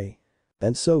woman,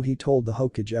 And so he told the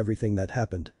Hokage everything that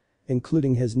happened.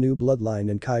 Including his new bloodline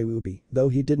and Kyuubi, though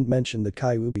he didn't mention that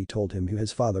Kyuubi told him who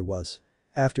his father was.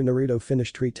 After Naruto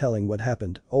finished retelling what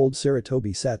happened, old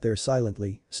Sarutobi sat there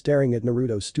silently, staring at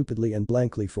Naruto stupidly and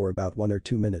blankly for about 1 or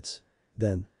 2 minutes.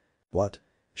 Then. "What?"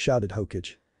 shouted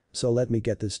Hokage. "So let me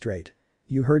get this straight.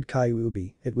 You heard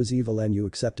Kyuubi, it was evil and you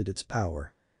accepted its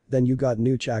power. Then you got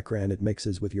new chakra and it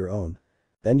mixes with your own.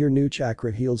 Then your new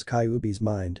chakra heals Kyuubi's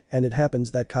mind and it happens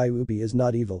that Kyuubi is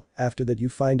not evil. After that you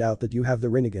find out that you have the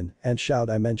Rinnegan and Shout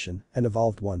I mention, an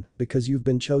evolved one, because you've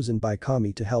been chosen by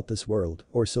Kami to help this world,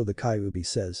 or so the Kyuubi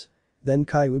says. Then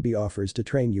Kyuubi offers to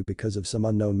train you because of some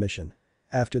unknown mission.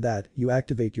 After that, you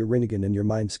activate your Rinnegan in your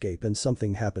mindscape and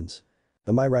something happens.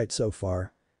 Am I right so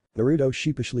far?" Naruto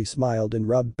sheepishly smiled and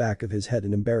rubbed back of his head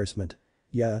in embarrassment.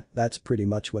 "Yeah, that's pretty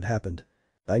much what happened.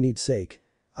 I need sake.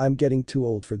 I'm getting too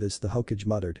old for this," the Hokage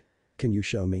muttered. "Can you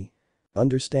show me?"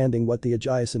 Understanding what the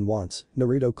Ajisen wants,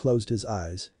 Naruto closed his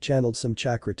eyes, channeled some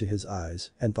chakra to his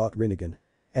eyes, and thought Rinnegan.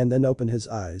 And then opened his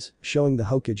eyes, showing the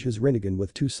Hokage his Rinnegan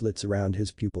with 2 slits around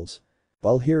his pupils.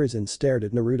 While Hiruzen stared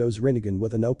at Naruto's Rinnegan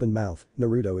with an open mouth,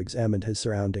 Naruto examined his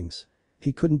surroundings.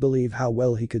 He couldn't believe how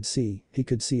well he could see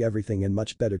everything in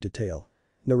much better detail.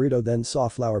 Naruto then saw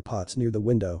flower pots near the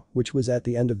window, which was at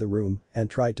the end of the room, and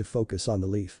tried to focus on the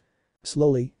leaf.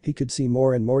 Slowly, he could see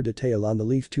more and more detail on the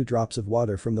leaf, 2 drops of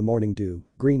water from the morning dew,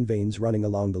 green veins running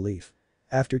along the leaf.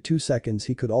 After 2 seconds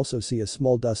he could also see a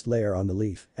small dust layer on the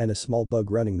leaf and a small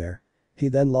bug running there. He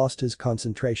then lost his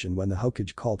concentration when the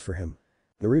Hokage called for him.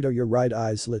 Naruto, your right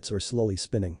eye slits are slowly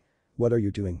spinning. What are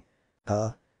you doing?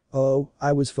 Huh? Oh,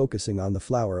 I was focusing on the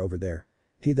flower over there.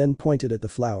 He then pointed at the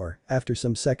flower. After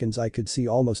some seconds I could see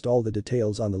almost all the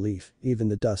details on the leaf, even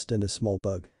the dust and a small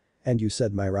bug. And you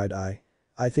said my right eye?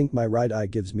 I think my right eye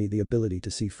gives me the ability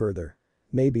to see further.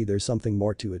 Maybe there's something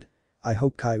more to it. I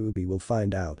hope Kyuubi will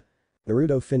find out.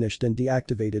 Naruto finished and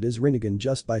deactivated his Rinnegan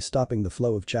just by stopping the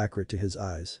flow of chakra to his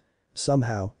eyes.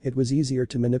 Somehow, it was easier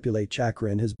to manipulate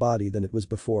chakra in his body than it was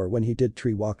before when he did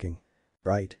tree walking.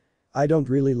 Right. I don't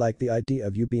really like the idea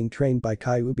of you being trained by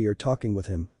Kyuubi or talking with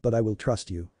him, but I will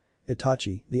trust you.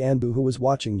 Itachi, the Anbu who was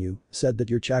watching you, said that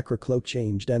your chakra cloak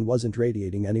changed and wasn't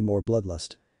radiating any more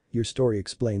bloodlust. Your story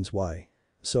explains why.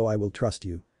 So I will trust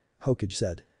you. Hokage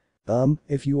said.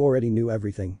 If you already knew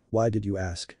everything, why did you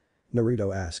ask?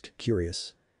 Naruto asked,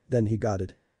 curious. Then he got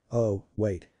it. Oh,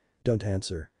 wait. Don't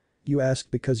answer. You asked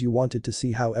because you wanted to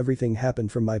see how everything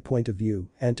happened from my point of view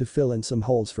and to fill in some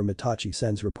holes from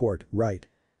Itachi-sen's report, right?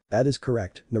 That is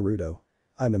correct, Naruto.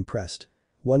 I'm impressed.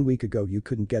 1 week ago you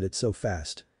couldn't get it so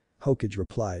fast. Hokage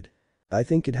replied. I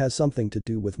think it has something to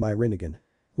do with my Rinnegan.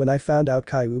 When I found out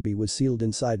Kyuubi was sealed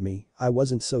inside me, I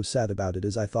wasn't so sad about it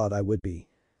as I thought I would be.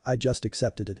 I just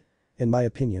accepted it. In my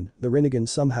opinion, the Rinnegan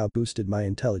somehow boosted my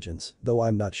intelligence, though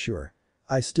I'm not sure.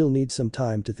 I still need some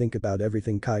time to think about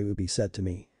everything Kyuubi said to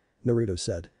me. Naruto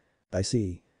said. I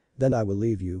see. Then I will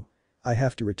leave you. I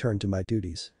have to return to my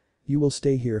duties. You will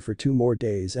stay here for 2 more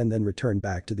days and then return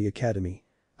back to the academy.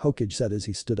 Hokage said as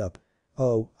he stood up.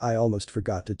 Oh, I almost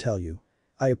forgot to tell you.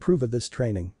 I approve of this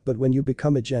training, but when you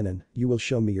become a genin, you will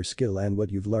show me your skill and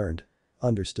what you've learned.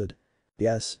 Understood?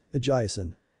 Yes,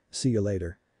 Ajayi-san. See you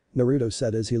later. Naruto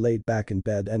said as he laid back in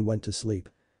bed and went to sleep.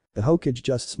 The Hokage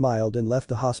just smiled and left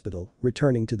the hospital,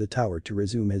 returning to the tower to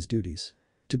resume his duties.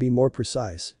 To be more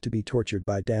precise, to be tortured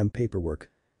by damn paperwork.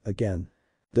 Again.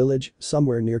 Village,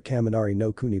 somewhere near Kaminari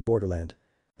no Kuni borderland.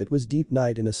 It was deep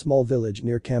night in a small village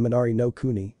near Kaminari no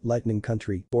Kuni, Lightning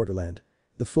Country, borderland.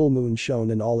 The full moon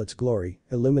shone in all its glory,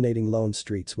 illuminating lone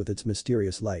streets with its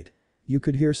mysterious light. You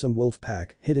could hear some wolf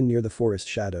pack, hidden near the forest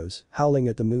shadows, howling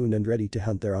at the moon and ready to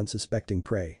hunt their unsuspecting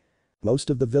prey. Most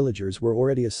of the villagers were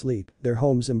already asleep, their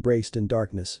homes embraced in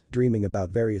darkness, dreaming about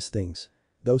various things.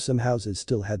 Though some houses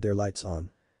still had their lights on.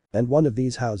 And one of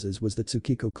these houses was the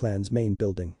Tsukiko clan's main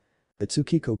building. The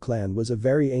Tsukiko clan was a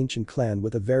very ancient clan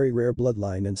with a very rare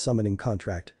bloodline and summoning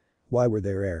contract. Why were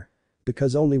they rare?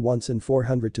 Because only once in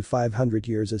 400 to 500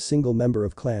 years a single member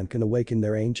of clan can awaken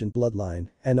their ancient bloodline,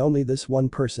 and only this one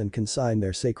person can sign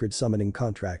their sacred summoning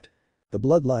contract. The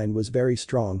bloodline was very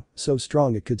strong, so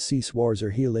strong it could cease wars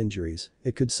or heal injuries,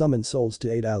 it could summon souls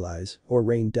to aid allies, or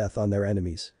rain death on their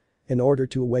enemies. In order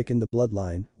to awaken the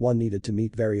bloodline, one needed to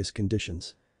meet various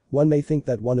conditions. One may think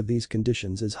that one of these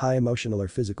conditions is high emotional or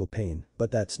physical pain,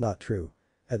 but that's not true.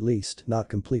 At least, not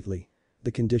completely.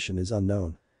 The condition is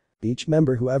unknown. Each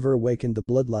member who ever awakened the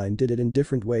bloodline did it in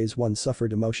different ways. One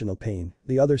suffered emotional pain,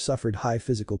 the other suffered high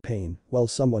physical pain, while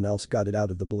someone else got it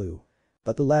out of the blue.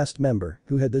 But the last member,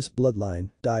 who had this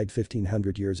bloodline, died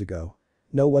 1500 years ago.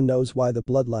 No one knows why the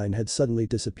bloodline had suddenly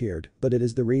disappeared, but it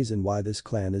is the reason why this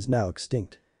clan is now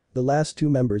extinct. The last 2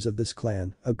 members of this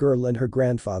clan, a girl and her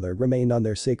grandfather, remain on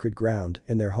their sacred ground,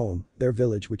 in their home, their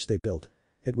village which they built.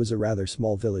 It was a rather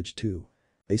small village too.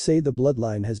 They say the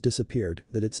bloodline has disappeared,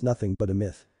 that it's nothing but a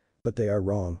myth. But they are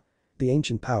wrong. The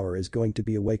ancient power is going to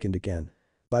be awakened again.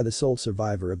 By the sole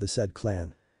survivor of the said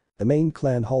clan. The main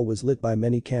clan hall was lit by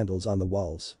many candles on the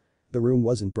walls. The room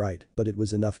wasn't bright, but it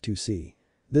was enough to see.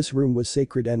 This room was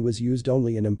sacred and was used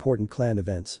only in important clan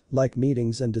events, like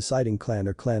meetings and deciding clan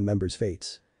or clan members'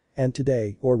 fates. And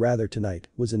today, or rather tonight,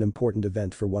 was an important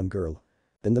event for one girl.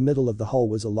 In the middle of the hall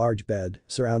was a large bed,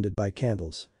 surrounded by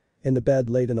candles. In the bed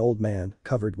laid an old man,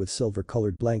 covered with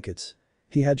silver-colored blankets.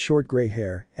 He had short gray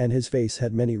hair, and his face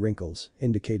had many wrinkles,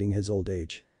 indicating his old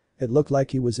age. It looked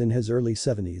like he was in his early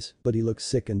 70s, but he looked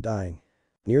sick and dying.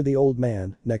 Near the old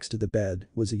man, next to the bed,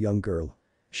 was a young girl.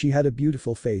 She had a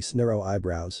beautiful face, narrow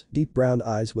eyebrows, deep brown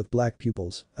eyes with black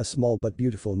pupils, a small but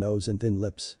beautiful nose and thin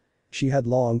lips. She had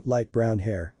long, light brown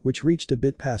hair, which reached a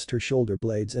bit past her shoulder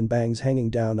blades and bangs hanging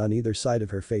down on either side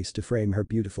of her face to frame her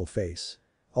beautiful face.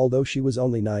 Although she was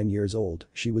only 9 years old,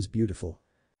 she was beautiful.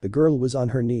 The girl was on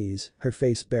her knees, her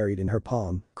face buried in her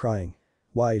palm, crying.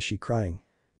 Why is she crying?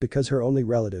 Because her only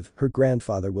relative, her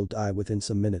grandfather, will die within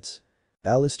some minutes.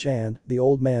 Alice-chan, the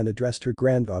old man addressed her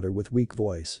granddaughter with weak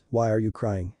voice, why are you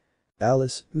crying?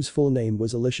 Alice, whose full name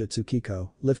was Alicia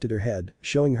Tsukiko, lifted her head,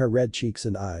 showing her red cheeks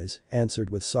and eyes, answered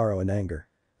with sorrow and anger.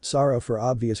 Sorrow for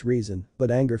obvious reason,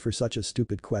 but anger for such a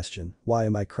stupid question, why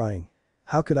am I crying?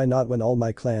 How could I not when all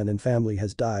my clan and family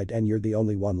has died and you're the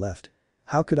only one left?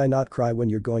 How could I not cry when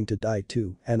you're going to die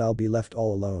too and I'll be left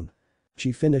all alone?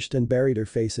 She finished and buried her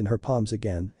face in her palms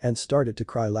again and started to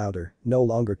cry louder, no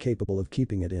longer capable of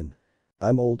keeping it in.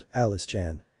 I'm old,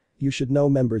 Alice-chan. You should know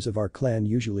members of our clan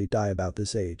usually die about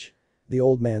this age. The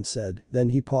old man said, then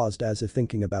he paused as if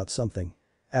thinking about something.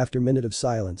 After a minute of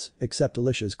silence, except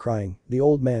Alicia's crying, the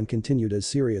old man continued as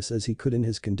serious as he could in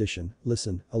his condition,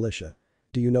 listen, Alicia.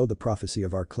 Do you know the prophecy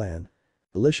of our clan?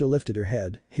 Alicia lifted her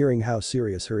head, hearing how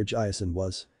serious her Ajaison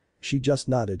was. She just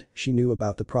nodded, she knew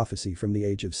about the prophecy from the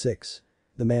age of 6.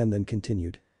 The man then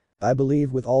continued. I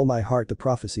believe with all my heart the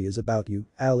prophecy is about you,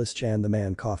 Alice-chan. The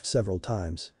man coughed several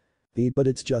times. But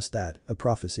it's just that, a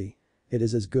prophecy. It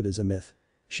is as good as a myth.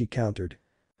 She countered.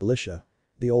 Alicia.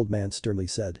 The old man sternly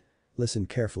said. Listen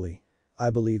carefully. I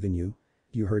believe in you.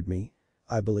 You heard me?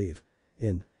 I believe.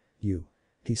 In. You.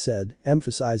 He said,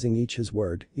 emphasizing each his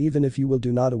word, even if you will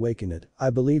do not awaken it,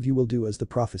 I believe you will do as the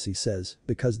prophecy says,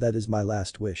 because that is my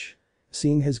last wish.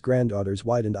 Seeing his granddaughter's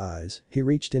widened eyes, he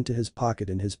reached into his pocket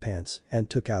in his pants and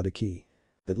took out a key.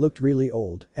 It looked really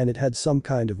old and it had some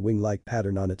kind of wing-like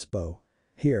pattern on its bow.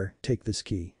 Here, take this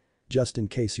key. Just in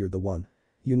case you're the one.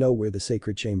 You know where the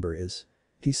sacred chamber is.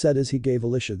 He said as he gave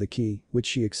Alicia the key, which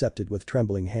she accepted with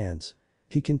trembling hands.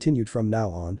 He continued, from now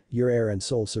on, you're heir and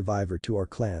sole survivor to our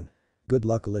clan. Good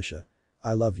luck, Alicia.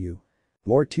 I love you.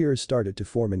 More tears started to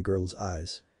form in girl's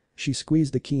eyes. She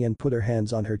squeezed the key and put her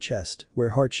hands on her chest, where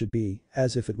heart should be,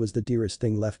 as if it was the dearest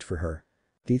thing left for her.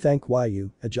 Thank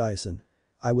you, Ajaison.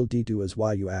 I will do as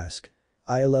why you ask.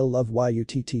 I'll love you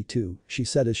too, she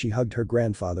said as she hugged her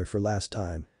grandfather for last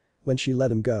time. When she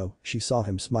let him go, she saw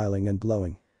him smiling and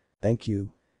glowing. Thank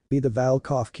you. Be the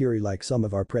Valkyrie like some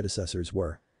of our predecessors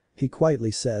were. He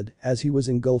quietly said as he was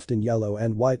engulfed in yellow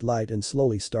and white light and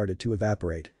slowly started to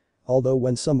evaporate. Although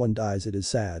when someone dies it is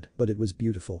sad, but it was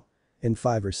beautiful. In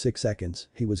 5 or 6 seconds,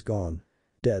 he was gone.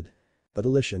 Dead. But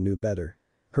Alicia knew better.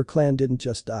 Her clan didn't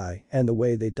just die, and the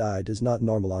way they died is not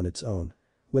normal on its own.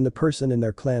 When the person in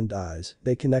their clan dies,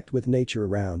 they connect with nature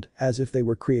around, as if they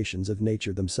were creations of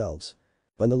nature themselves.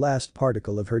 When the last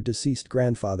particle of her deceased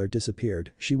grandfather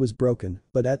disappeared, she was broken,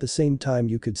 but at the same time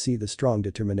you could see the strong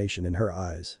determination in her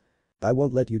eyes. I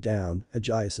won't let you down,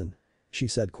 Ajaison. She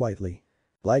said quietly.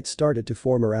 Light started to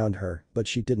form around her, but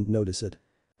she didn't notice it.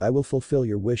 I will fulfill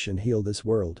your wish and heal this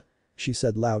world. She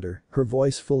said louder, her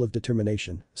voice full of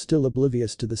determination, still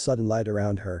oblivious to the sudden light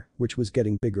around her, which was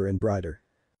getting bigger and brighter.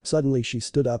 Suddenly she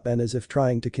stood up and, as if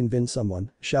trying to convince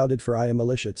someone, shouted, for I am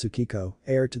Alicia Tsukiko,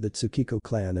 heir to the Tsukiko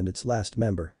clan and its last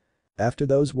member. After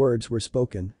those words were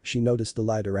spoken, she noticed the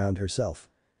light around herself.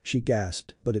 She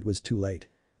gasped, but it was too late.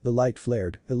 The light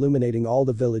flared, illuminating all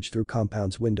the village through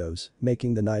compound's windows,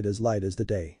 making the night as light as the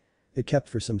day. It kept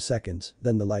for some seconds,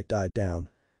 then the light died down.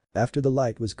 After the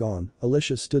light was gone,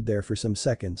 Alicia stood there for some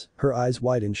seconds, her eyes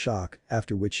wide in shock,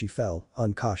 after which she fell,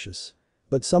 unconscious.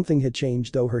 But something had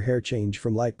changed, though her hair changed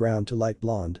from light brown to light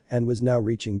blonde and was now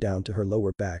reaching down to her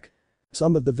lower back.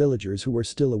 Some of the villagers who were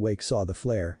still awake saw the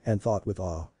flare and thought with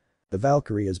awe. The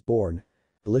Valkyrie is born.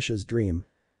 Alicia's dream.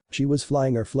 She was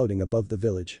flying or floating above the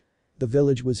village. The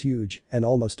village was huge and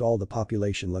almost all the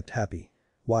population looked happy.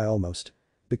 Why almost?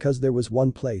 Because there was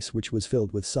one place which was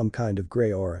filled with some kind of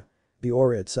grey aura. The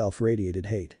aura itself radiated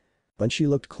hate. When she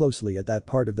looked closely at that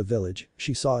part of the village,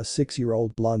 she saw a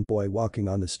 6-year-old blonde boy walking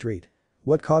on the street.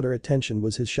 What caught her attention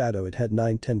was his shadow. It had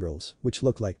 9 tendrils, which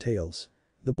looked like tails.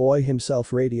 The boy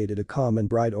himself radiated a calm and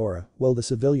bright aura, while the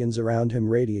civilians around him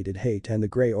radiated hate and the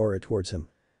grey aura towards him.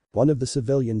 One of the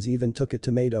civilians even took a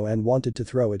tomato and wanted to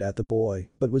throw it at the boy,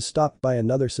 but was stopped by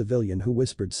another civilian who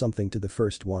whispered something to the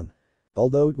first one.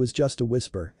 Although it was just a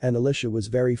whisper and Alicia was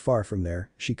very far from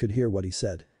there, she could hear what he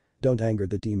said. Don't anger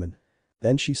the demon.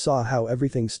 Then she saw how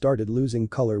everything started losing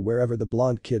color wherever the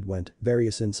blonde kid went,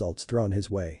 various insults thrown his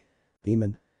way.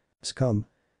 Demon. Scum.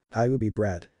 Hyubi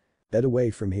brat. Get away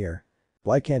from here.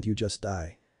 Why can't you just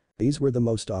die? These were the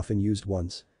most often used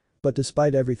ones. But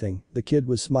despite everything, the kid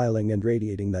was smiling and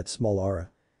radiating that small aura.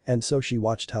 And so she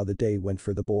watched how the day went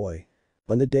for the boy.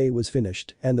 When the day was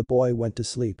finished and the boy went to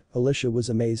sleep, Alicia was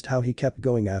amazed how he kept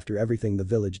going after everything the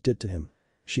village did to him.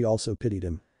 She also pitied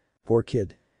him. Poor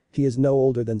kid. He is no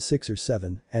older than 6 or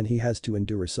 7 and he has to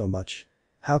endure so much.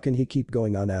 How can he keep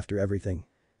going on after everything?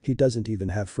 He doesn't even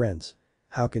have friends.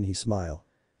 How can he smile?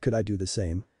 Could I do the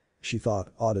same? She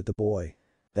thought, awed at the boy.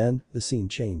 Then, the scene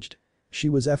changed. She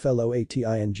was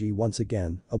floating once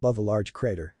again, above a large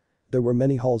crater. There were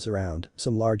many halls around,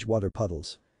 some large water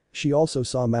puddles. She also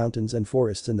saw mountains and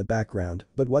forests in the background,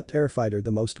 but what terrified her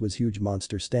the most was huge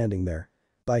monster standing there.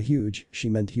 By huge, she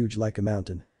meant huge like a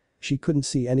mountain. She couldn't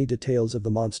see any details of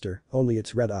the monster, only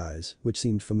its red eyes, which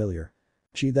seemed familiar.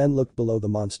 She then looked below the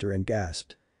monster and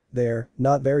gasped. There,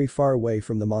 not very far away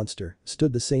from the monster,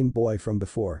 stood the same boy from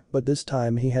before, but this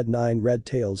time he had 9 red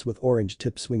tails with orange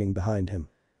tips swinging behind him.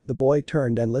 The boy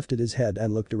turned and lifted his head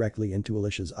and looked directly into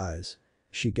Alicia's eyes.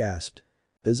 She gasped.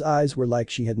 His eyes were like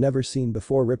she had never seen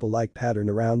before, ripple-like pattern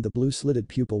around the blue slitted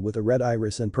pupil with a red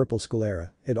iris and purple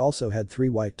sclera. It also had 3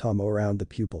 white tomo around the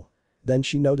pupil. Then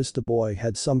she noticed the boy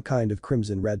had some kind of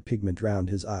crimson-red pigment round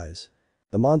his eyes.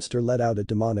 The monster let out a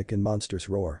demonic and monstrous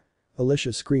roar.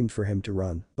 Alicia screamed for him to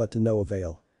run, but to no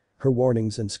avail. Her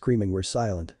warnings and screaming were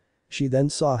silent. She then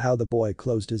saw how the boy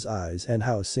closed his eyes and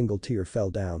how a single tear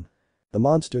fell down. The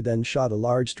monster then shot a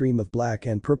large stream of black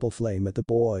and purple flame at the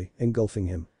boy, engulfing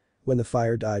him. When the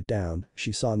fire died down,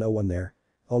 she saw no one there.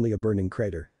 Only a burning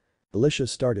crater. Alicia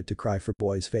started to cry for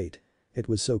boy's fate. It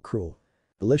was so cruel.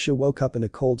 Alicia woke up in a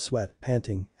cold sweat,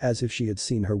 panting, as if she had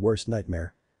seen her worst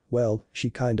nightmare. Well, she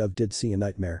kind of did see a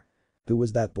nightmare. Who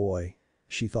was that boy?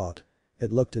 She thought.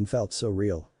 It looked and felt so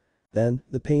real. Then,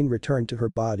 the pain returned to her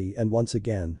body and once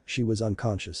again, she was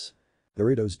unconscious.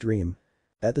 Naruto's dream.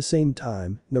 At the same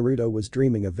time, Naruto was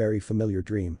dreaming a very familiar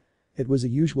dream. It was a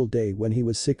usual day when he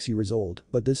was 6 years old,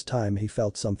 but this time he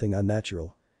felt something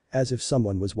unnatural. As if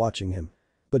someone was watching him.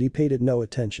 But he paid it no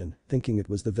attention, thinking it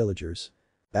was the villagers.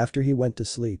 After he went to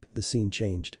sleep, the scene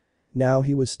changed. Now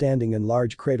he was standing in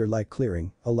large crater-like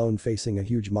clearing, alone facing a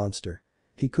huge monster.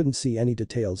 He couldn't see any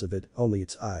details of it, only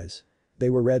its eyes. They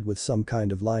were red with some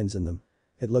kind of lines in them.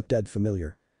 It looked dead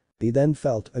familiar. He then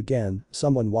felt, again,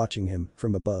 someone watching him,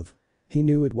 from above. He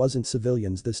knew it wasn't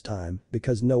civilians this time,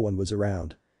 because no one was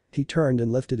around. He turned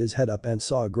and lifted his head up and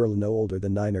saw a girl no older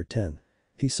than 9 or 10.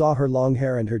 He saw her long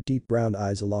hair and her deep brown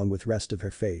eyes along with rest of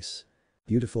her face.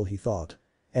 Beautiful, he thought.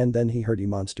 And then he heard a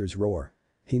monster's roar.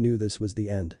 He knew this was the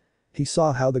end. He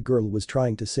saw how the girl was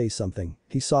trying to say something,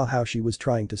 he saw how she was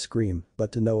trying to scream,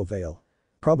 but to no avail.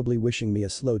 Probably wishing me a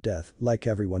slow death, like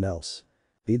everyone else.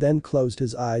 He then closed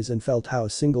his eyes and felt how a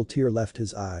single tear left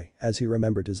his eye as he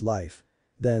remembered his life.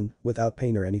 Then, without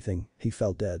pain or anything, he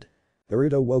felt dead.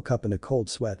 Naruto woke up in a cold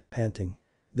sweat, panting.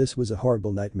 This was a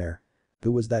horrible nightmare.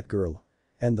 Who was that girl?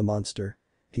 And the monster?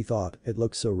 He thought, it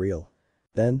looked so real.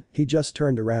 Then, he just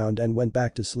turned around and went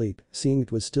back to sleep, seeing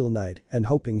it was still night and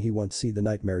hoping he won't see the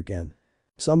nightmare again.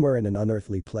 Somewhere in an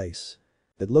unearthly place.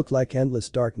 It looked like endless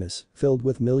darkness, filled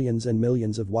with millions and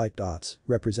millions of white dots,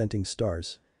 representing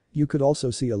stars. You could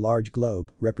also see a large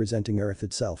globe, representing Earth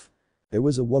itself. There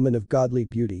was a woman of godly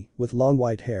beauty, with long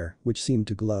white hair, which seemed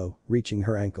to glow, reaching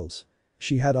her ankles.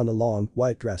 She had on a long,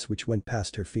 white dress which went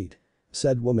past her feet.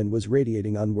 Said woman was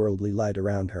radiating unworldly light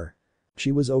around her.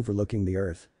 She was overlooking the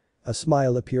earth. A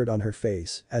smile appeared on her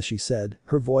face as she said,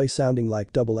 her voice sounding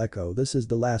like double echo, "This is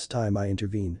the last time I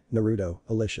intervene, Naruto,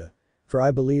 Alicia. For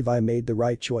I believe I made the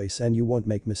right choice and you won't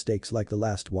make mistakes like the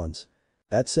last ones."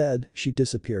 That said, she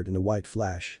disappeared in a white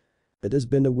flash. It has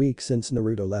been a week since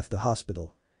Naruto left the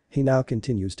hospital. He now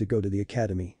continues to go to the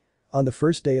academy. On the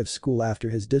first day of school after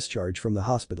his discharge from the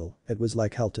hospital, it was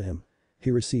like hell to him.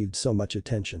 He received so much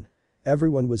attention.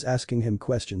 Everyone was asking him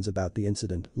questions about the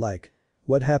incident, like,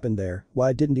 what happened there,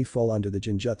 why didn't he fall under the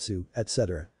genjutsu,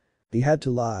 etc. He had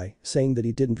to lie, saying that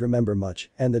he didn't remember much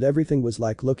and that everything was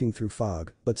like looking through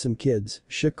fog, but some kids,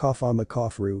 Shikofama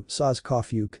Kofru, Saz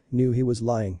Kofyuk, knew he was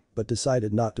lying but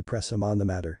decided not to press him on the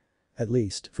matter. At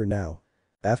least, for now.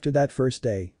 After that first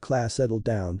day, class settled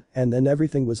down, and then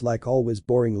everything was like always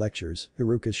boring lectures,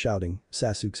 Haruka's shouting,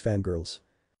 Sasuke's fangirls.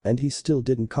 And he still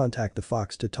didn't contact the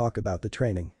fox to talk about the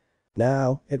training.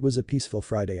 Now, it was a peaceful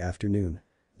Friday afternoon.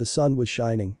 The sun was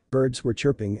shining, birds were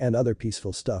chirping and other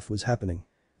peaceful stuff was happening.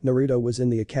 Naruto was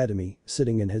in the academy,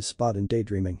 sitting in his spot and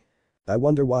daydreaming. I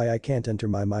wonder why I can't enter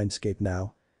my mindscape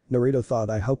now. Naruto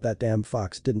thought, I hope that damn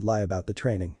fox didn't lie about the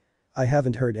training. I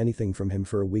haven't heard anything from him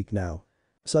for a week now.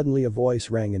 Suddenly a voice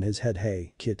rang in his head,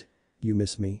 "Hey, kid. You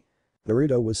miss me?"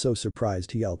 Naruto was so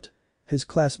surprised he yelped. His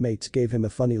classmates gave him a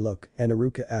funny look and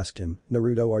Haruka asked him,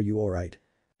 "Naruto, are you alright?"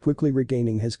 Quickly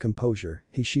regaining his composure,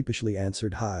 he sheepishly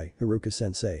answered, "Hi,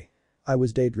 Haruka-sensei. I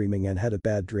was daydreaming and had a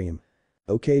bad dream."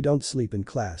 "Okay, don't sleep in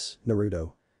class,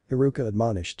 Naruto," Haruka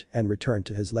admonished and returned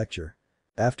to his lecture.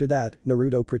 After that,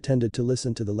 Naruto pretended to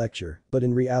listen to the lecture, but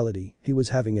in reality, he was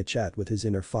having a chat with his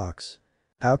inner fox.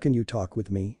 "How can you talk with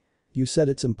me? You said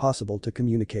it's impossible to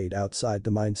communicate outside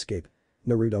the mindscape,"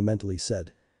 Naruto mentally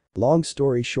said. "Long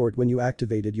story short, when you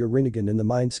activated your Rinnegan in the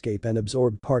mindscape and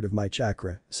absorbed part of my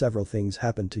chakra, several things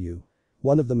happened to you.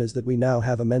 One of them is that we now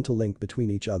have a mental link between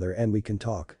each other and we can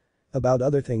talk. About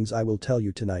other things I will tell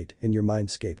you tonight in your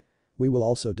mindscape. We will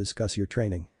also discuss your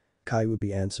training."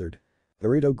 Kyuubi answered.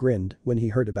 Naruto grinned when he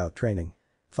heard about training.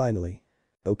 Finally.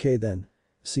 "Okay then.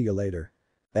 See you later."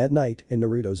 At night, in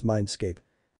Naruto's mindscape.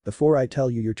 Before I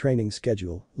tell you your training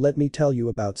schedule, let me tell you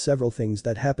about several things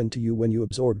that happened to you when you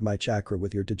absorbed my chakra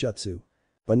with your taijutsu.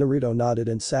 When Naruto nodded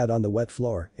and sat on the wet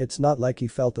floor, it's not like he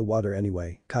felt the water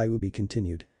anyway, Kyuubi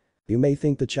continued. You may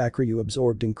think the chakra you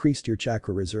absorbed increased your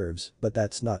chakra reserves, but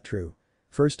that's not true.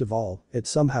 First of all, it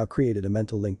somehow created a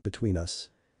mental link between us.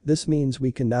 This means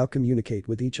we can now communicate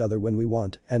with each other when we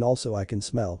want, and also I can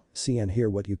smell, see and hear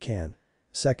what you can.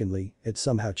 Secondly, it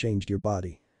somehow changed your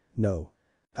body. No.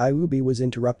 Kyuubi was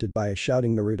interrupted by a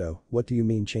shouting Naruto, what do you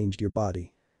mean changed your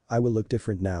body? I will look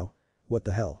different now. What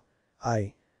the hell?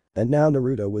 And now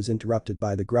Naruto was interrupted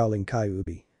by the growling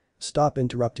Kyuubi. Stop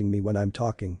interrupting me when I'm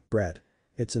talking, brat.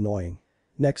 It's annoying.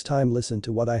 Next time listen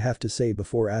to what I have to say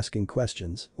before asking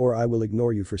questions, or I will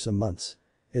ignore you for some months.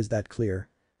 Is that clear?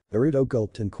 Naruto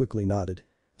gulped and quickly nodded.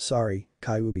 Sorry,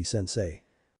 Kyuubi-sensei.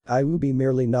 Kyuubi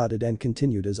merely nodded and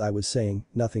continued as I was saying,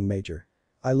 nothing major.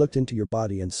 I looked into your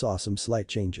body and saw some slight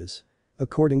changes.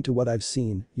 According to what I've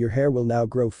seen, your hair will now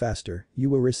grow faster,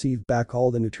 you will receive back all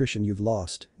the nutrition you've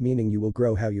lost, meaning you will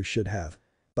grow how you should have.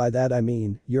 By that I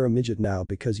mean, you're a midget now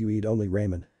because you eat only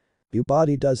ramen. Your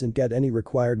body doesn't get any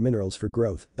required minerals for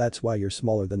growth, that's why you're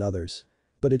smaller than others.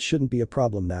 But it shouldn't be a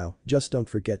problem now, just don't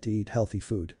forget to eat healthy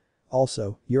food.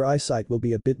 Also, your eyesight will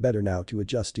be a bit better now to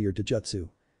adjust to your taijutsu.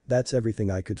 That's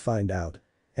everything I could find out.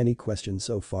 Any questions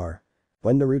so far?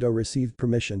 When Naruto received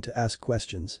permission to ask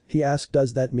questions, he asked,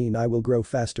 does that mean I will grow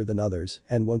faster than others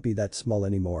and won't be that small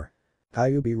anymore?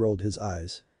 Kyuubi rolled his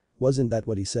eyes. Wasn't that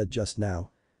what he said just now?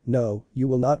 No, you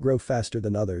will not grow faster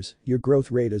than others, your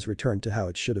growth rate is returned to how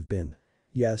it should have been.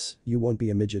 Yes, you won't be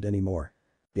a midget anymore.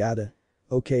 Yada.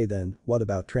 Okay then, what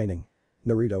about training?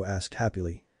 Naruto asked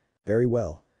happily. Very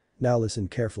well. Now listen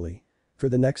carefully. For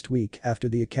the next week after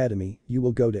the academy, you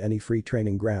will go to any free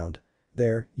training ground.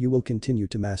 There, you will continue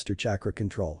to master chakra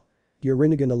control. Your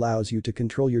Rinnegan allows you to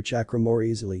control your chakra more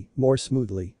easily, more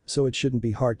smoothly, so it shouldn't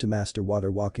be hard to master water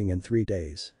walking in 3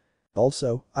 days.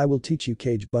 Also, I will teach you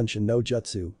Kage Bunshin no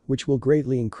Jutsu, which will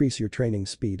greatly increase your training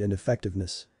speed and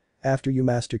effectiveness. After you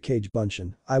master Kage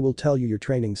Bunshin, I will tell you your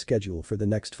training schedule for the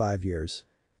next 5 years.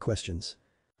 Questions?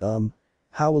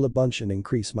 How will a Bunshin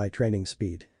increase my training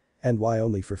speed? And why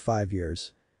only for 5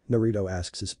 years? Naruto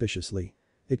asked suspiciously.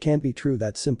 It can't be true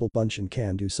that simple Bunshin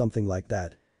can do something like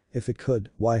that. If it could,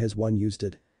 why has one used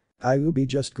it? Kyuubi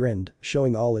just grinned,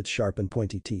 showing all its sharp and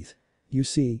pointy teeth. You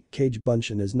see, Kage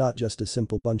Bunshin is not just a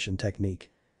simple Bunshin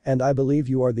technique. And I believe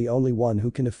you are the only one who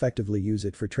can effectively use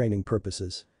it for training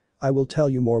purposes. I will tell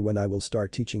you more when I will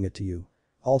start teaching it to you.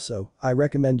 Also, I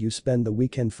recommend you spend the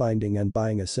weekend finding and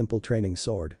buying a simple training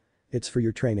sword. It's for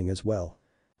your training as well.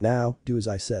 Now, do as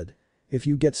I said. If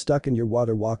you get stuck in your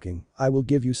water walking, I will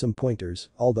give you some pointers,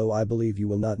 although I believe you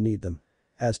will not need them.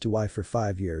 As to why for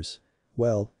 5 years.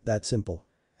 Well, that's simple.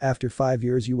 After 5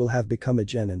 years you will have become a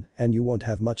genin and you won't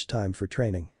have much time for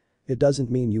training. It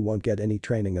doesn't mean you won't get any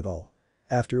training at all.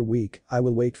 After a week, I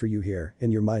will wait for you here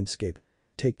in your mindscape.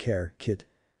 Take care, kid.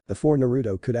 Before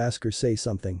Naruto could ask or say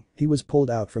something, he was pulled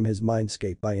out from his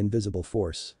mindscape by invisible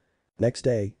force. Next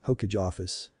day, Hokage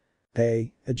office.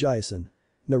 Hey, Ajaisen.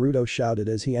 Naruto shouted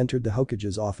as he entered the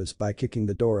Hokage's office by kicking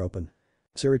the door open.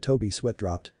 Sarutobi sweat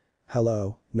dropped.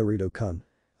 Hello, Naruto-kun.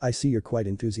 I see you're quite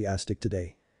enthusiastic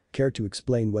today. Care to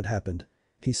explain what happened?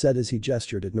 He said as he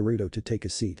gestured at Naruto to take a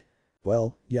seat.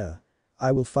 Well, yeah.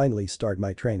 I will finally start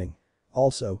my training.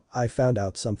 Also, I found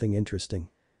out something interesting.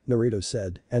 Naruto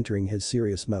said, entering his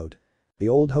serious mode. The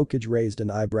old Hokage raised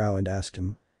an eyebrow and asked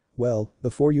him. Well,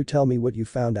 before you tell me what you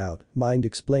found out, mind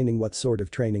explaining what sort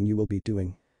of training you will be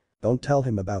doing? Don't tell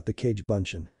him about the Kage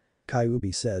Bunshin.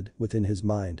 Kyuubi said, within his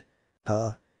mind.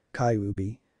 Huh?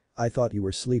 Kyuubi? I thought you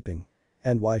were sleeping.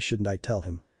 And why shouldn't I tell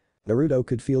him? Naruto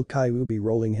could feel Kyuubi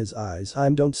rolling his eyes. I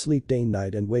don't sleep day and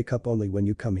night and wake up only when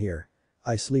you come here.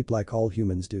 I sleep like all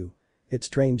humans do. It's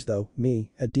strange though,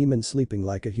 me, a demon sleeping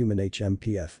like a human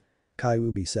HMPF.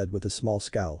 Kyuubi said with a small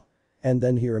scowl. And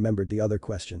then he remembered the other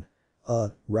question.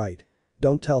 Right.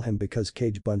 Don't tell him because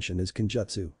Kage Bunshin is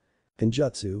Kenjutsu.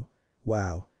 Kenjutsu?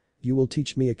 Wow. You will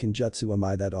teach me a Kenjutsu, am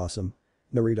I that awesome?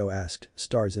 Naruto asked,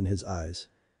 stars in his eyes.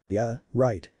 Yeah,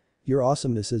 right. Your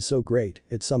awesomeness is so great,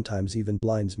 it sometimes even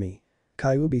blinds me.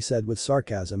 Kyuubi said with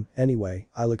sarcasm, anyway,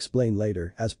 I'll explain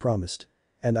later, as promised.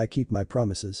 And I keep my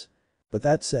promises. But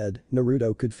that said,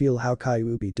 Naruto could feel how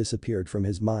Kyuubi disappeared from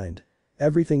his mind.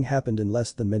 Everything happened in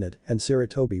less than a minute and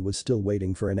Sarutobi was still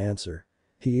waiting for an answer.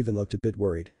 He even looked a bit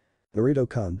worried.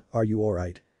 Naruto-kun, are you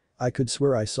alright? I could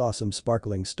swear I saw some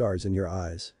sparkling stars in your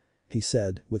eyes. He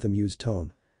said, with amused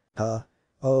tone. Huh?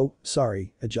 Oh,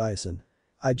 sorry, Ajaisen.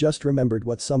 I just remembered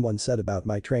what someone said about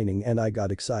my training and I got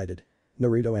excited.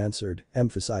 Naruto answered,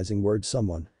 emphasizing word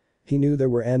someone. He knew there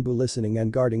were Anbu listening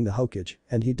and guarding the Hokage,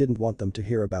 and he didn't want them to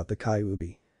hear about the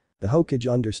Kyuubi. The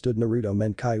Hokage understood Naruto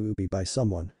meant Kyuubi by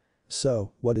someone.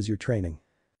 So, what is your training?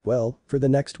 Well, for the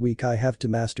next week I have to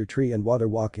master tree and water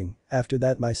walking, after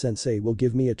that my sensei will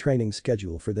give me a training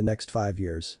schedule for the next 5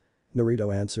 years.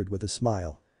 Naruto answered with a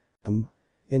smile.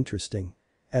 Interesting.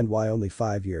 And why only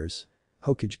 5 years?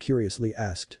 Hokage curiously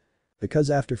asked.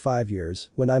 Because after 5 years,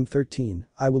 when I'm 13,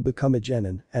 I will become a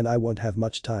genin and I won't have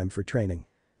much time for training.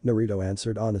 Naruto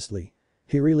answered honestly.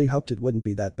 He really hoped it wouldn't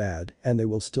be that bad and there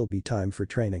will still be time for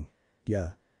training.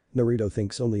 Yeah. Naruto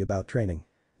thinks only about training.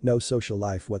 No social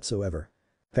life whatsoever.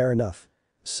 Fair enough.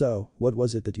 So, what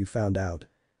was it that you found out?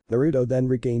 Naruto then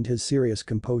regained his serious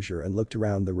composure and looked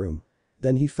around the room.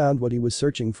 Then he found what he was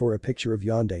searching for, a picture of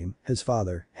Yondaime, his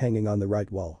father, hanging on the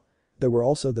right wall. There were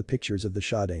also the pictures of the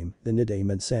Shadaime, the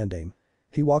Nidaime and Sandaime.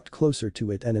 He walked closer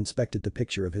to it and inspected the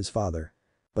picture of his father.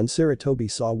 When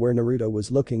Sarutobi saw where Naruto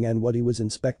was looking and what he was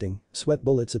inspecting, sweat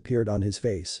bullets appeared on his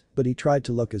face, but he tried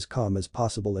to look as calm as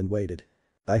possible and waited.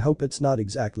 I hope it's not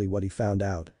exactly what he found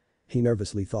out. He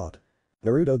nervously thought.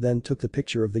 Naruto then took the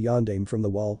picture of the Yondaime from the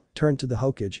wall, turned to the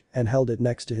Hokage, and held it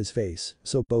next to his face,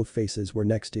 so both faces were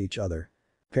next to each other.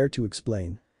 Care to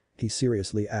explain? He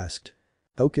seriously asked.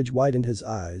 Hokage widened his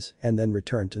eyes and then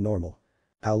returned to normal.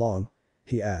 How long?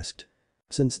 He asked.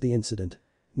 Since the incident.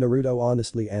 Naruto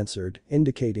honestly answered,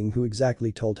 indicating who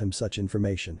exactly told him such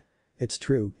information. It's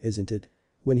true, isn't it?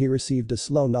 When he received a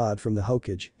slow nod from the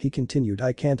Hokage, he continued,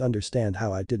 I can't understand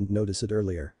how I didn't notice it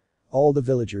earlier. All the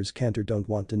villagers can't or don't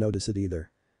want to notice it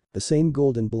either. The same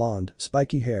golden blonde,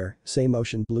 spiky hair, same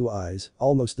ocean blue eyes,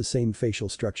 almost the same facial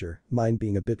structure, mine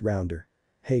being a bit rounder.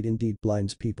 Hate indeed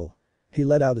blinds people. He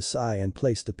let out a sigh and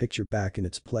placed the picture back in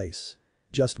its place.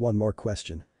 Just one more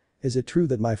question. Is it true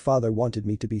that my father wanted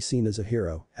me to be seen as a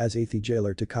hero, as Eighth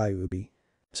jailer to Kyuubi?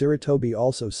 Sarutobi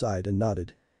also sighed and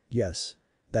nodded. Yes.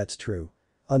 That's true.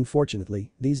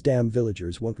 Unfortunately, these damn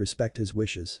villagers won't respect his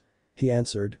wishes. He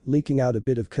answered, leaking out a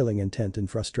bit of killing intent and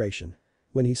frustration.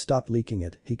 When he stopped leaking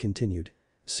it, he continued.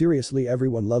 Seriously,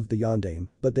 everyone loved the Yondaime,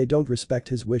 but they don't respect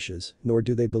his wishes, nor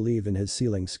do they believe in his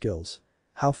sealing skills.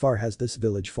 How far has this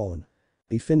village fallen?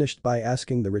 He finished by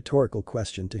asking the rhetorical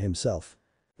question to himself.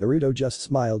 Naruto just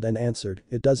smiled and answered,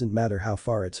 it doesn't matter how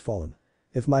far it's fallen.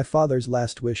 If my father's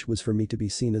last wish was for me to be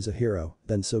seen as a hero,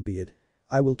 then so be it.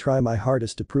 I will try my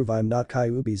hardest to prove I'm not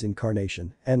Kyuubi's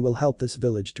incarnation and will help this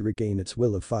village to regain its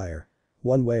will of fire.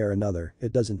 One way or another,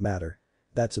 it doesn't matter.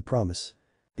 That's a promise.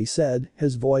 He said,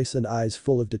 his voice and eyes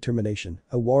full of determination,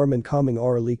 a warm and calming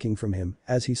aura leaking from him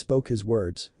as he spoke his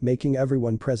words, making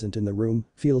everyone present in the room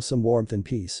feel some warmth and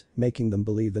peace, making them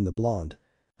believe in the blonde.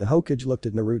 The Hokage looked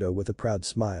at Naruto with a proud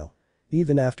smile.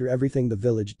 Even after everything the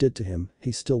village did to him,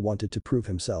 he still wanted to prove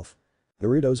himself.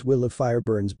 Naruto's will of fire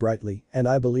burns brightly, and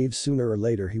I believe sooner or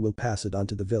later he will pass it on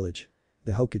to the village.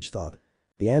 The Hokage thought.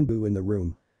 The Anbu in the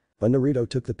room. When Naruto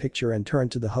took the picture and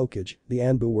turned to the Hokage, the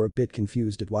Anbu were a bit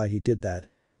confused at why he did that.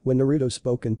 When Naruto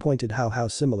spoke and pointed how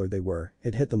similar they were,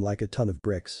 it hit them like a ton of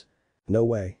bricks. No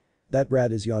way. That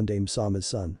brat is Yondaime Sama's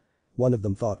son. One of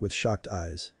them thought with shocked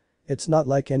eyes. It's not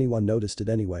like anyone noticed it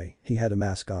anyway, he had a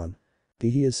mask on.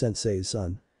 He is Sensei's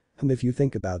son. If you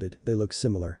think about it, they look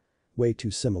similar. Way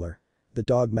too similar. The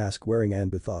dog mask wearing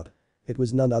Anbu thought. It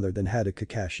was none other than Hada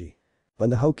Kakashi. When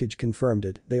the Hokage confirmed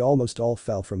it, they almost all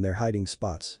fell from their hiding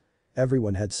spots.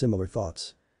 Everyone had similar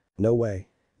thoughts. No way.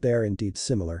 They are indeed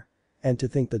similar. And to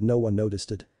think that no one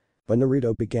noticed it. When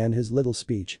Naruto began his little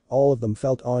speech, all of them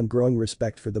felt awe and growing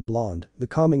respect for the blonde, the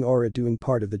calming aura doing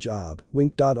part of the job,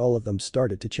 all of them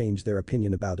started to change their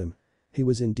opinion about him. He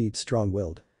was indeed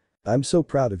strong-willed. I'm so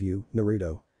proud of you,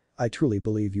 Naruto. I truly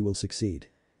believe you will succeed.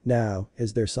 Now,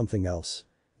 is there something else?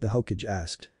 The Hokage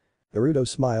asked. Naruto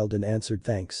smiled and answered,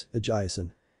 thanks,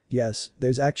 Ajaisen. Yes,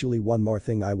 there's actually one more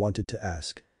thing I wanted to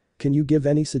ask. Can you give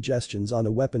any suggestions on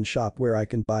a weapon shop where I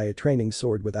can buy a training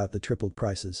sword without the tripled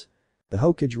prices? The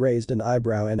Hokage raised an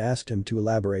eyebrow and asked him to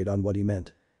elaborate on what he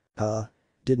meant. Huh?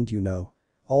 Didn't you know?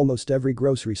 Almost every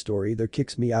grocery store either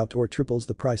kicks me out or triples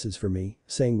the prices for me,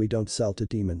 saying we don't sell to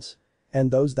demons. And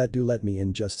those that do let me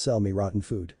in just sell me rotten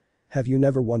food. Have you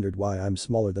never wondered why I'm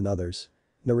smaller than others?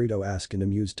 Naruto asked in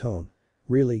amused tone.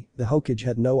 Really, the Hokage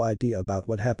had no idea about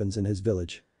what happens in his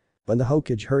village. When the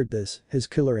Hokage heard this, his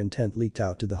killer intent leaked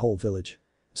out to the whole village.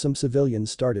 Some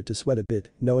civilians started to sweat a bit,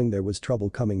 knowing there was trouble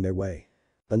coming their way.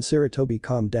 When Sarutobi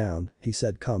calmed down, he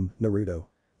said, come, Naruto.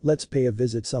 Let's pay a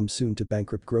visit some soon to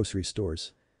bankrupt grocery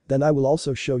stores. Then I will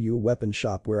also show you a weapon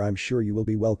shop where I'm sure you will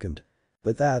be welcomed.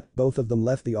 With that, both of them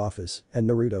left the office, and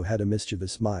Naruto had a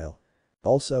mischievous smile.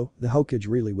 Also, the Hokage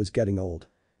really was getting old.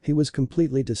 He was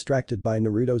completely distracted by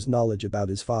Naruto's knowledge about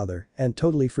his father and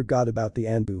totally forgot about the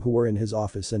Anbu who were in his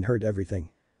office and heard everything.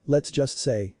 Let's just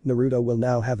say, Naruto will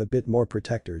now have a bit more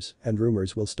protectors and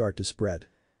rumors will start to spread.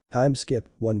 Time skip,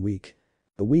 1 week.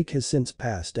 A week has since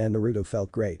passed and Naruto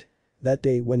felt great. That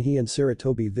day when he and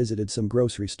Sarutobi visited some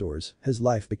grocery stores, his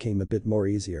life became a bit more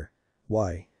easier.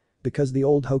 Why? Because the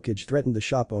old Hokage threatened the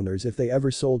shop owners if they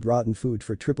ever sold rotten food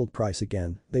for tripled price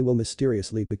again, they will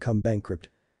mysteriously become bankrupt.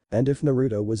 And if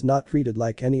Naruto was not treated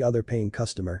like any other paying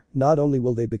customer, not only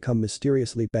will they become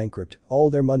mysteriously bankrupt, all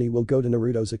their money will go to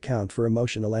Naruto's account for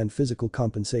emotional and physical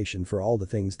compensation for all the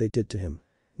things they did to him.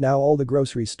 Now all the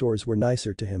grocery stores were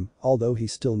nicer to him, although he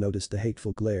still noticed the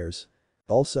hateful glares.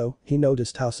 Also, he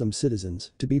noticed how some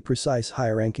citizens, to be precise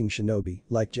higher-ranking shinobi,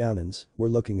 like Jounins, were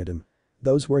looking at him.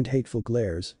 Those weren't hateful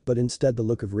glares, but instead the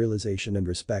look of realization and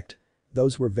respect.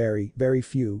 Those were very, very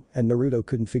few, and Naruto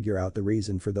couldn't figure out the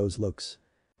reason for those looks.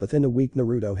 Within a week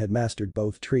Naruto had mastered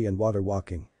both tree and water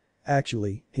walking.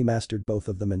 Actually, he mastered both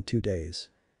of them in 2 days.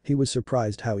 He was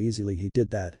surprised how easily he did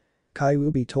that.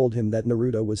 Kyuubi told him that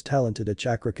Naruto was talented at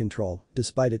chakra control,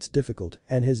 despite its difficult,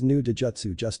 and his new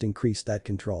Dojutsu just increased that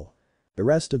control. The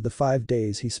rest of the 5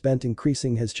 days he spent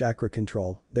increasing his chakra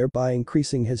control, thereby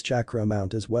increasing his chakra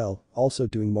amount as well, also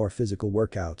doing more physical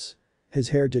workouts. His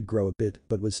hair did grow a bit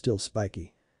but was still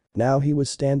spiky. Now he was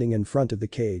standing in front of the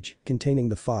cage, containing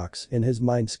the fox in his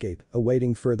mindscape,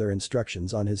 awaiting further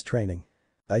instructions on his training.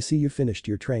 I see you finished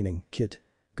your training, Kit.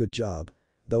 Good job.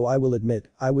 Though I will admit,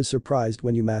 I was surprised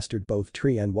when you mastered both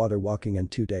tree and water walking in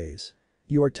 2 days.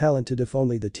 You are talented if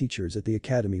only the teachers at the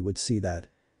academy would see that.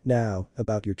 Now,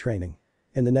 about your training.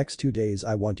 In the next 2 days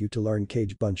I want you to learn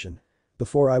Kage Bunshin.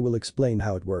 Before I will explain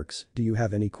how it works, do you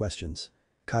have any questions?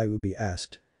 Kyuubi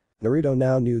asked. Naruto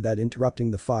now knew that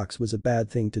interrupting the fox was a bad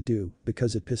thing to do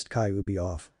because it pissed Kyuubi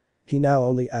off. He now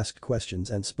only asked questions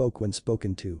and spoke when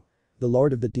spoken to. The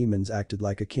Lord of the Demons acted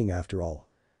like a king after all.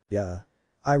 Yeah.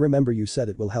 I remember you said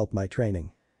it will help my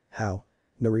training. How?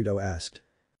 Naruto asked.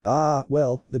 Ah,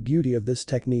 well, the beauty of this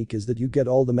technique is that you get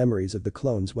all the memories of the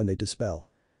clones when they dispel.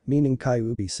 Meaning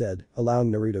Kyuubi said,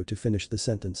 allowing Naruto to finish the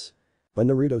sentence. When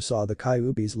Naruto saw the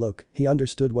Kyuubi's look, he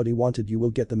understood what he wanted. You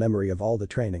will get the memory of all the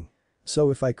training.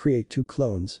 So if I create 2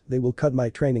 clones, they will cut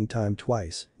my training time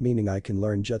twice, meaning I can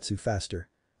learn jutsu faster.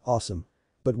 Awesome.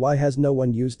 But why has no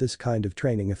one used this kind of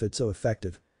training if it's so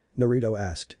effective? Naruto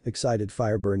asked, excited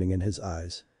fire burning in his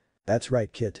eyes. That's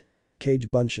right, Kit. Kage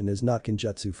Bunshin is not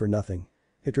Kenjutsu for nothing.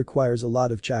 It requires a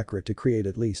lot of chakra to create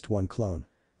at least 1 clone.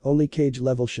 Only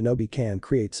Kage-level shinobi can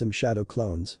create some shadow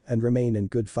clones and remain in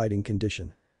good fighting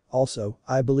condition. Also,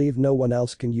 I believe no one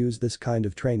else can use this kind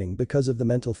of training because of the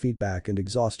mental feedback and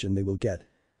exhaustion they will get.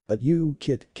 But you,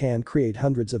 Kit, can create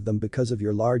hundreds of them because of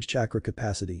your large chakra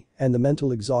capacity, and the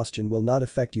mental exhaustion will not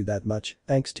affect you that much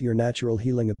thanks to your natural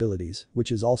healing abilities,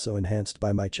 which is also enhanced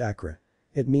by my chakra.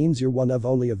 It means you're one of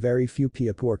only a very few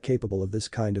people capable of this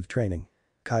kind of training.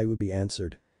 Kyuubi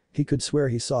answered. He could swear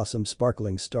he saw some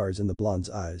sparkling stars in the blonde's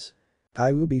eyes.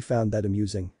 Kyuubi found that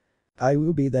amusing.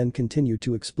 Kyuubi then continued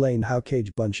to explain how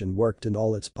Kage Bunshin worked and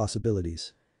all its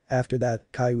possibilities. After that,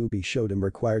 Kyuubi showed him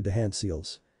required the hand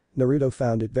seals. Naruto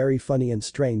found it very funny and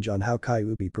strange on how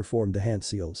Kyuubi performed the hand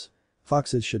seals.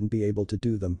 Foxes shouldn't be able to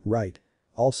do them, right?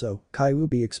 Also,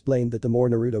 Kyuubi explained that the more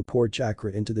Naruto poured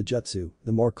chakra into the jutsu,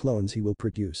 the more clones he will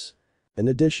produce. In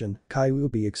addition,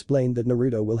 Kyuubi explained that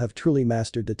Naruto will have truly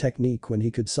mastered the technique when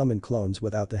he could summon clones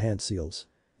without the hand seals.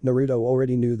 Naruto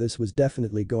already knew this was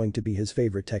definitely going to be his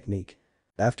favorite technique.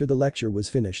 After the lecture was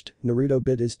finished, Naruto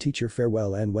bid his teacher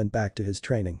farewell and went back to his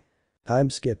training. Time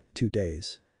skip, 2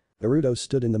 days. Naruto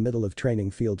stood in the middle of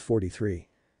training field 43.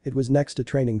 It was next to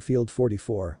training field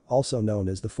 44, also known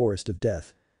as the Forest of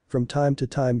Death. From time to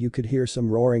time you could hear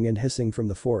some roaring and hissing from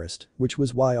the forest, which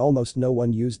was why almost no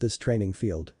one used this training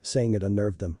field, saying it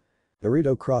unnerved them.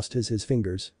 Naruto crossed his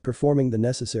fingers, performing the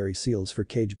necessary seals for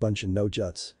Kage Bunshin no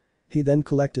Jutsu. He then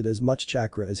collected as much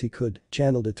chakra as he could,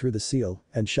 channeled it through the seal,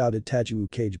 and shouted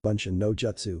Tajuu Kage Bunshin no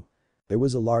Jutsu. There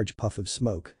was a large puff of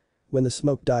smoke. When the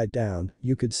smoke died down,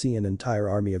 you could see an entire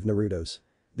army of Narutos.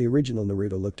 The original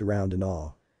Naruto looked around in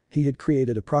awe. He had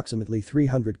created approximately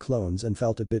 300 clones and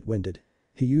felt a bit winded.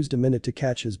 He used a minute to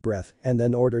catch his breath and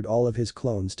then ordered all of his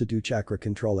clones to do chakra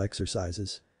control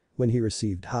exercises. When he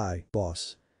received "Hi,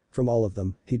 boss" from all of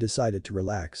them, he decided to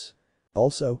relax.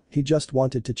 Also, he just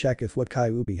wanted to check if what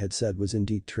Kyuubi had said was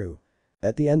indeed true.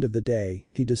 At the end of the day,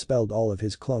 he dispelled all of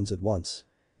his clones at once.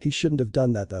 He shouldn't have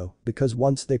done that though, because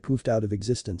once they poofed out of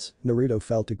existence, Naruto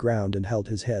fell to ground and held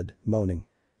his head, moaning.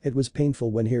 It was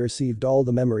painful when he received all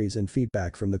the memories and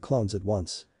feedback from the clones at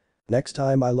once. Next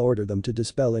time I'll order them to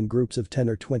dispel in groups of 10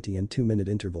 or 20 in 2-minute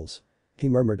intervals. He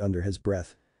murmured under his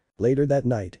breath. Later that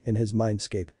night, in his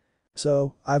mindscape.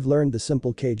 So, I've learned the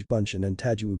simple Kage Bunshin and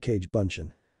Tajuwu Kage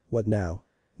Bunshin. What now?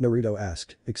 Naruto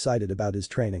asked, excited about his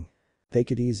training.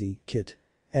 Take it easy, kid.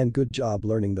 And good job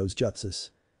learning those jutsus.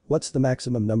 What's the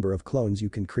maximum number of clones you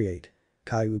can create?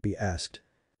 Kyuubi asked.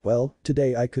 Well,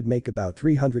 today I could make about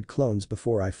 300 clones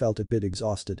before I felt a bit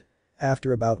exhausted.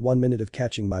 After about 1 minute of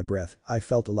catching my breath, I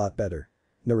felt a lot better.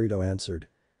 Naruto answered.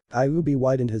 Kyuubi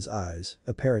widened his eyes,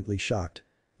 apparently shocked.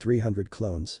 300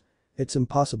 clones. It's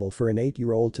impossible for an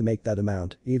 8-year-old to make that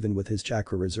amount, even with his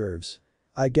chakra reserves.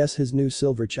 I guess his new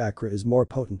silver chakra is more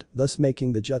potent, thus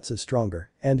making the jutsu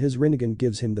stronger, and his Rinnegan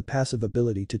gives him the passive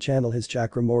ability to channel his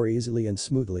chakra more easily and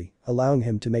smoothly, allowing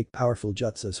him to make powerful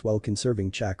jutsus while conserving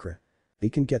chakra. He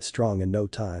can get strong in no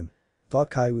time.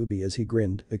 Thought Kyuubi as he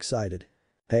grinned, excited.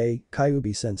 Hey,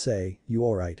 Kyuubi-sensei, you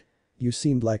alright? You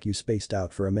seemed like you spaced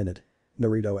out for a minute.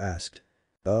 Naruto asked.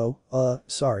 Oh,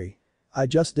 sorry. I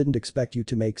just didn't expect you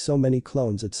to make so many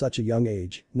clones at such a young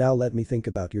age, now let me think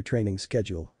about your training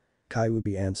schedule.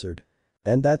 Kyuubi answered.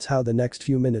 And that's how the next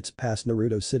few minutes passed,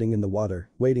 Naruto sitting in the water,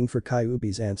 waiting for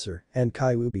Kyuubi's answer, and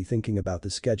Kyuubi thinking about the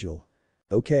schedule.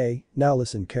 Okay, now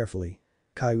listen carefully.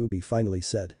 Kyuubi finally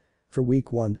said. For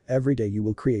week 1, every day you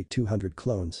will create 200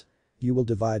 clones. You will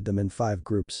divide them in 5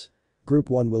 groups. Group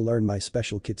 1 will learn my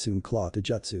special Kitsune Claw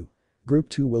Taijutsu. Group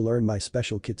 2 will learn my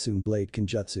special Kitsune Blade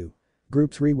Kenjutsu.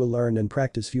 Group 3 will learn and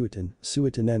practice Fuiten,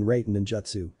 Suiton and Raiten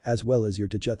Ninjutsu, as well as your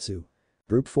Taijutsu.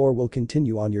 Group 4 will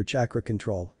continue on your chakra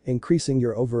control, increasing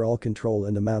your overall control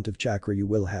and amount of chakra you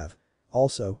will have.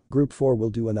 Also, Group 4 will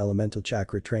do an elemental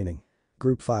chakra training.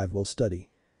 Group 5 will study.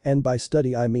 And by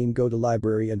study I mean go to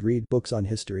library and read books on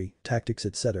history, tactics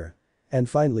etc. And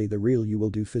finally the real you will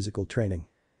do physical training.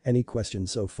 Any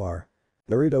questions so far?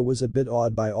 Naruto was a bit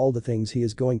awed by all the things he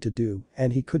is going to do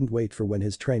and he couldn't wait for when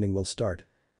his training will start.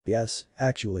 Yes,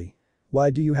 actually. Why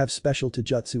do you have special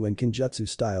Taijutsu and Kenjutsu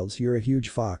styles? You're a huge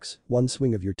fox, one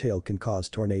swing of your tail can cause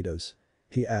tornadoes.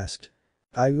 He asked.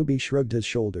 Kyuubi shrugged his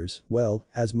shoulders, well,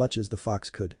 as much as the fox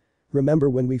could. Remember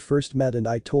when we first met and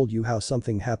I told you how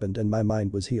something happened and my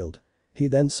mind was healed. He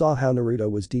then saw how Naruto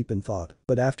was deep in thought,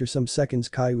 but after some seconds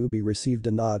Kyuubi received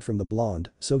a nod from the blonde,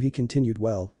 so he continued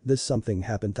well, this something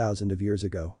happened thousands of years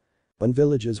ago. When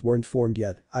villages weren't formed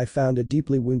yet, I found a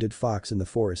deeply wounded fox in the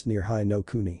forest near Hai no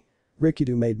Kuni.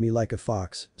 Rikido made me like a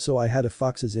fox, so I had a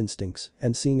fox's instincts,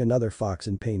 and seeing another fox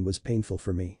in pain was painful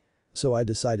for me. So I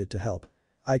decided to help.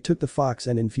 I took the fox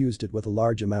and infused it with a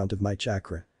large amount of my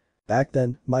chakra. Back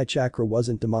then, my chakra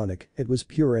wasn't demonic, it was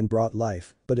pure and brought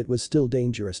life, but it was still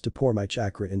dangerous to pour my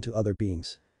chakra into other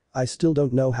beings. I still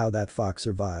don't know how that fox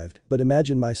survived, but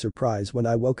imagine my surprise when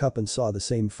I woke up and saw the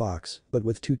same fox, but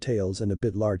with 2 tails and a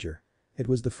bit larger. It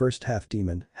was the first half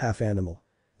demon, half animal.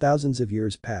 Thousands of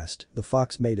years passed, the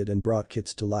fox mated and brought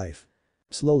kits to life.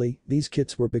 Slowly, these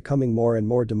kits were becoming more and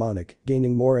more demonic,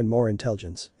 gaining more and more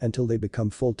intelligence, until they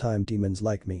become full-time demons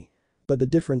like me. But the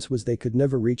difference was they could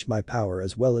never reach my power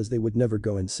as well as they would never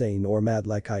go insane or mad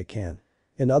like I can.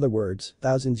 In other words,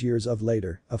 thousands years of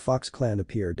later, a fox clan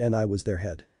appeared and I was their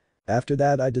head. After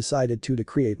that I decided to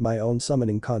create my own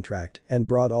summoning contract and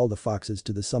brought all the foxes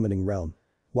to the summoning realm.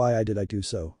 Why did I do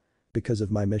so? Because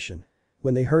of my mission.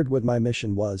 When they heard what my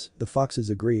mission was, the foxes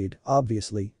agreed,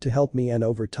 obviously, to help me and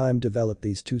over time develop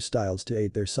these 2 styles to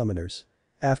aid their summoners.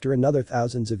 After another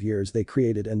thousands of years they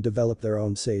created and developed their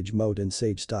own sage mode and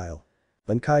sage style.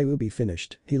 When Kyuubi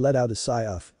finished, he let out a sigh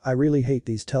of, I really hate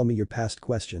these tell me your past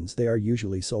questions, they are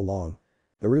usually so long.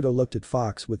 Naruto looked at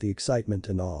Fox with the excitement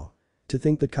and awe. To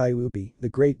think that Kyuubi, the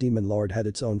great demon lord, had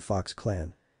its own fox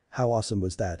clan. How awesome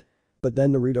was that? But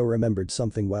then Naruto remembered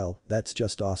something. Well, that's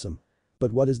just awesome.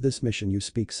 But what is this mission you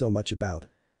speak so much about?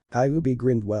 Kyuubi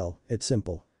grinned. Well, it's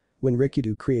simple. When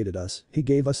Rikido created us, he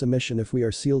gave us a mission. If we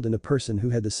are sealed in a person who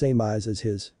had the same eyes as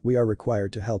his, we are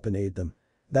required to help and aid them.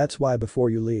 That's why before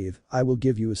you leave, I will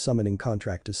give you a summoning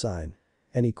contract to sign.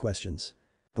 Any questions?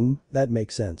 That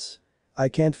makes sense. I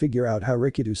can't figure out how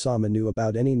Rikido-sama knew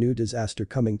about any new disaster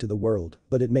coming to the world,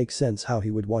 but it makes sense how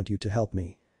he would want you to help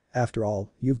me. After all,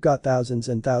 you've got thousands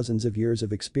and thousands of years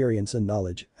of experience and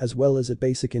knowledge, as well as a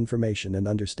basic information and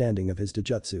understanding of his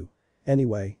taijutsu.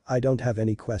 Anyway, I don't have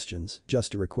any questions,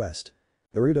 just a request.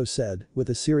 Naruto said, with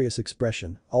a serious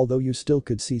expression, although you still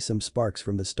could see some sparks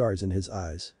from the stars in his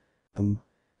eyes.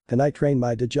 Can I train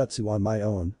my taijutsu on my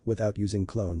own, without using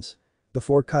clones?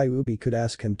 Before Kyuubi could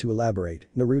ask him to elaborate,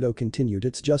 Naruto continued,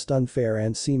 it's just unfair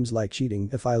and seems like cheating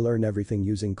if I learn everything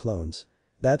using clones.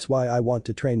 That's why I want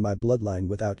to train my bloodline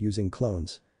without using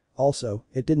clones. Also,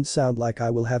 it didn't sound like I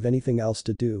will have anything else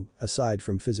to do, aside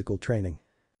from physical training.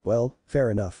 Well, fair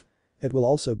enough. It will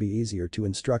also be easier to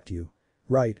instruct you.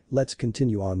 Right, let's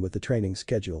continue on with the training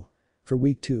schedule. For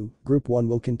week 2, Group 1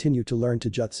 will continue to learn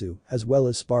Taijutsu as well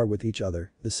as spar with each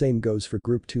other, the same goes for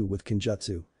Group 2 with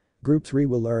Kenjutsu. Group 3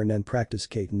 will learn and practice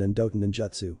Kaiten and Doten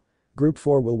Ninjutsu. Group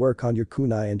 4 will work on your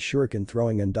kunai and shuriken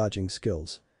throwing and dodging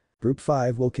skills. Group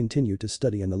 5 will continue to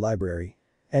study in the library.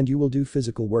 And you will do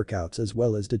physical workouts as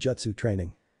well as Taijutsu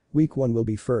training. Week 1 will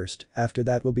be first, after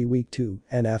that will be week 2,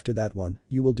 and after that one,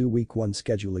 you will do week 1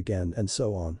 schedule again and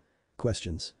so on.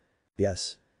 Questions?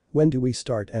 Yes. When do we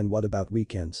start and what about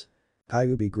weekends?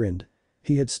 Kyuubi grinned.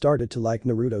 He had started to like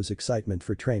Naruto's excitement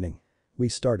for training. We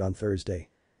start on Thursday.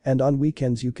 And on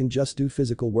weekends you can just do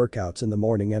physical workouts in the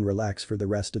morning and relax for the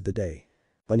rest of the day.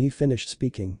 When he finished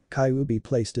speaking, Kyuubi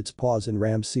placed its paws in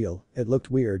Ram's seal, it looked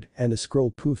weird, and a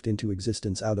scroll poofed into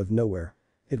existence out of nowhere.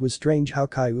 It was strange how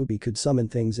Kyuubi could summon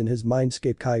things in his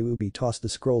mindscape. Kyuubi tossed the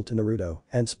scroll to Naruto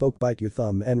and spoke, "Bite your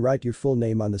thumb and write your full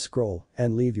name on the scroll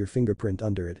and leave your fingerprint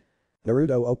under it."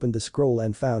 Naruto opened the scroll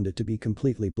and found it to be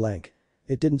completely blank.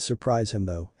 It didn't surprise him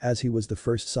though, as he was the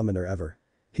first summoner ever.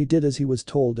 He did as he was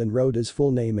told and wrote his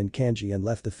full name in kanji and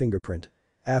left the fingerprint.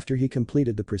 After he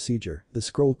completed the procedure, the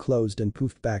scroll closed and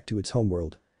poofed back to its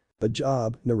homeworld. "Good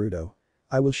job, Naruto.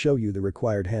 I will show you the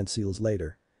required hand seals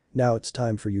later. Now it's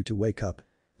time for you to wake up.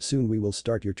 Soon we will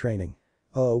start your training.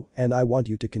 Oh, and I want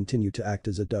you to continue to act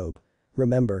as a dope.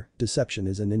 Remember, deception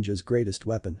is a ninja's greatest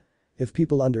weapon. If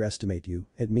people underestimate you,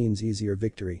 it means easier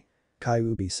victory,"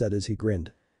 Kyuubi said as he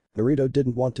grinned. Naruto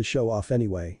didn't want to show off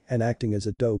anyway, and acting as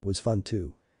a dope was fun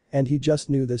too. And he just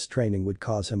knew this training would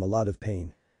cause him a lot of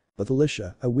pain. But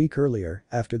Alicia, a week earlier,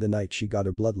 after the night she got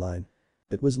her bloodline.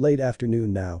 It was late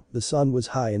afternoon now, the sun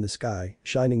was high in the sky,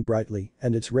 shining brightly,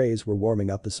 and its rays were warming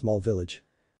up the small village.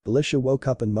 Alicia woke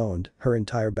up and moaned, her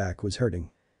entire back was hurting.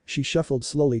 She shuffled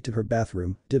slowly to her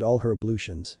bathroom, did all her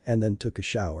ablutions, and then took a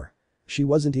shower. She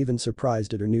wasn't even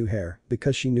surprised at her new hair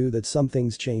because she knew that some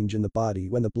things change in the body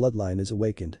when the bloodline is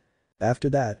awakened. After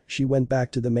that, she went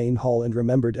back to the main hall and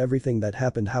remembered everything that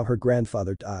happened, how her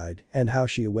grandfather died and how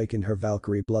she awakened her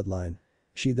Valkyrie bloodline.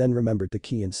 She then remembered the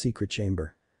key and secret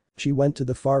chamber. She went to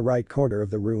the far right corner of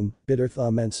the room, bit her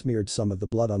thumb and smeared some of the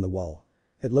blood on the wall.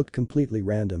 It looked completely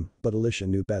random, but Alicia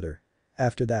knew better.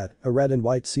 After that, a red and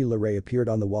white seal array appeared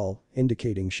on the wall,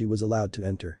 indicating she was allowed to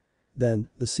enter. Then,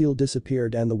 the seal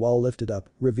disappeared and the wall lifted up,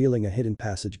 revealing a hidden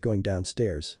passage going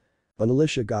downstairs. When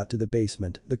Alicia got to the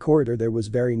basement, the corridor there was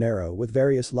very narrow with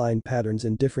various line patterns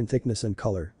in different thickness and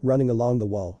color running along the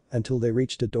wall until they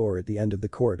reached a door at the end of the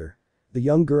corridor. The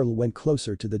young girl went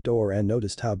closer to the door and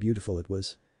noticed how beautiful it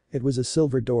was. It was a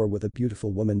silver door with a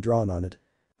beautiful woman drawn on it.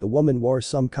 The woman wore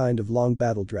some kind of long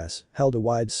battle dress, held a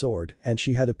wide sword, and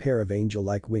she had a pair of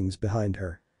angel-like wings behind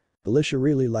her. Alicia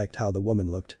really liked how the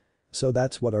woman looked. So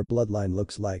that's what our bloodline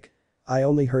looks like. I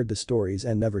only heard the stories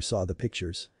and never saw the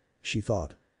pictures, she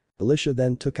thought. Alicia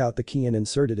then took out the key and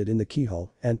inserted it in the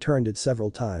keyhole and turned it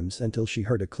several times until she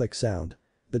heard a click sound.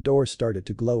 The door started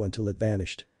to glow until it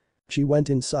vanished. She went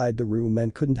inside the room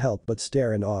and couldn't help but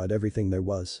stare in awe at everything there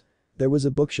was. There was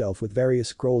a bookshelf with various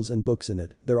scrolls and books in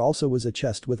it. There also was a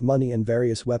chest with money and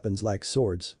various weapons like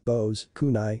swords, bows,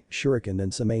 kunai, shuriken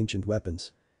and some ancient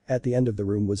weapons. At the end of the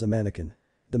room was a mannequin.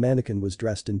 The mannequin was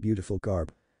dressed in beautiful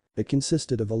garb. It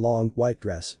consisted of a long, white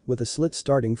dress with a slit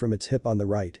starting from its hip on the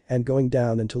right and going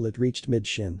down until it reached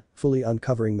mid-shin, fully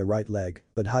uncovering the right leg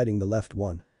but hiding the left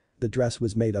one. The dress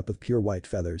was made up of pure white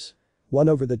feathers. One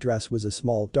over the dress was a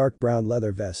small, dark brown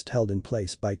leather vest held in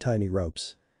place by tiny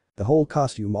ropes. The whole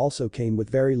costume also came with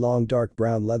very long dark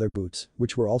brown leather boots,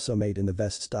 which were also made in the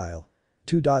vest style.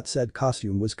 Said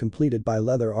costume was completed by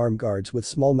leather arm guards with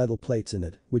small metal plates in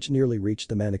it, which nearly reached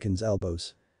the mannequin's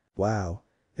elbows. Wow.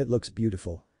 It looks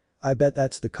beautiful. I bet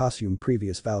that's the costume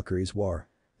previous Valkyries wore.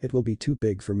 It will be too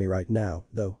big for me right now,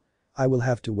 though. I will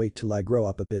have to wait till I grow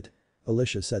up a bit,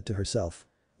 Alicia said to herself.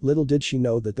 Little did she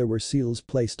know that there were seals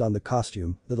placed on the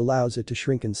costume that allows it to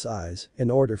shrink in size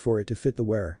in order for it to fit the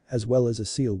wearer, as well as a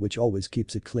seal which always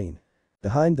keeps it clean.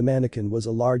 Behind the mannequin was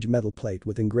a large metal plate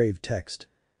with engraved text.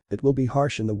 It will be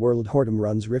harsh in the world Hortum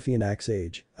runs Riffian axe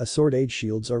age, a sword age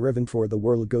shields are riven for the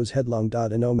world goes headlong.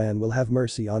 And no man will have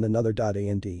mercy on another.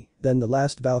 And then the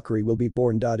last Valkyrie will be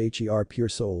born. Her pure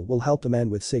soul will help the man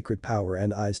with sacred power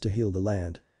and eyes to heal the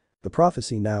land. The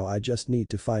prophecy now I just need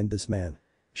to find this man,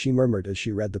 she murmured as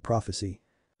she read the prophecy.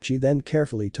 She then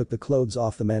carefully took the clothes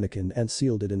off the mannequin and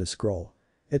sealed it in a scroll.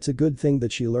 It's a good thing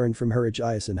that she learned from her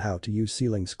Ajayasen how to use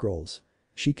sealing scrolls.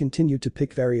 She continued to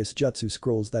pick various jutsu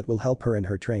scrolls that will help her in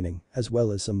her training, as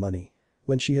well as some money.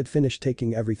 When she had finished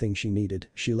taking everything she needed,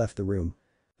 she left the room.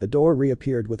 The door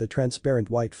reappeared with a transparent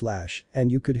white flash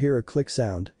and you could hear a click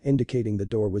sound, indicating the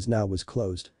door was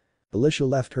closed. Alicia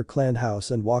left her clan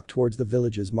house and walked towards the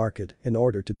village's market in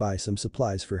order to buy some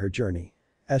supplies for her journey.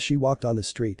 As she walked on the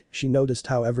street, she noticed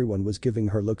how everyone was giving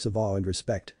her looks of awe and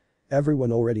respect.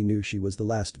 Everyone already knew she was the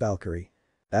last Valkyrie.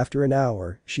 After an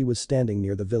hour, she was standing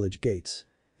near the village gates.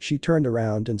 She turned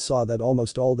around and saw that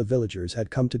almost all the villagers had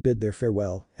come to bid their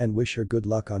farewell and wish her good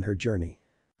luck on her journey.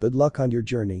 "Good luck on your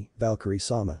journey,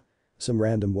 Valkyrie-sama," some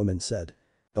random woman said.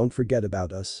 "Don't forget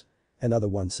about us," another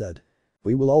one said.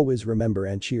 "We will always remember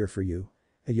and cheer for you,"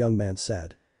 a young man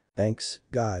said. "Thanks,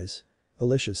 guys,"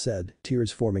 Alicia said,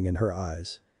 tears forming in her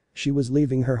eyes. She was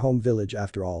leaving her home village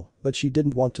after all, but she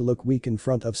didn't want to look weak in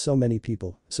front of so many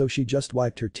people, so she just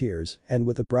wiped her tears and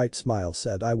with a bright smile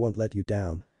said, "I won't let you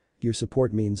down. Your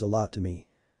support means a lot to me."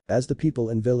 As the people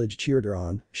in village cheered her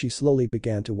on, she slowly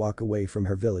began to walk away from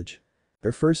her village.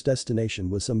 Her first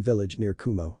destination was some village near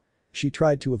Kumo. She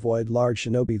tried to avoid large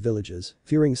shinobi villages,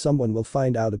 fearing someone will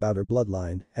find out about her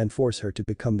bloodline and force her to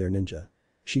become their ninja.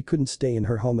 She couldn't stay in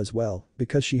her home as well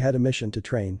because she had a mission to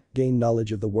train, gain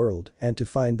knowledge of the world, and to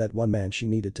find that one man she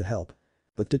needed to help.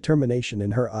 With determination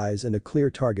in her eyes and a clear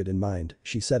target in mind,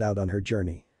 she set out on her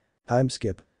journey. Time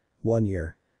skip. 1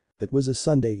 year. It was a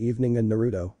Sunday evening and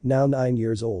Naruto, now 9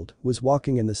 years old, was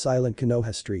walking in the silent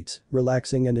Konoha streets,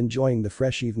 relaxing and enjoying the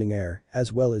fresh evening air,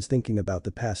 as well as thinking about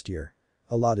the past year.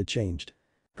 A lot had changed.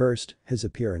 First, his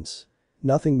appearance.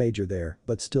 Nothing major there,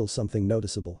 but still something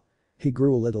noticeable. He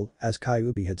grew a little, as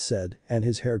Kyuubi had said, and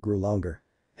his hair grew longer.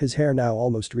 His hair now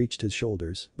almost reached his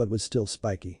shoulders, but was still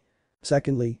spiky.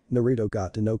 Secondly, Naruto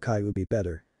got to know Kyuubi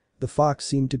better. The fox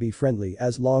seemed to be friendly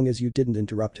as long as you didn't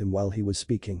interrupt him while he was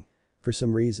speaking. For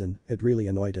some reason, it really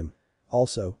annoyed him.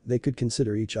 Also, they could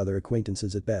consider each other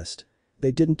acquaintances at best.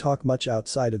 They didn't talk much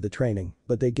outside of the training,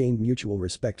 but they gained mutual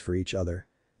respect for each other.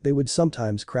 They would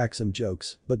sometimes crack some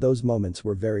jokes, but those moments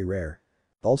were very rare.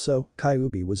 Also,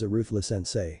 Kyuubi was a ruthless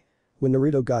sensei. When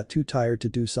Naruto got too tired to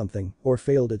do something or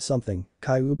failed at something,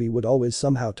 Kyuubi would always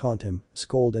somehow taunt him,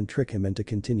 scold and trick him into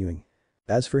continuing.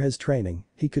 As for his training,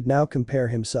 he could now compare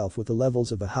himself with the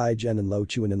levels of a high Gen and low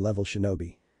Chunin level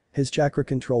shinobi. His chakra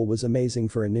control was amazing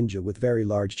for a ninja with very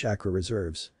large chakra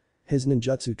reserves. His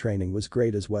ninjutsu training was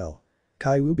great as well.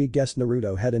 Kyuubi guessed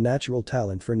Naruto had a natural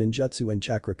talent for ninjutsu and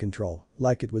chakra control,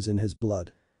 like it was in his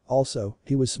blood. Also,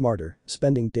 he was smarter,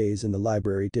 spending days in the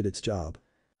library did its job.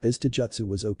 His taijutsu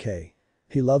was okay.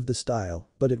 He loved the style,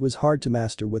 but it was hard to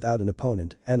master without an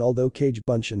opponent and although Kage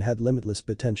Bunshin had limitless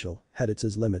potential, had its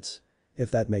limits.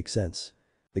 If that makes sense.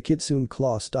 The Kitsune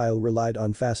Claw style relied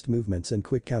on fast movements and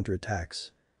quick counterattacks.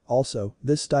 Also,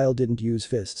 this style didn't use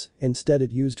fists, instead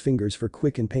it used fingers for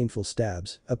quick and painful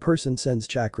stabs. A person sends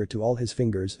chakra to all his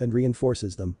fingers and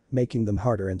reinforces them, making them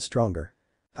harder and stronger.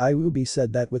 Kyuubi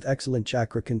said that with excellent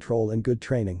chakra control and good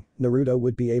training, Naruto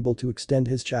would be able to extend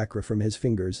his chakra from his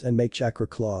fingers and make chakra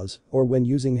claws, or when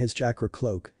using his chakra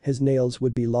cloak, his nails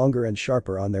would be longer and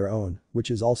sharper on their own, which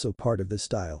is also part of this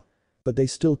style. But they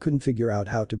still couldn't figure out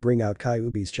how to bring out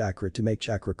Kyuubi's chakra to make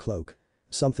chakra cloak.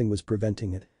 Something was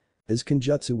preventing it. His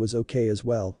Kenjutsu was okay as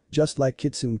well, just like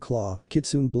Kitsune Claw,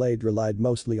 Kitsune Blade relied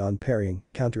mostly on parrying,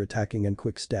 counterattacking and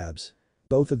quick stabs.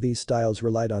 Both of these styles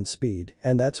relied on speed,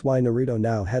 and that's why Naruto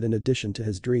now had an addition to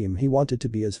his dream. He wanted to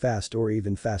be as fast or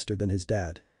even faster than his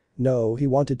dad. No, he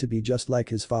wanted to be just like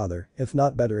his father, if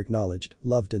not better acknowledged,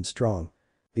 loved and strong.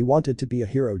 He wanted to be a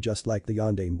hero just like the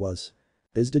Yondaime was.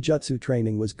 His Taijutsu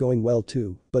training was going well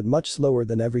too, but much slower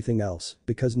than everything else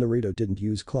because Naruto didn't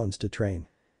use clones to train.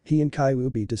 He and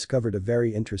Kyuubi discovered a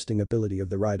very interesting ability of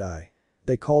the right eye.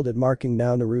 They called it marking.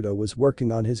 Now Naruto was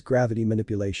working on his gravity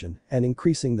manipulation and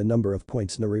increasing the number of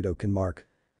points Naruto can mark.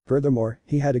 Furthermore,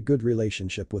 he had a good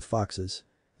relationship with foxes.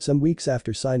 Some weeks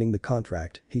after signing the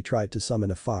contract, he tried to summon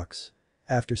a fox.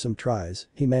 After some tries,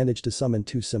 he managed to summon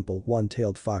 2 simple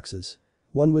one-tailed foxes.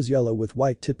 One was yellow with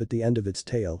white tip at the end of its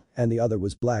tail and the other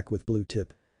was black with blue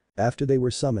tip. After they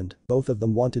were summoned, both of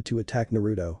them wanted to attack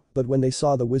Naruto, but when they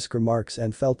saw the whisker marks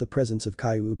and felt the presence of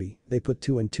Kyuubi, they put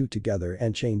 2 and 2 together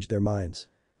and changed their minds.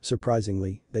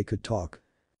 Surprisingly, they could talk.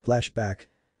 Flashback.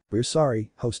 "We're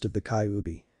sorry, host of the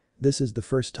Kyuubi. This is the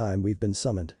first time we've been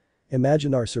summoned.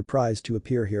 Imagine our surprise to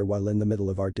appear here while in the middle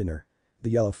of our dinner,"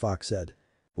 the yellow fox said.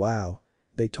 "Wow.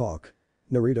 They talk,"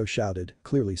 Naruto shouted,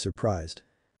 clearly surprised.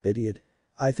 "Idiot.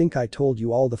 I think I told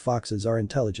you all the foxes are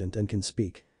intelligent and can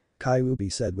speak,"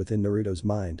 Kyuubi said within Naruto's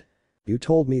mind. "You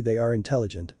told me they are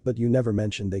intelligent, but you never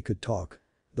mentioned they could talk,"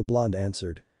 the blonde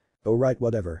answered. "Oh right,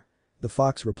 whatever," the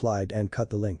fox replied and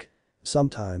cut the link.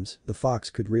 Sometimes, the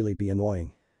fox could really be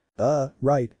annoying.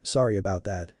 Right, sorry about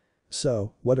that.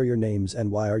 So, what are your names and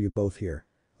why are you both here?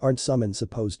 Aren't summons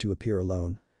supposed to appear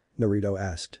alone?" Naruto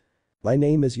asked. "My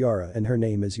name is Yara and her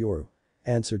name is Yoru,"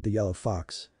 answered the yellow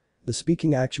fox. The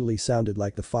speaking actually sounded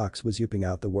like the fox was yipping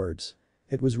out the words.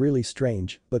 It was really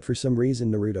strange, but for some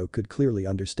reason Naruto could clearly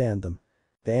understand them.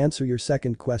 To answer your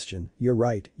second question, you're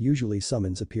right, usually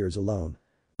summons appears alone.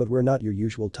 But we're not your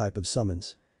usual type of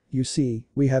summons. You see,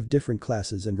 we have different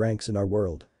classes and ranks in our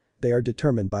world. They are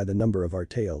determined by the number of our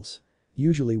tails.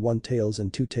 Usually 1 tails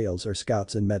and 2 tails are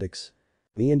scouts and medics.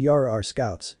 Me and Yara are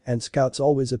scouts, and scouts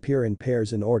always appear in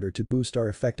pairs in order to boost our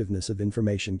effectiveness of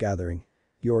information gathering.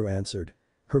 Yoru answered.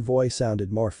 Her voice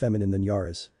sounded more feminine than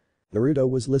Yara's. Naruto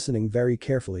was listening very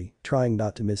carefully, trying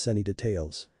not to miss any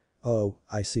details. Oh,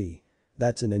 I see.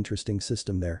 That's an interesting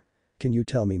system there. Can you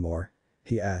tell me more?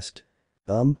 He asked.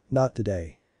 Not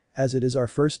today. As it is our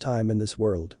first time in this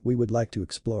world, we would like to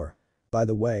explore. By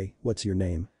the way, what's your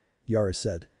name? Yara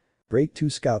said. Break 2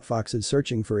 scout foxes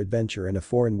searching for adventure in a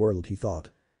foreign world, he thought.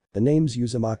 The name's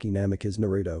Uzumaki Namik is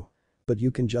Naruto. But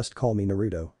you can just call me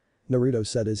Naruto. Naruto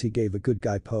said as he gave a good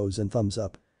guy pose and thumbs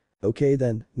up. Okay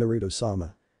then,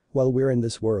 Naruto-sama. While we're in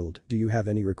this world, do you have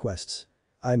any requests?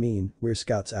 I mean, we're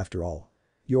scouts after all.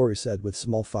 Yoru said with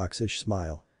small foxish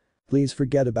smile. Please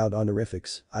forget about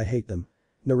honorifics, I hate them.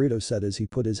 Naruto said as he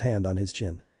put his hand on his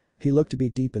chin. He looked to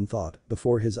be deep in thought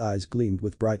before his eyes gleamed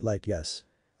with bright light. Yes.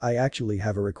 I actually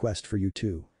have a request for you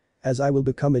too. As I will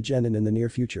become a genin in the near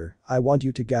future, I want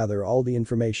you to gather all the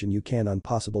information you can on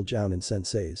possible jounin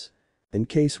senseis. In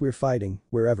case we're fighting,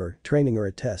 wherever, training or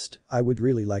a test, I would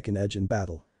really like an edge in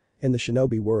battle. In the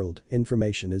shinobi world,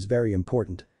 information is very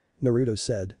important. Naruto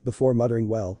said, before muttering,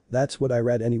 well, that's what I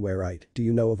read anyway, right? Do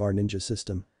you know of our ninja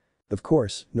system? Of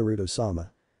course,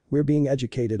 Naruto-sama. We're being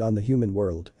educated on the human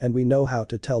world and we know how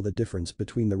to tell the difference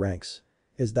between the ranks.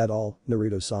 Is that all,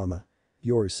 Naruto-sama?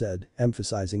 Yoru said,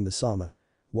 emphasizing the sama.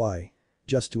 Why?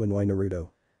 Just to annoy Naruto.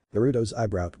 Naruto's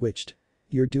eyebrow twitched.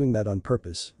 You're doing that on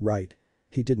purpose, right?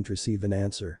 He didn't receive an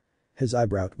answer. His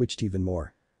eyebrow twitched even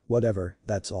more. Whatever,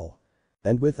 that's all.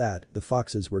 And with that, the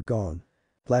foxes were gone.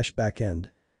 Flashback end.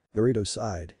 Naruto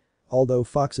sighed. Although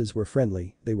foxes were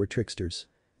friendly, they were tricksters.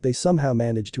 They somehow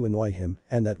managed to annoy him,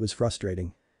 and that was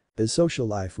frustrating. His social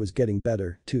life was getting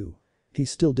better, too. He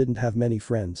still didn't have many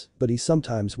friends, but he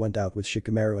sometimes went out with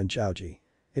Shikamaru and Chaoji.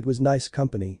 It was nice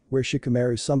company, where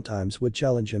Shikamaru sometimes would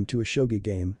challenge him to a shogi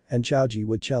game and Chaoji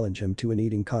would challenge him to an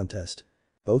eating contest.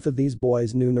 Both of these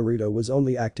boys knew Naruto was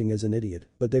only acting as an idiot,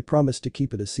 but they promised to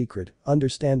keep it a secret,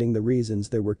 understanding the reasons.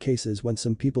 There were cases when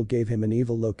some people gave him an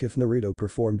evil look if Naruto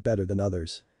performed better than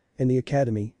others. In the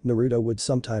academy, Naruto would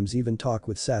sometimes even talk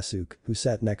with Sasuke, who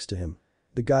sat next to him.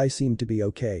 The guy seemed to be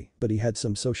okay, but he had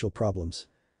some social problems.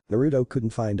 Naruto couldn't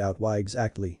find out why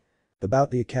exactly. About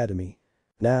the academy.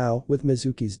 Now, with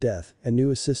Mizuki's death, a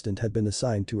new assistant had been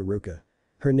assigned to Iruka.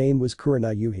 Her name was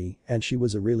Kurenai Yuhi, and she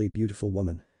was a really beautiful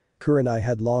woman. Kurenai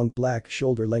had long black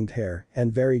shoulder-length hair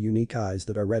and very unique eyes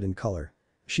that are red in color.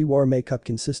 She wore makeup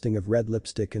consisting of red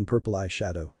lipstick and purple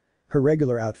eyeshadow. Her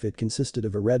regular outfit consisted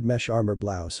of a red mesh armor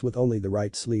blouse with only the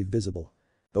right sleeve visible.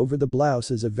 Over the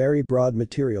blouse is a very broad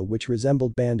material which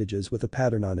resembled bandages with a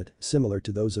pattern on it, similar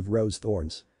to those of rose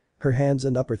thorns. Her hands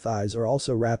and upper thighs are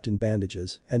also wrapped in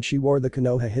bandages, and she wore the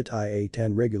Konoha Hitai 8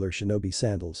 and regular shinobi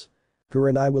sandals.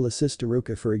 Kurenai will assist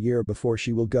Iruka for a year before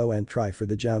she will go and try for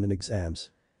the jounin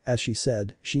exams. As she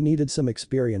said, she needed some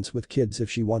experience with kids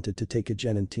if she wanted to take a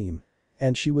genin team.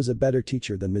 And she was a better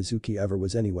teacher than Mizuki ever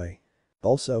was anyway.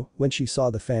 Also, when she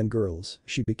saw the fangirls,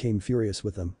 she became furious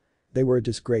with them. They were a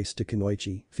disgrace to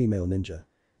Kunoichi, female ninja.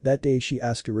 That day she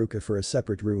asked Iruka for a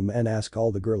separate room and asked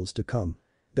all the girls to come.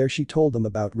 There she told them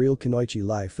about real Kunoichi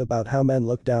life, about how men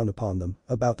look down upon them,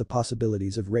 about the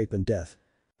possibilities of rape and death.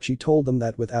 She told them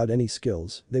that without any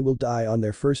skills, they will die on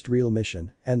their first real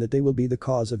mission and that they will be the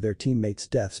cause of their teammates'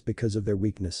 deaths because of their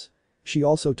weakness. She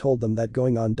also told them that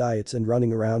going on diets and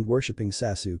running around worshipping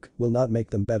Sasuke will not make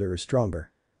them better or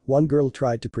stronger. One girl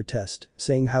tried to protest,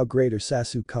 saying how great her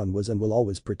Sasuke-kun was and will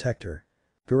always protect her.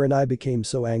 Kurenai became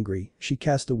so angry, she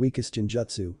cast the weakest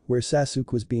genjutsu, where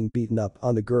Sasuke was being beaten up,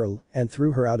 on the girl and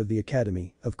threw her out of the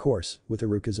academy, of course, with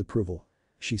Iruka's approval.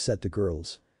 She said to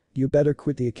girls. You better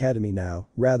quit the academy now,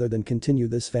 rather than continue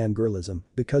this fangirlism,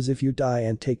 because if you die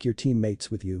and take your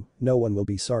teammates with you, no one will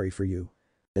be sorry for you.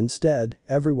 Instead,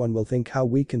 everyone will think how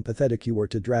weak and pathetic you were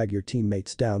to drag your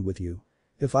teammates down with you.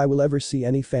 If I will ever see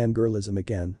any fangirlism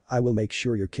again, I will make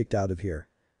sure you're kicked out of here.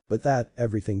 But that,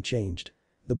 everything changed.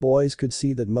 The boys could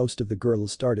see that most of the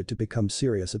girls started to become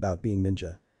serious about being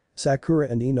ninja. Sakura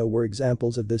and Ino were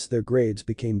examples of this. Their grades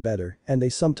became better and they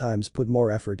sometimes put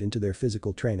more effort into their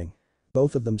physical training.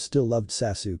 Both of them still loved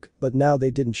Sasuke, but now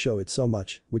they didn't show it so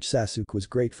much, which Sasuke was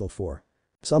grateful for.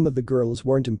 Some of the girls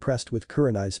weren't impressed with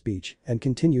Kurenai's speech and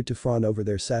continued to fawn over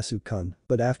their Sasuke-kun,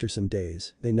 but after some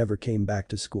days, they never came back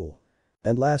to school.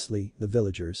 And lastly, the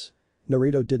villagers.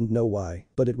 Naruto didn't know why,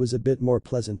 but it was a bit more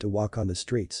pleasant to walk on the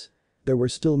streets. There were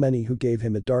still many who gave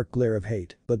him a dark glare of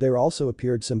hate, but there also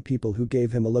appeared some people who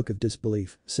gave him a look of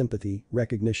disbelief, sympathy,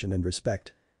 recognition and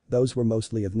respect. Those were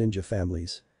mostly of ninja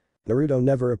families. Naruto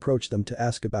never approached them to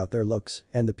ask about their looks,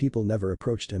 and the people never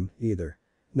approached him, either.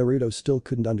 Naruto still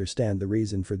couldn't understand the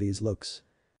reason for these looks.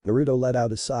 Naruto let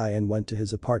out a sigh and went to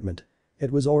his apartment.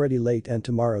 It was already late and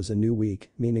tomorrow's a new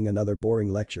week, meaning another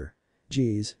boring lecture.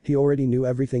 Geez, he already knew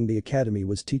everything the academy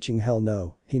was teaching. Hell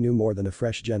no, he knew more than a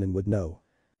fresh genin would know.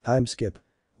 Time skip.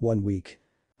 1 week.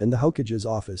 In the Hokage's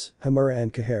office, Hamura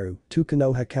and Kaharu, two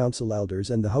Konoha council elders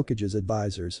and the Hokage's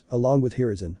advisors, along with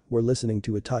Hiruzen, were listening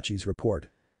to Itachi's report.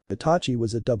 Itachi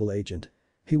was a double agent.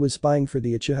 He was spying for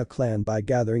the Uchiha clan by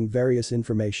gathering various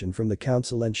information from the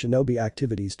council and shinobi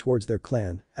activities towards their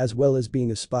clan, as well as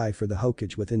being a spy for the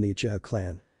Hokage within the Uchiha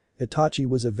clan. Itachi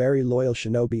was a very loyal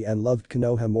shinobi and loved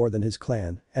Konoha more than his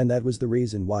clan, and that was the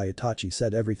reason why Itachi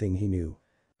said everything he knew.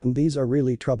 And these are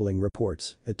really troubling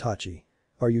reports, Itachi.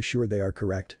 Are you sure they are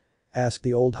correct? Asked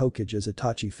the old Hokage as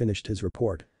Itachi finished his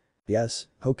report. Yes,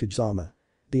 Hokage-sama.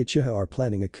 The Uchiha are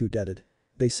planning a coup d'etat.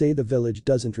 They say the village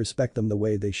doesn't respect them the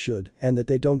way they should and that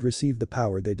they don't receive the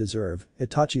power they deserve.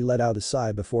 Itachi let out a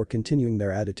sigh before continuing.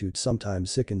 Their attitude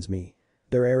sometimes sickens me.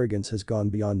 Their arrogance has gone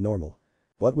beyond normal.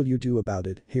 What will you do about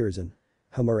it, Hiruzen?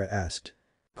 Hamura asked.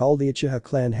 Call the Uchiha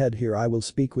clan head here. I will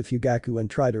speak with Yugaku and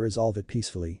try to resolve it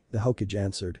peacefully, the Hokage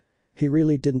answered. He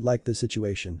really didn't like the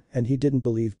situation and he didn't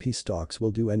believe peace talks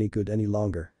will do any good any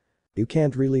longer. You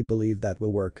can't really believe that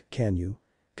will work, can you?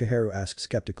 Kaharu asked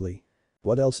skeptically.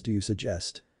 What else do you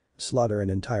suggest? Slaughter an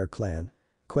entire clan.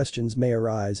 Questions may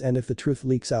arise and if the truth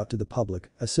leaks out to the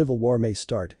public, a civil war may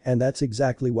start and that's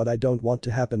exactly what I don't want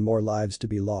to happen. More lives to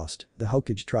be lost, the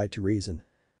Hokage tried to reason.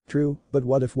 True, but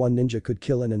what if one ninja could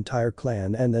kill an entire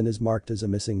clan and then is marked as a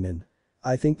missing nin?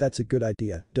 I think that's a good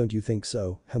idea, don't you think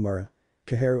so, Hamura?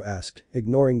 Kaharu asked,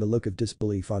 ignoring the look of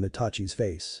disbelief on Itachi's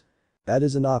face. That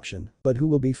is an option, but who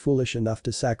will be foolish enough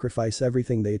to sacrifice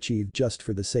everything they achieved just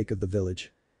for the sake of the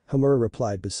village? Hamura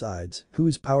replied. Besides, who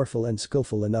is powerful and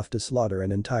skillful enough to slaughter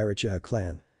an entire Uchiha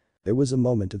clan? There was a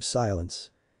moment of silence.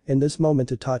 In this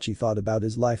moment Itachi thought about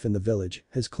his life in the village,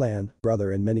 his clan,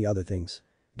 brother and many other things.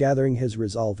 Gathering his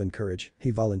resolve and courage, he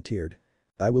volunteered.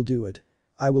 I will do it.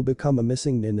 I will become a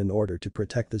missing nin in order to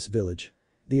protect this village.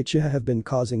 The Uchiha have been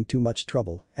causing too much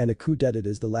trouble and a coup d'etat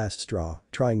is the last straw,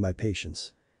 trying my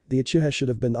patience. The Uchiha should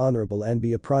have been honorable and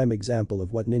be a prime example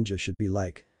of what ninja should be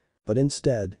like. But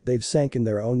instead, they've sank in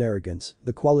their own arrogance.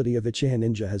 The quality of Uchiha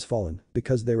ninja has fallen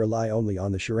because they rely only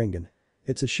on the Sharingan.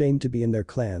 It's a shame to be in their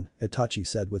clan, Itachi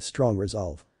said with strong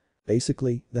resolve.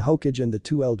 Basically, the Hokage and the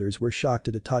two elders were shocked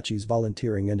at Itachi's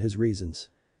volunteering and his reasons.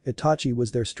 Itachi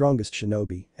was their strongest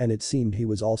shinobi and it seemed he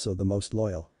was also the most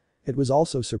loyal. It was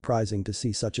also surprising to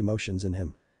see such emotions in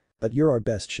him. But you're our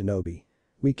best shinobi.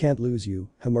 We can't lose you,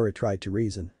 Hamura tried to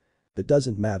reason. It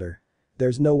doesn't matter.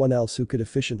 There's no one else who could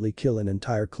efficiently kill an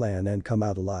entire clan and come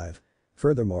out alive.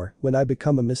 Furthermore, when I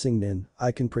become a missing nin,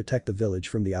 I can protect the village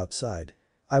from the outside.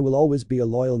 I will always be a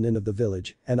loyal nin of the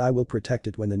village and I will protect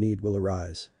it when the need will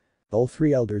arise. All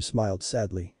three elders smiled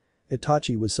sadly.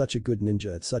 Itachi was such a good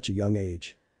ninja at such a young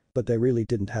age. But they really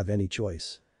didn't have any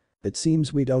choice. It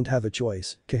seems we don't have a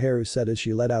choice, Kaharu said as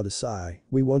she let out a sigh.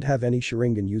 We won't have any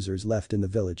Sharingan users left in the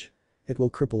village. It will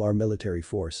cripple our military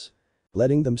force.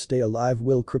 Letting them stay alive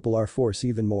will cripple our force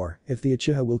even more if the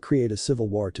Uchiha will create a civil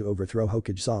war to overthrow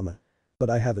Hokage-sama. But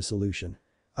I have a solution.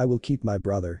 I will keep my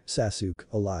brother, Sasuke,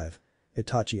 alive.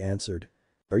 Itachi answered.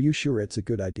 Are you sure it's a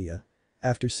good idea?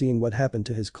 After seeing what happened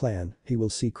to his clan, he will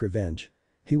seek revenge.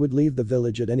 He would leave the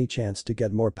village at any chance to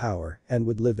get more power and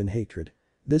would live in hatred.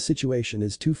 This situation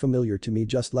is too familiar to me,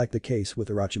 just like the case with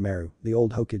Orochimaru, the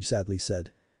old Hokage sadly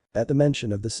said. At the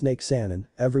mention of the snake Sannin,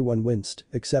 everyone winced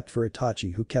except for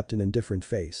Itachi who kept an indifferent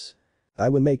face. I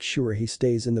will make sure he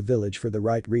stays in the village for the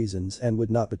right reasons and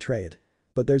would not betray it.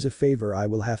 But there's a favor I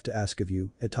will have to ask of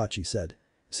you, Itachi said.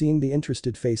 Seeing the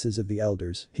interested faces of the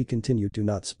elders, he continued to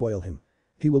not spoil him.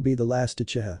 He will be the last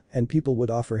Uchiha and people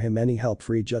would offer him any help,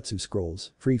 free jutsu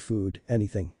scrolls, free food,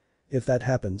 anything. If that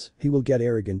happens, he will get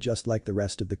arrogant just like the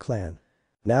rest of the clan.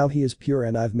 Now he is pure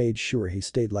and I've made sure he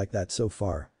stayed like that so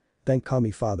far. Thank Kami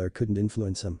father couldn't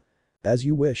influence him. As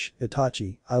you wish,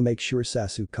 Itachi, I'll make sure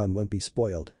Sasuke-kun won't be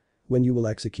spoiled. When you will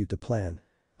execute the plan?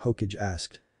 Hokage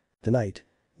asked. Tonight.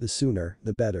 The sooner,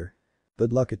 the better.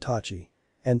 Good luck Itachi.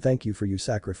 And thank you for your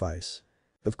sacrifice.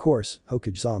 Of course,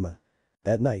 Hokage-sama.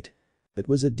 At night. It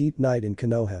was a deep night in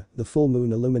Konoha, the full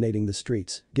moon illuminating the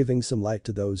streets, giving some light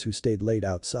to those who stayed late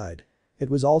outside. It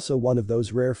was also one of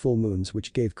those rare full moons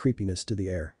which gave creepiness to the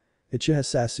air. Uchiha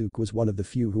Sasuke was one of the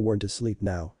few who weren't asleep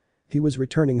now. He was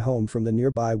returning home from the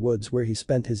nearby woods where he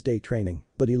spent his day training,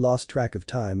 but he lost track of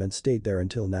time and stayed there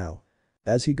until now.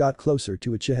 As he got closer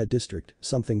to Uchiha district,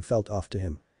 something felt off to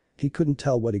him. He couldn't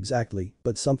tell what exactly,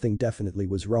 but something definitely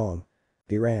was wrong.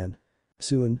 He ran.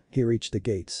 Soon, he reached the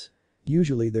gates.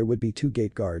 Usually there would be 2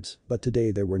 gate guards, but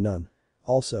today there were none.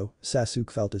 Also,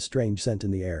 Sasuke felt a strange scent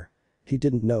in the air. He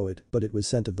didn't know it, but it was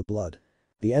scent of the blood.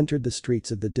 He entered the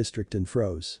streets of the district and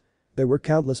froze. There were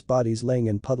countless bodies laying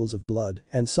in puddles of blood,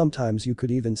 and sometimes you could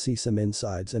even see some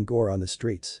insides and gore on the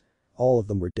streets. All of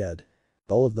them were dead.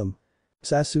 All of them.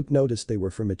 Sasuke noticed they were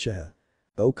from Uchiha.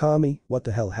 "Okami, what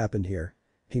the hell happened here?"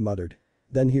 he muttered.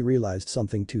 Then he realized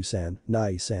something too,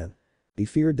 Nai-san. He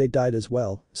feared they died as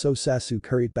well, so Sasuke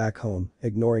hurried back home,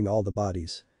 ignoring all the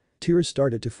bodies. Tears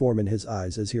started to form in his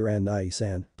eyes as he ran.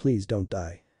 "Nai-san, please don't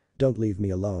die. Don't leave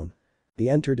me alone." He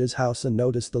entered his house and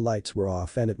noticed the lights were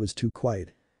off and it was too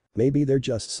quiet. Maybe they're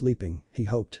just sleeping, he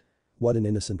hoped. What an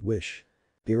innocent wish.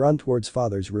 He ran towards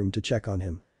father's room to check on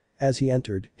him. As he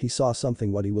entered, he saw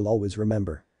something what he will always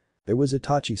remember. There was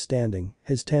Itachi standing,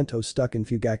 his tanto stuck in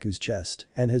Fugaku's chest,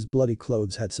 and his bloody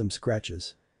clothes had some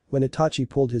scratches. When Itachi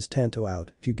pulled his tanto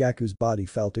out, Fugaku's body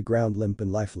fell to ground limp and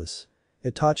lifeless.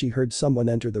 Itachi heard someone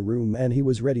enter the room and he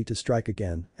was ready to strike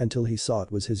again, until he saw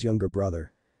it was his younger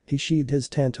brother. He sheathed his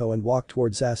tanto and walked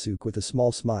towards Sasuke with a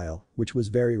small smile, which was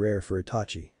very rare for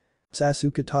Itachi.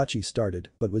 Itachi started,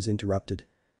 but was interrupted.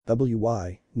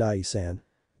 "Why, Nai-san?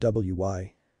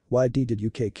 Why did you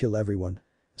kill everyone?"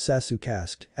 Sasuke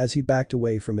asked as he backed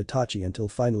away from Itachi until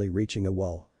finally reaching a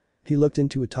wall. He looked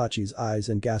into Itachi's eyes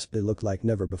and gasped. They looked like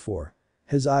never before.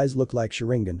 His eyes looked like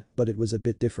Sharingan, but it was a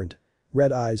bit different.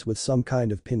 Red eyes with some kind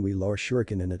of pinwheel or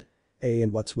shuriken in it.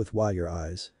 And what's with why your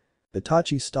eyes?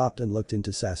 Itachi stopped and looked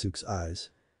into Sasuke's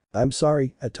eyes. "I'm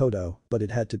sorry, Atoto, but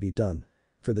it had to be done.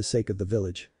 For the sake of the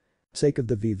village." "Sake of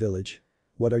the village?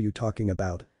 What are you talking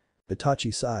about?"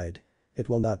 Itachi sighed. "It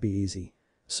will not be easy.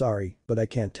 Sorry, but I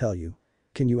can't tell you.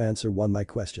 Can you answer my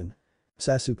question?"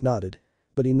 Sasuke nodded.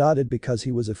 But he nodded because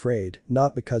he was afraid,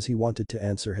 not because he wanted to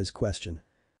answer his question.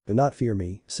 "Do not fear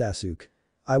me, Sasuke.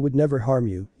 I would never harm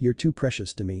you, you're too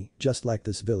precious to me, just like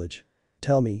this village.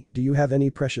 Tell me, do you have any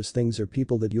precious things or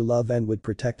people that you love and would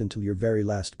protect until your very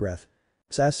last breath?"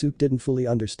 Sasuke didn't fully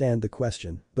understand the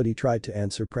question, but he tried to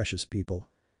answer. "Precious people.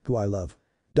 Who I love.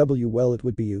 Well, it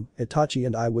would be you, Itachi,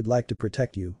 and I would like to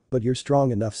protect you, but you're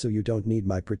strong enough so you don't need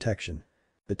my protection."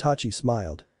 Itachi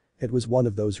smiled. It was one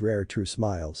of those rare true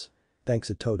smiles.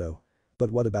 "Thanks, Atoto. But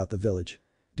what about the village?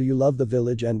 Do you love the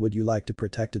village and would you like to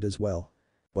protect it as well?"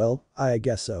 "Well, I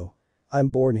guess so. I'm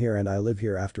born here and I live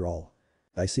here after all."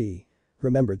 "I see.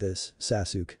 Remember this,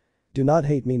 Sasuke. Do not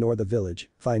hate me nor the village,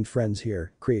 find friends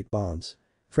here, create bonds.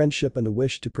 Friendship and a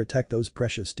wish to protect those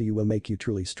precious to you will make you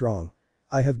truly strong.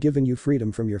 I have given you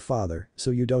freedom from your father,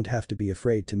 so you don't have to be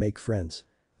afraid to make friends.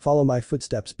 Follow my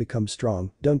footsteps, become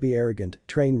strong, don't be arrogant,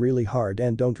 train really hard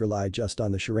and don't rely just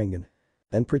on the Sharingan.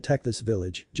 And protect this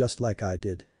village, just like I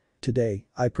did. Today,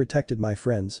 I protected my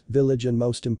friends, village and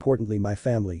most importantly my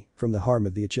family, from the harm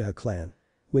of the Uchiha clan.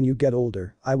 When you get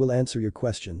older, I will answer your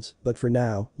questions, but for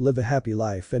now, live a happy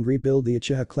life and rebuild the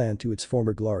Uchiha clan to its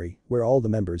former glory, where all the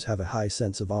members have a high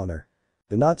sense of honor.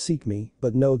 Do not seek me,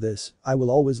 but know this, I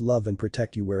will always love and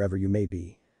protect you wherever you may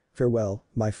be. Farewell,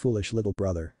 my foolish little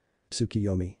brother.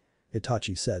 Tsukiyomi,"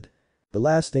 Itachi said. The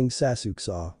last thing Sasuke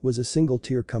saw was a single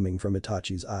tear coming from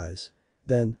Itachi's eyes.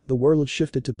 Then, the world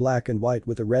shifted to black and white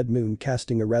with a red moon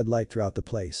casting a red light throughout the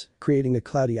place, creating a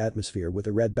cloudy atmosphere with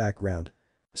a red background.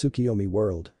 Tsukiyomi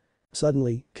world.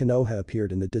 Suddenly, Konoha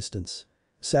appeared in the distance.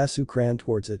 Sasuke ran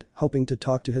towards it, hoping to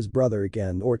talk to his brother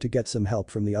again or to get some help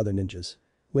from the other ninjas.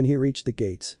 When he reached the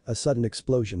gates, a sudden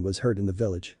explosion was heard in the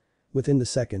village. Within the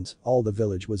seconds, all the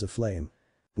village was aflame.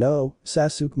 "No,"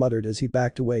 Sasuke muttered as he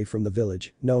backed away from the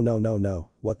village. No,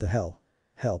 what the hell?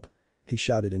 Help!" he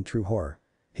shouted in true horror.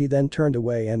 He then turned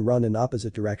away and ran in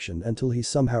opposite direction until he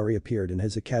somehow reappeared in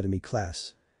his academy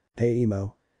class. "Hey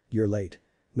Emo. You're late,"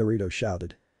 Naruto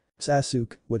shouted.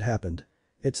 "Sasuke, what happened?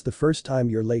 It's the first time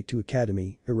you're late to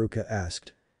academy," Iruka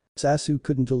asked. Sasuke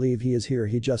couldn't believe he is here.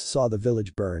 He just saw the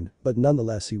village burn, but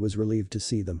nonetheless he was relieved to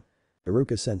see them.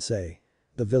 "Iruka-sensei.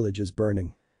 The village is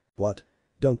burning." "What?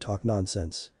 Don't talk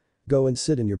nonsense. Go and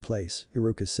sit in your place,"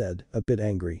 Iruka said, a bit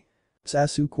angry.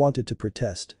 Sasuke wanted to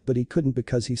protest, but he couldn't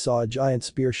because he saw a giant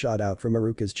spear shot out from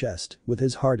Iruka's chest, with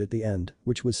his heart at the end,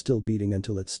 which was still beating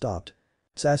until it stopped.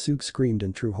 Sasuke screamed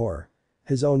in true horror.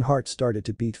 His own heart started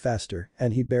to beat faster,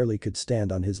 and he barely could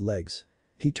stand on his legs.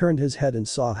 He turned his head and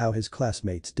saw how his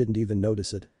classmates didn't even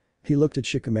notice it. He looked at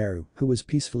Shikamaru, who was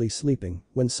peacefully sleeping,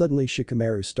 when suddenly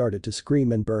Shikamaru started to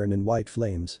scream and burn in white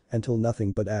flames until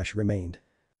nothing but ash remained.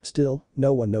 Still,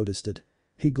 no one noticed it.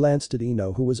 He glanced at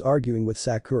Ino who was arguing with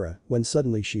Sakura when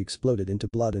suddenly she exploded into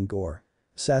blood and gore.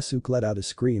 Sasuke let out a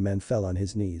scream and fell on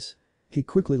his knees. He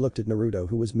quickly looked at Naruto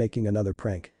who was making another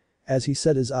prank. As he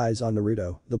set his eyes on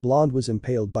Naruto, the blonde was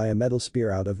impaled by a metal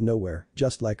spear out of nowhere,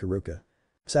 just like Iruka.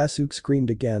 Sasuke screamed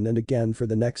again and again for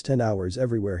the next 10 hours.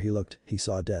 Everywhere he looked, he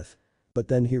saw death. But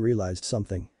then he realized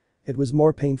something. It was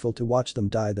more painful to watch them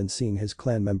die than seeing his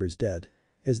clan members dead.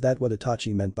 Is that what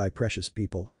Itachi meant by precious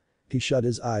people? He shut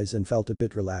his eyes and felt a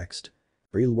bit relaxed.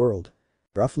 Real world.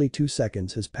 Roughly 2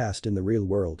 seconds has passed in the real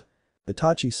world.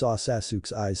 Itachi saw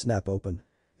Sasuke's eyes snap open.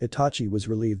 Itachi was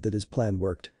relieved that his plan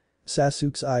worked.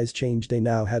 Sasuke's eyes changed. They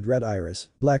now had red iris,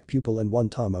 black pupil and one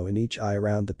tomo in each eye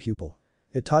around the pupil.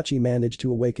 Itachi managed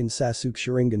to awaken Sasuke's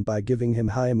Sharingan by giving him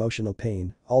high emotional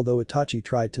pain, although Itachi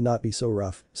tried to not be so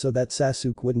rough so that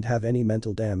Sasuke wouldn't have any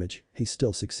mental damage, he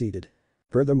still succeeded.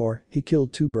 Furthermore, he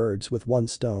killed 2 birds with 1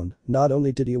 stone. Not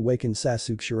only did he awaken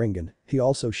Sasuke's Sharingan, he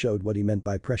also showed what he meant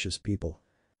by precious people.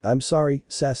 I'm sorry,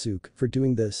 Sasuke, for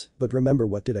doing this, but remember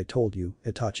what did I told you,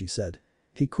 Itachi said.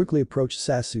 He quickly approached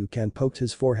Sasuke and poked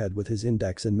his forehead with his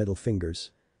index and middle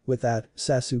fingers. With that,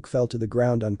 Sasuke fell to the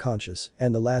ground unconscious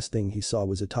and the last thing he saw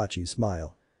was Itachi's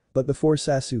smile. But before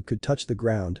Sasuke could touch the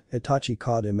ground, Itachi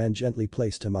caught him and gently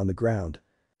placed him on the ground.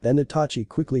 Then Itachi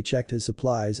quickly checked his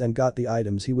supplies and got the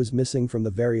items he was missing from the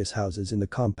various houses in the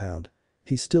compound.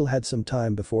 He still had some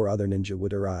time before other ninja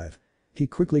would arrive. He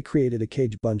quickly created a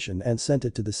cage bunchen and sent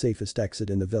it to the safest exit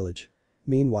in the village.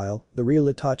 Meanwhile, the real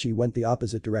Itachi went the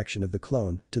opposite direction of the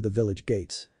clone, to the village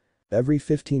gates. Every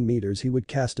 15 meters he would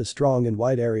cast a strong and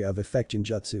wide area of effect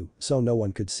genjutsu so no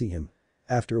one could see him.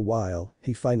 After a while,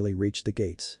 he finally reached the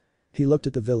gates. He looked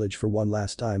at the village for one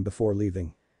last time before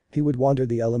leaving. He would wander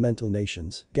the elemental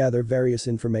nations, gather various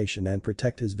information and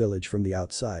protect his village from the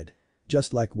outside.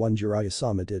 Just like one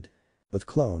Jiraiya-sama did. With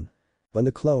clone. When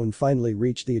the clone finally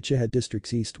reached the Uchiha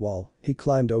district's east wall, he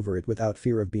climbed over it without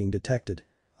fear of being detected.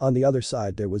 On the other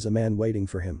side there was a man waiting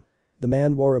for him. The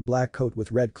man wore a black coat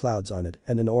with red clouds on it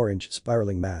and an orange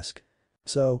spiraling mask.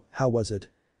 So, how was it?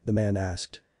 The man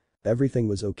asked. Everything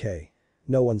was okay.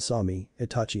 No one saw me,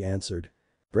 Itachi answered.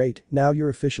 Great, now you're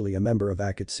officially a member of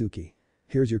Akatsuki.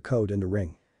 Here's your coat and a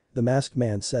ring. The masked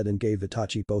man said and gave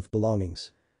Itachi both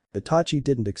belongings. Itachi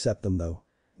didn't accept them though.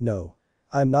 No.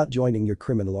 I'm not joining your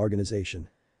criminal organization.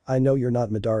 I know you're not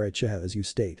Madara Uchiha as you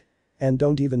state. And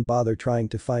don't even bother trying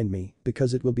to find me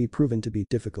because it will be proven to be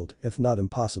difficult if not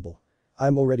impossible.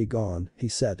 I'm already gone, he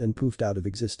said and poofed out of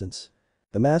existence.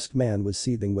 The masked man was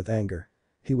seething with anger.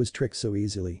 He was tricked so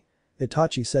easily.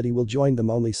 Itachi said he will join them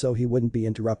only so he wouldn't be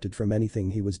interrupted from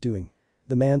anything he was doing.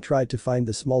 The man tried to find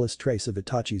the smallest trace of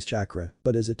Itachi's chakra,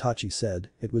 but as Itachi said,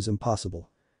 it was impossible.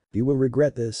 You will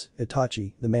regret this,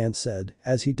 Itachi, the man said,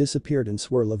 as he disappeared in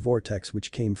swirl of vortex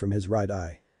which came from his right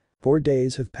eye. 4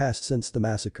 days have passed since the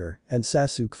massacre, and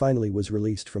Sasuke finally was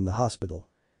released from the hospital.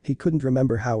 He couldn't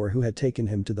remember how or who had taken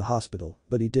him to the hospital,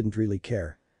 but he didn't really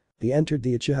care. He entered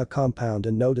the Uchiha compound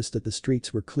and noticed that the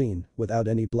streets were clean, without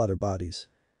any blood or bodies.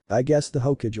 I guess the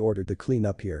Hokage ordered the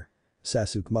cleanup here.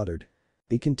 Sasuke muttered.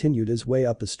 He continued his way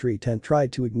up the street and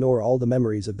tried to ignore all the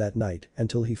memories of that night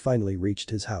until he finally reached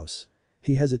his house.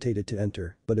 He hesitated to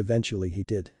enter, but eventually he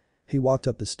did. He walked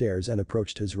up the stairs and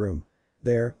approached his room.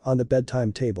 There, on the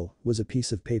bedtime table, was a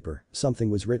piece of paper, something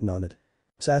was written on it.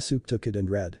 Sasuke took it and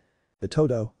read.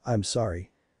 Itoto, I'm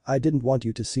sorry. I didn't want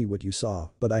you to see what you saw,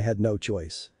 but I had no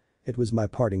choice. It was my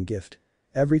parting gift.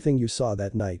 Everything you saw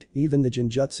that night, even the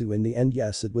genjutsu in the end,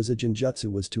 yes it was a genjutsu,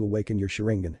 was to awaken your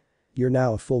Sharingan. You're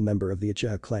now a full member of the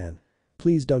Uchiha clan.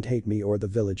 Please don't hate me or the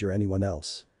village or anyone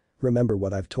else. Remember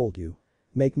what I've told you.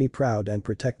 Make me proud and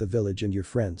protect the village and your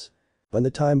friends. When the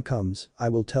time comes, I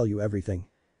will tell you everything.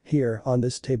 Here, on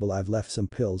this table I've left some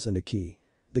pills and a key.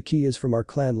 The key is from our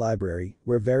clan library,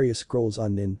 where various scrolls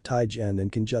on nin, taijin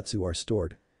and kinjutsu are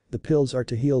stored. The pills are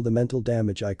to heal the mental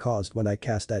damage I caused when I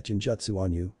cast that genjutsu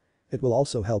on you. It will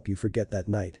also help you forget that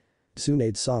night.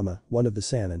 Tsunade-sama, one of the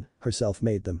Sannin, herself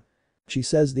made them. She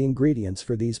says the ingredients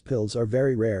for these pills are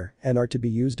very rare and are to be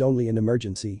used only in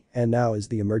emergency, and now is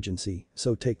the emergency,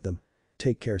 so take them.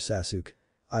 Take care Sasuke.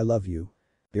 I love you.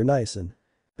 You're nice-and.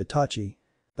 Itachi.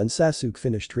 When Sasuke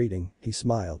finished reading, he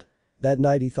smiled. That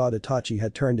night he thought Itachi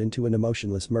had turned into an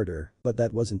emotionless murderer, but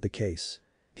that wasn't the case.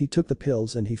 He took the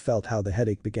pills and he felt how the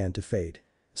headache began to fade.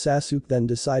 Sasuke then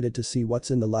decided to see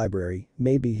what's in the library,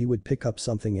 maybe he would pick up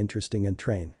something interesting and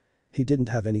train. He didn't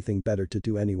have anything better to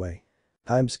do anyway.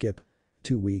 Time skip.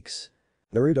 2 weeks.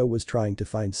 Naruto was trying to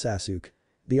find Sasuke.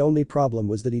 The only problem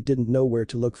was that he didn't know where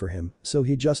to look for him, so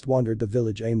he just wandered the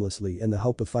village aimlessly in the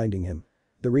hope of finding him.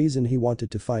 The reason he wanted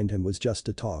to find him was just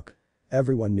to talk.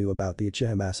 Everyone knew about the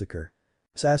Uchiha massacre.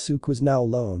 Sasuke was now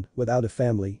alone, without a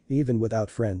family, even without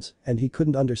friends, and he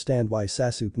couldn't understand why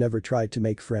Sasuke never tried to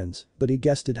make friends, but he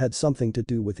guessed it had something to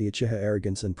do with the Uchiha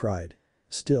arrogance and pride.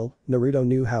 Still, Naruto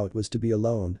knew how it was to be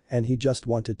alone, and he just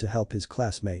wanted to help his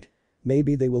classmate.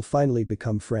 Maybe they will finally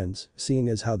become friends, seeing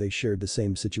as how they shared the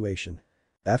same situation.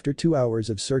 After 2 hours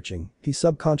of searching, he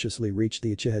subconsciously reached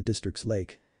the Uchiha district's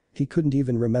lake. He couldn't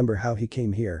even remember how he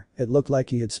came here, it looked like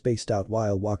he had spaced out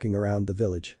while walking around the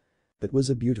village. It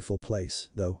was a beautiful place,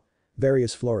 though.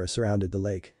 Various flora surrounded the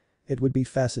lake. It would be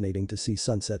fascinating to see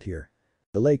sunset here.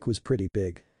 The lake was pretty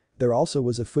big. There also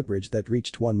was a footbridge that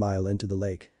reached 1 mile into the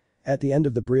lake. At the end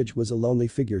of the bridge was a lonely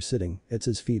figure sitting,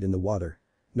 his feet in the water.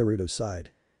 Naruto sighed.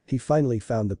 He finally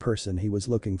found the person he was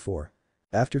looking for.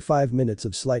 After 5 minutes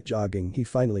of slight jogging he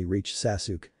finally reached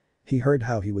Sasuke. He heard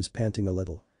how he was panting a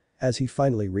little. As he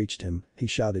finally reached him, he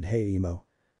shouted, "Hey Emo."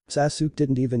 Sasuke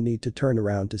didn't even need to turn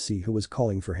around to see who was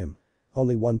calling for him.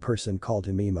 Only one person called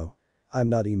him Emo. "I'm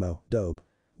not Emo, dope.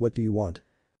 What do you want?"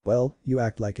 "Well, you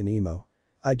act like an emo.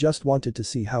 I just wanted to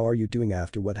see how are you doing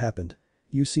after what happened.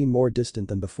 You seem more distant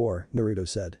than before," Naruto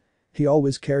said. He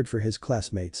always cared for his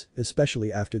classmates,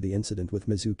 especially after the incident with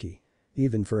Mizuki.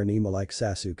 Even for an emo like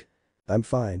Sasuke. "I'm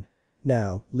fine.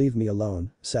 Now, leave me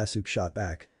alone," Sasuke shot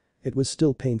back. It was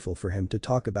still painful for him to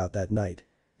talk about that night.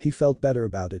 He felt better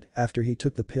about it after he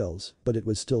took the pills, but it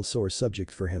was still sore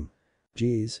subject for him.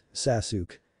 "Geez,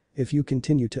 Sasuke. If you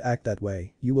continue to act that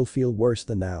way, you will feel worse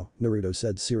than now," Naruto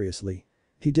said seriously.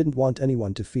 He didn't want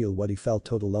anyone to feel what he felt,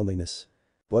 total loneliness.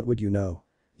 "What would you know?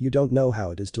 You don't know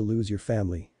how it is to lose your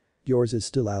family. Yours is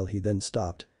still Al." He then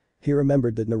stopped. He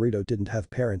remembered that Naruto didn't have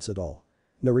parents at all.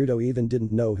 Naruto even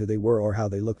didn't know who they were or how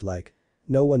they looked like.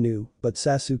 No one knew, but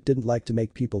Sasuke didn't like to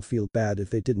make people feel bad if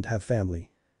they didn't have family.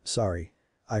 "Sorry.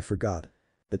 I forgot."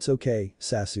 "It's okay,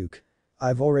 Sasuke.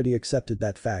 I've already accepted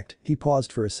that fact." He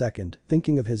paused for a second,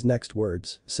 thinking of his next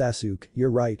words. "Sasuke,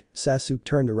 you're right." Sasuke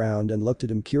turned around and looked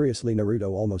at him curiously. Naruto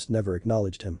almost never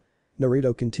acknowledged him.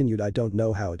 Naruto continued, "I don't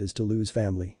know how it is to lose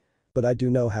family. But I do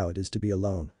know how it is to be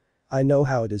alone. I know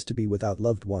how it is to be without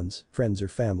loved ones, friends or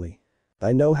family.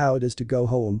 I know how it is to go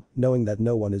home, knowing that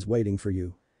no one is waiting for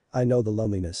you. I know the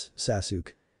loneliness,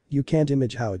 Sasuke. You can't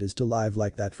imagine how it is to live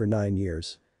like that for 9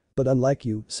 years. But unlike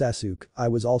you, Sasuke, I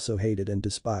was also hated and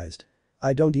despised.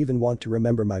 I don't even want to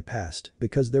remember my past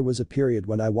because there was a period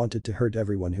when I wanted to hurt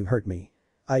everyone who hurt me.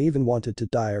 I even wanted to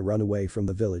die or run away from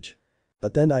the village.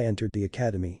 But then I entered the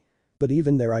academy. But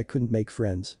even there I couldn't make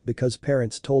friends because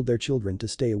parents told their children to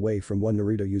stay away from one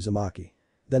Naruto Uzumaki.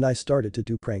 Then I started to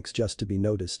do pranks just to be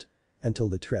noticed. Until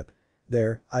the trip.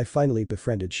 There, I finally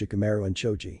befriended Shikamaru and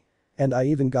Choji. And I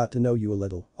even got to know you a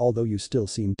little, although you still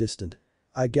seem distant.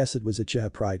 I guess it was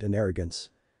Uchiha pride and arrogance.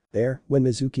 There, when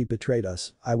Mizuki betrayed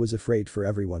us, I was afraid for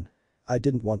everyone. I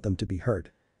didn't want them to be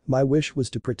hurt. My wish was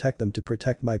to protect them, to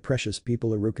protect my precious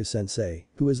people. Iruka-sensei,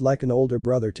 who is like an older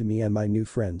brother to me and my new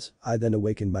friends. I then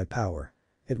awakened my power.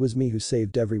 It was me who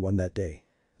saved everyone that day.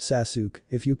 Sasuke,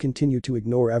 if you continue to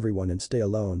ignore everyone and stay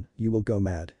alone, you will go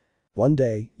mad. One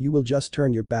day, you will just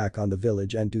turn your back on the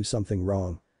village and do something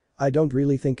wrong. I don't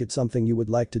really think it's something you would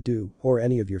like to do or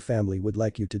any of your family would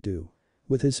like you to do."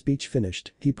 With his speech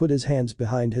finished, he put his hands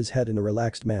behind his head in a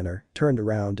relaxed manner, turned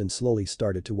around and slowly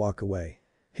started to walk away.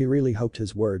 He really hoped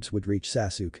his words would reach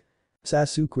Sasuke.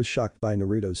 Sasuke was shocked by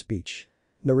Naruto's speech.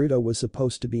 Naruto was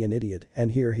supposed to be an idiot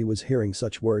and here he was hearing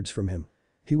such words from him.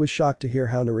 He was shocked to hear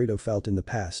how Naruto felt in the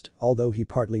past, although he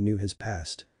partly knew his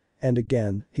past. And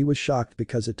again, he was shocked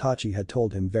because Itachi had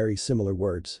told him very similar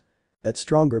words. Get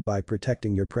stronger by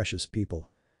protecting your precious people.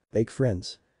 Make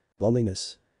friends.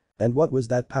 Loneliness. And what was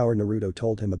that power Naruto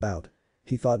told him about?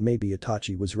 He thought maybe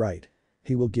Itachi was right.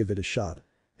 He will give it a shot.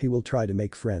 He will try to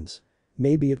make friends.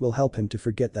 Maybe it will help him to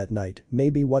forget that night.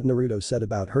 Maybe what Naruto said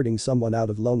about hurting someone out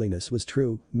of loneliness was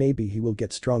true. Maybe he will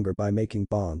get stronger by making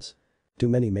bonds. Too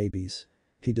many maybes.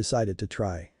 He decided to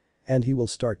try. And he will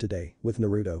start today, with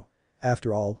Naruto.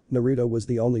 After all, Naruto was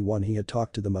the only one he had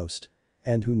talked to the most.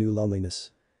 And who knew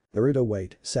loneliness? "Naruto,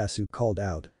 wait," Sasuke called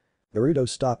out. Naruto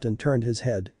stopped and turned his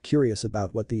head, curious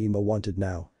about what the emo wanted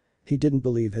now. He didn't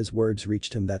believe his words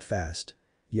reached him that fast.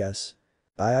 "Yes.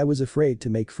 I was afraid to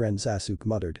make friends," Sasuke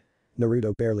muttered.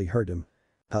 Naruto barely heard him.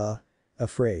 "Huh?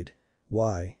 Afraid?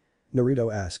 Why?"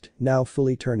 Naruto asked, now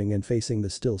fully turning and facing the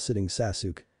still sitting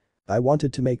Sasuke. "I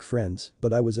wanted to make friends,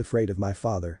 but I was afraid of my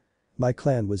father. My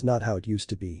clan was not how it used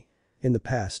to be. In the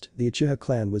past, the Uchiha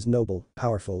clan was noble,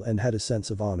 powerful and had a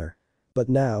sense of honor. But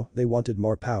now, they wanted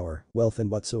more power, wealth and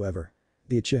whatsoever.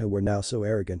 The Uchiha were now so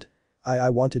arrogant. I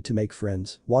wanted to make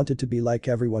friends, wanted to be like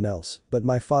everyone else, but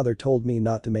my father told me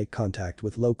not to make contact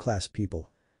with low-class people.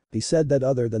 He said that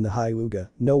other than the Hyuga,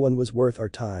 no one was worth our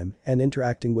time and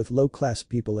interacting with low-class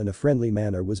people in a friendly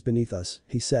manner was beneath us.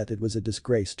 He said it was a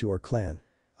disgrace to our clan.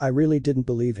 I really didn't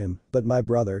believe him, but my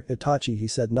brother, Itachi, he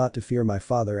said not to fear my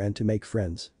father and to make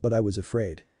friends, but I was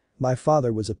afraid. My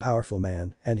father was a powerful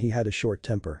man and he had a short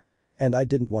temper. And I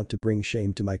didn't want to bring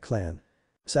shame to my clan.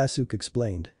 Sasuke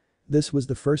explained. This was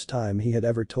the first time he had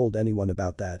ever told anyone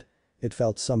about that. It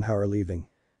felt somehow relieving.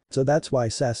 So that's why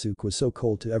Sasuke was so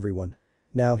cold to everyone.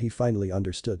 Now he finally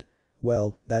understood.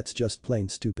 Well, that's just plain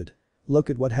stupid. Look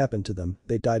at what happened to them,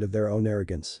 they died of their own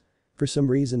arrogance. For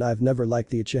some reason I've never liked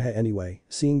the Uchiha anyway.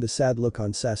 Seeing the sad look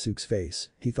on Sasuke's face,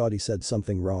 he thought he said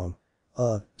something wrong.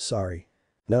 Sorry.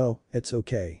 No, it's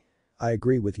okay. I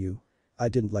agree with you. I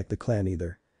didn't like the clan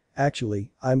either.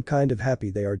 Actually, I'm kind of happy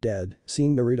they are dead.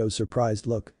 Seeing Naruto's surprised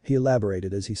look, he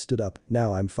elaborated as he stood up.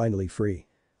 Now I'm finally free.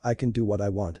 I can do what I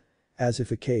want. As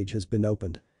if a cage has been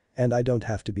opened. And I don't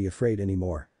have to be afraid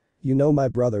anymore. You know my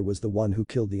brother was the one who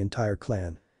killed the entire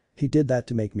clan. He did that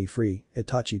to make me free,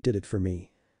 Itachi did it for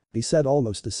me. He said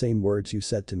almost the same words you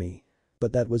said to me.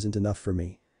 But that wasn't enough for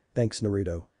me. Thanks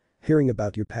Naruto. Hearing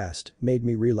about your past made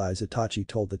me realize Itachi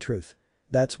told the truth.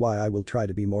 That's why I will try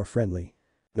to be more friendly.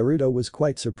 Naruto was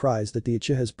quite surprised that the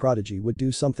Uchiha's prodigy would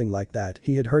do something like that.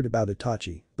 He had heard about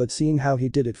Itachi, but seeing how he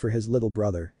did it for his little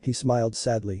brother, he smiled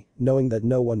sadly, knowing that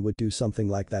no one would do something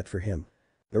like that for him.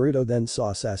 Naruto then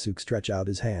saw Sasuke stretch out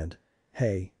his hand.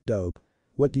 Hey, dope.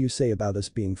 What do you say about us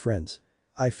being friends?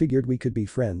 I figured we could be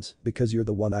friends because you're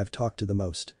the one I've talked to the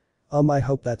most. I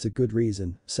hope that's a good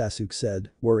reason, Sasuke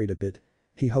said, worried a bit.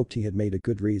 He hoped he had made a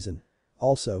good reason.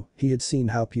 Also, he had seen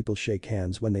how people shake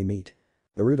hands when they meet.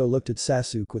 Naruto looked at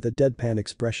Sasuke with a deadpan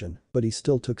expression, but he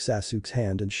still took Sasuke's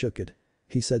hand and shook it.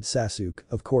 He said, Sasuke,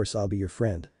 of course I'll be your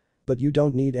friend. But you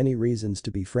don't need any reasons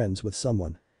to be friends with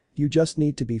someone. You just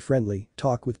need to be friendly,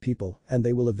 talk with people, and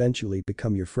they will eventually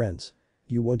become your friends.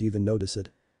 You won't even notice it.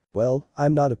 Well,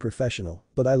 I'm not a professional,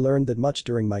 but I learned that much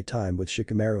during my time with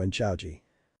Shikamaru and Choji.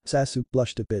 Sasuke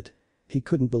blushed a bit. He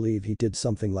couldn't believe he did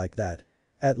something like that.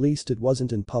 At least it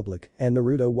wasn't in public, and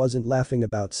Naruto wasn't laughing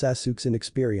about Sasuke's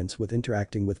inexperience with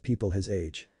interacting with people his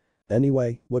age.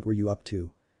 Anyway, what were you up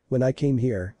to? When I came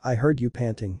here, I heard you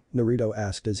panting, Naruto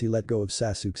asked as he let go of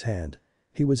Sasuke's hand.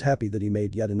 He was happy that he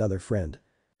made yet another friend.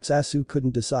 Sasuke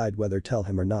couldn't decide whether to tell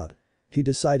him or not. He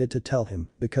decided to tell him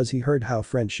because he heard how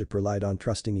friendship relied on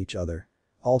trusting each other.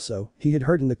 Also, he had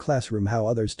heard in the classroom how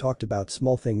others talked about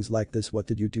small things like this. What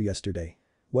did you do yesterday?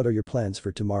 What are your plans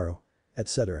for tomorrow?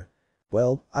 Etc.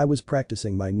 Well, I was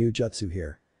practicing my new jutsu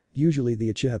here. Usually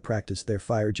the Uchiha practice their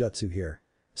fire jutsu here.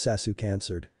 Sasuke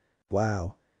answered.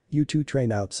 Wow. You two train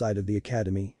outside of the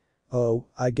academy? Oh,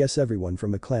 I guess everyone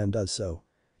from a clan does so.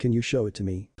 Can you show it to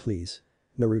me, please?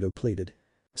 Naruto pleaded.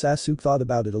 Sasuke thought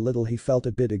about it a little. He felt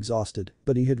a bit exhausted,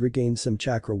 but he had regained some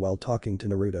chakra while talking to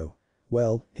Naruto.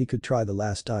 Well, he could try the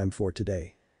last time for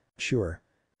today. Sure.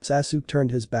 Sasuke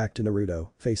turned his back to Naruto,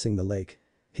 facing the lake.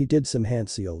 He did some hand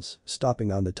seals, stopping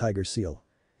on the tiger seal.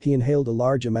 He inhaled a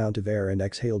large amount of air and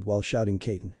exhaled while shouting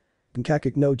Kaiten.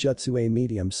 Bunkakek no Jutsu. A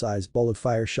medium-sized ball of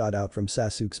fire shot out from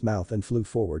Sasuke's mouth and flew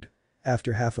forward.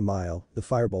 After half a mile, the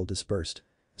fireball dispersed.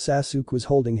 Sasuke was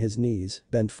holding his knees,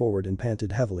 bent forward and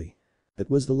panted heavily. It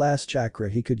was the last chakra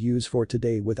he could use for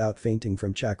today without fainting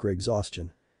from chakra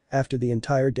exhaustion. After the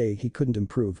entire day he couldn't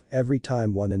improve, every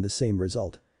time one and the same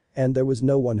result. And there was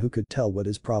no one who could tell what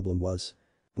his problem was.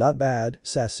 Not bad,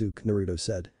 Sasuke, Naruto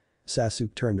said.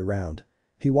 Sasuke turned around.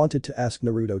 He wanted to ask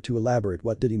Naruto to elaborate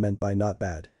what did he meant by not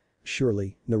bad.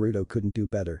 Surely, Naruto couldn't do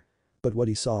better. But what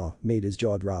he saw made his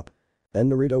jaw drop. Then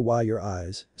Naruto, why your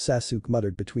eyes, Sasuke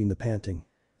muttered between the panting.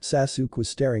 Sasuke was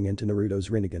staring into Naruto's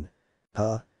Rinnegan.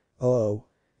 Huh? Oh.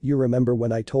 You remember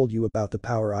when I told you about the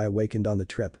power I awakened on the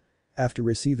trip? After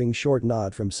receiving short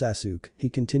nod from Sasuke, he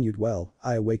continued, well,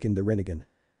 I awakened the Rinnegan.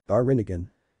 Our Rinnegan.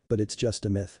 But it's just a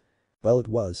myth. Well, it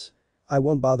was. I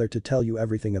won't bother to tell you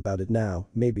everything about it now,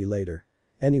 maybe later.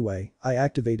 Anyway, I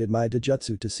activated my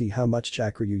Dojutsu to see how much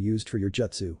chakra you used for your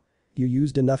jutsu. You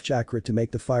used enough chakra to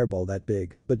make the fireball that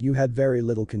big, but you had very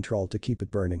little control to keep it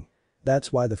burning.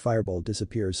 That's why the fireball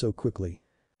disappears so quickly.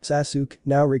 Sasuke,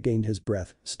 now regained his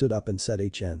breath, stood up and said,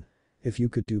 HN. If you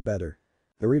could do better.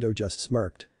 Naruto just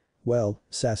smirked. Well,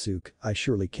 Sasuke, I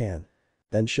surely can.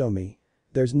 Then show me.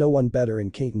 There's no one better in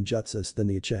Kaiten Jutsus than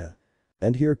the Uchiha.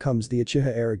 And here comes the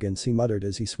Uchiha arrogance, he muttered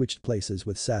as he switched places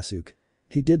with Sasuke.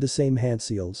 He did the same hand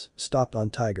seals, stopped on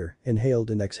Tiger,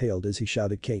 inhaled and exhaled as he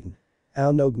shouted Kaiten.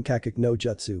 Ao no Bunkakek no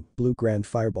Jutsu, blue grand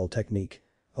fireball technique.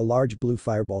 A large blue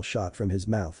fireball shot from his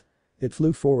mouth. It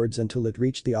flew forwards until it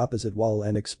reached the opposite wall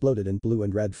and exploded in blue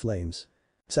and red flames.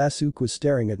 Sasuke was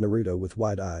staring at Naruto with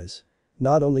wide eyes.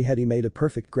 Not only had he made a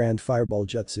perfect grand fireball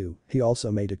jutsu, he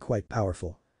also made it quite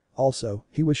powerful. Also,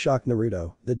 he was shocked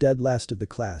Naruto, the dead last of the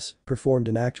class, performed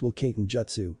an actual Kaiten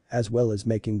jutsu, as well as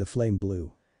making the flame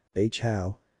blue.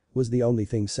 How? Was the only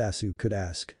thing Sasuke could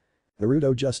ask.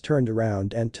 Naruto just turned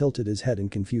around and tilted his head in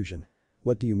confusion.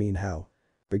 What do you mean how?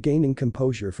 Regaining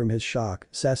composure from his shock,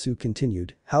 Sasuke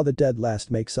continued, how the dead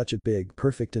last make such a big,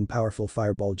 perfect and powerful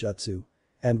fireball jutsu?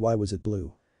 And why was it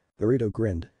blue? Naruto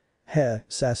grinned. Heh,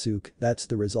 Sasuke, that's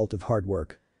the result of hard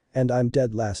work. And I'm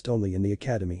dead last only in the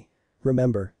academy.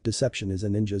 Remember, deception is a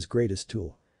ninja's greatest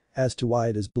tool. As to why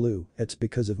it is blue, it's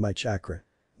because of my chakra.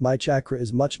 My chakra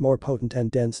is much more potent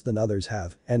and dense than others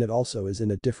have, and it also is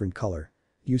in a different color.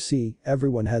 You see,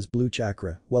 everyone has blue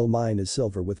chakra, while mine is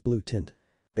silver with blue tint.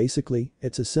 Basically,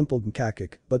 it's a simple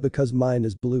Nkakik, but because mine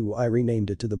is blue I renamed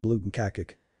it to the blue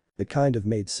Nkakik. It kind of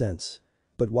made sense.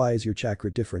 But why is your chakra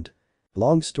different?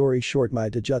 Long story short, my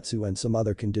jutsu and some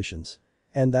other conditions.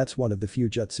 And that's one of the few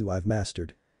jutsu I've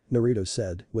mastered. Naruto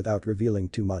said, without revealing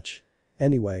too much.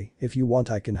 Anyway, if you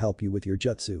want I can help you with your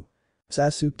jutsu.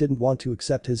 Sasuke didn't want to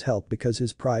accept his help because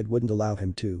his pride wouldn't allow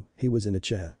him to, he was in a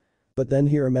chair. But then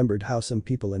he remembered how some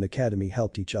people in academy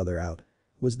helped each other out.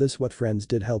 Was this what friends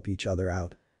did, help each other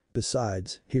out?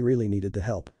 Besides, he really needed the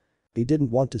help. He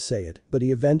didn't want to say it, but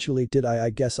he eventually did.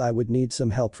 I guess I would need some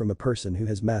help from a person who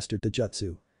has mastered the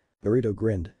jutsu. Naruto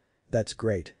grinned. That's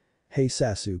great. Hey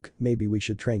Sasuke, maybe we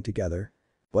should train together.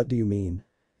 What do you mean?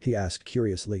 He asked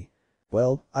curiously.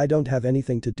 Well, I don't have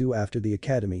anything to do after the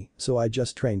academy, so I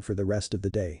just train for the rest of the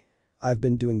day. I've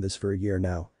been doing this for a year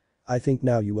now. I think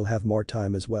now you will have more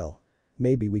time as well.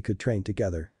 Maybe we could train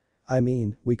together. I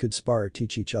mean, we could spar or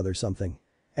teach each other something.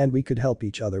 And we could help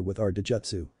each other with our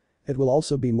jutsu. It will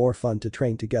also be more fun to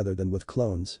train together than with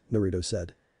clones, Naruto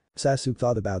said. Sasuke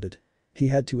thought about it. He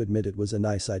had to admit it was a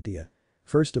nice idea.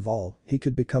 First of all, he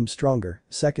could become stronger,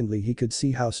 secondly he could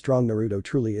see how strong Naruto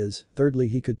truly is, thirdly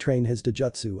he could train his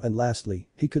jutsu, and lastly,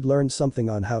 he could learn something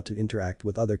on how to interact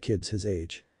with other kids his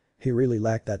age. He really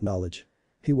lacked that knowledge.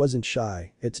 He wasn't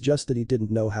shy, it's just that he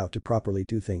didn't know how to properly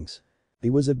do things. He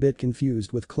was a bit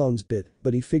confused with clones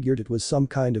but he figured it was some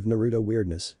kind of Naruto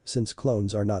weirdness, since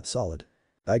clones are not solid.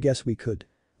 I guess we could.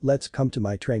 Let's come to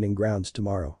my training grounds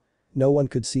tomorrow. No one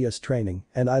could see us training,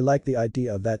 and I like the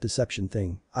idea of that deception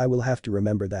thing, I will have to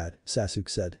remember that, Sasuke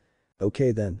said.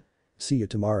 Okay then. See you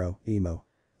tomorrow, Emo.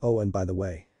 Oh, and by the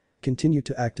way. Continue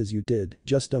to act as you did,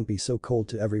 just don't be so cold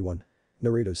to everyone.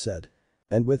 Naruto said.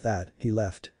 And with that, he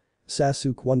left.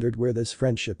 Sasuke wondered where this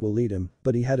friendship will lead him,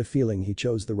 but he had a feeling he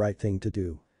chose the right thing to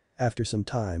do. After some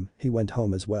time, he went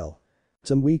home as well.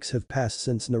 Some weeks have passed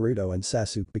since Naruto and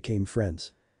Sasuke became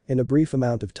friends. In a brief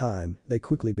amount of time, they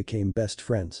quickly became best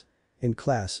friends. In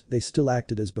class, they still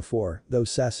acted as before, though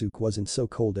Sasuke wasn't so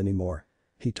cold anymore.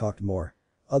 He talked more.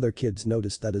 Other kids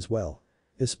noticed that as well.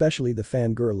 Especially the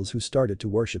fangirls who started to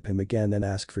worship him again and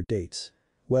ask for dates.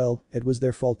 Well, it was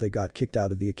their fault they got kicked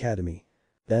out of the academy.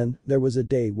 Then, there was a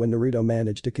day when Naruto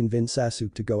managed to convince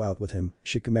Sasuke to go out with him,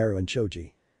 Shikamaru and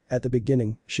Choji. At the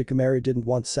beginning, Shikamaru didn't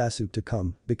want Sasuke to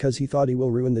come because he thought he will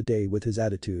ruin the day with his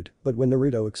attitude, but when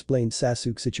Naruto explained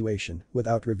Sasuke's situation,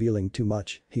 without revealing too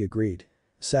much, he agreed.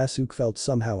 Sasuke felt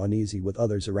somehow uneasy with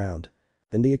others around.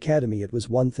 In the academy it was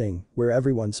one thing, where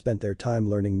everyone spent their time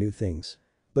learning new things.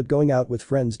 But going out with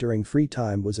friends during free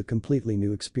time was a completely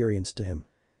new experience to him.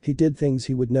 He did things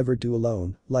he would never do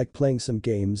alone, like playing some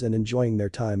games and enjoying their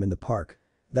time in the park.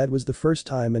 That was the first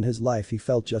time in his life he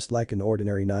felt just like an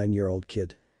ordinary 9-year-old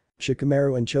kid.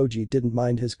 Shikamaru and Choji didn't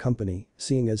mind his company,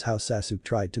 seeing as how Sasuke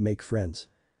tried to make friends.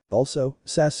 Also,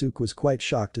 Sasuke was quite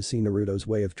shocked to see Naruto's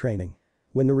way of training.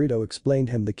 When Naruto explained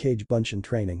him the Kage Bunshin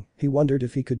training, he wondered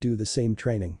if he could do the same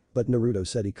training, but Naruto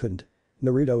said he couldn't.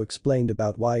 Naruto explained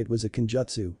about why it was a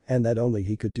kenjutsu and that only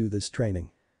he could do this training.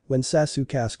 When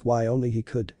Sasuke asked why only he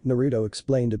could, Naruto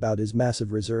explained about his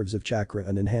massive reserves of chakra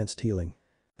and enhanced healing.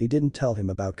 He didn't tell him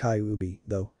about Kyuubi,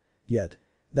 though. Yet.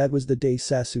 That was the day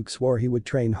Sasuke swore he would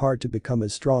train hard to become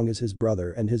as strong as his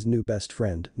brother and his new best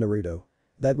friend, Naruto.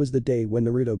 That was the day when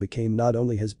Naruto became not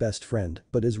only his best friend,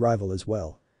 but his rival as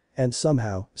well. And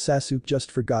somehow, Sasuke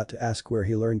just forgot to ask where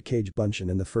he learned Kage Bunshin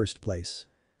in the first place.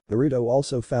 Naruto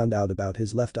also found out about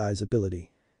his left eye's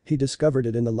ability. He discovered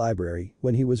it in the library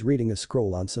when he was reading a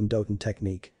scroll on some Doton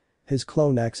technique. His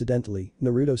clone accidentally,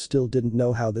 Naruto still didn't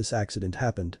know how this accident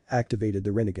happened, activated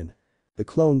the Rinnegan. The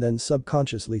clone then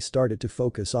subconsciously started to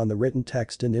focus on the written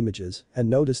text and images and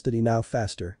noticed that he now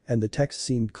faster and the text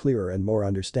seemed clearer and more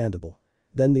understandable.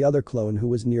 Then the other clone who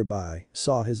was nearby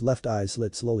saw his left eye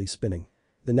slit slowly spinning.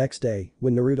 The next day,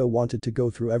 when Naruto wanted to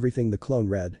go through everything the clone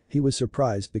read, he was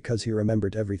surprised because he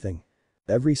remembered everything.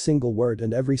 Every single word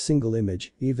and every single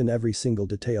image, even every single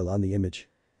detail on the image.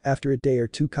 After a day or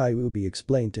two Kyuubi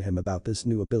explained to him about this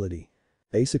new ability.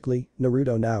 Basically,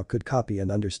 Naruto now could copy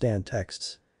and understand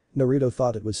texts. Naruto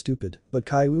thought it was stupid, but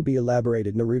Kyuubi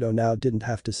elaborated Naruto now didn't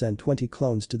have to send 20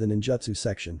 clones to the ninjutsu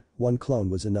section, one clone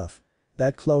was enough.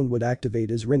 That clone would activate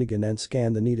his Rinnegan and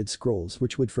scan the needed scrolls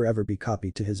which would forever be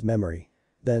copied to his memory.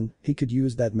 Then, he could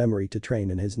use that memory to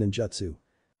train in his ninjutsu.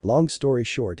 Long story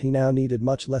short, he now needed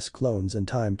much less clones and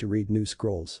time to read new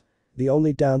scrolls. The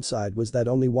only downside was that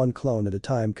only one clone at a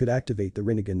time could activate the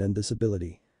Rinnegan and this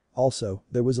ability. Also,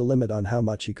 there was a limit on how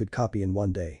much he could copy in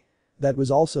one day. That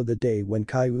was also the day when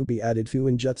Kyuubi added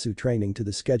Fuinjutsu training to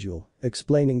the schedule,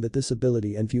 explaining that this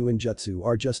ability and Fuinjutsu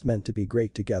are just meant to be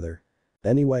great together.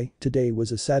 Anyway, today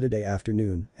was a Saturday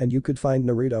afternoon, and you could find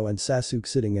Naruto and Sasuke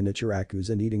sitting in Ichiraku's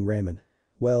and eating ramen.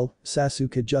 Well,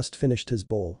 Sasuke had just finished his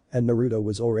bowl, and Naruto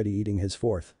was already eating his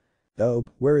fourth. Oh,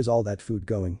 where is all that food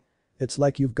going? It's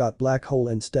like you've got black hole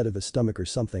instead of a stomach or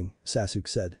something, Sasuke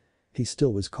said. He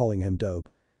still was calling him dope.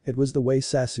 It was the way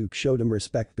Sasuke showed him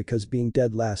respect because being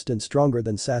dead last and stronger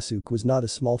than Sasuke was not a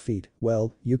small feat,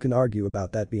 well, you can argue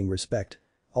about that being respect.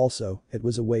 Also, it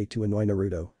was a way to annoy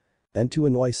Naruto. And to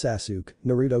annoy Sasuke,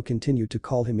 Naruto continued to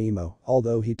call him emo,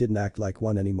 although he didn't act like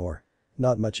one anymore.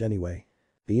 Not much anyway.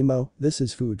 Emo, this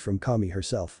is food from Kami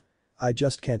herself. I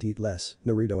just can't eat less,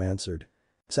 Naruto answered.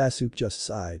 Sasuke just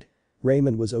sighed.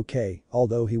 Ramen was okay,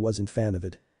 although he wasn't fan of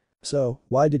it. So,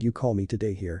 why did you call me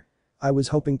today here? I was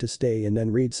hoping to stay and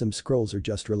then read some scrolls or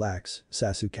just relax,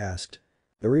 Sasuke asked.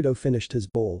 Naruto finished his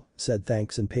bowl, said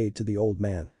thanks and paid to the old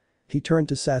man. He turned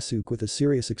to Sasuke with a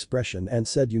serious expression and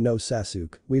said, you know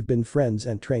Sasuke, we've been friends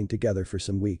and trained together for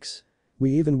some weeks.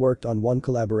 We even worked on one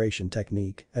collaboration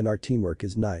technique and our teamwork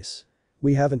is nice.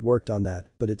 We haven't worked on that,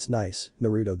 but it's nice,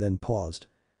 Naruto then paused.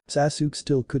 Sasuke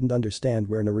still couldn't understand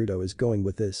where Naruto is going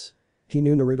with this. He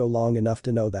knew Naruto long enough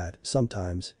to know that,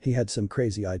 sometimes, he had some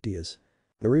crazy ideas.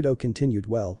 Naruto continued,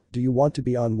 well, do you want to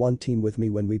be on one team with me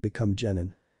when we become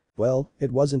genin? Well,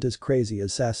 it wasn't as crazy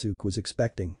as Sasuke was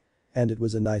expecting. And it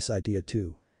was a nice idea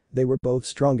too. They were both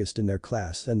strongest in their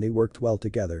class and they worked well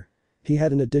together. He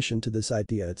had an addition to this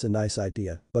idea, it's a nice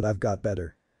idea, but I've got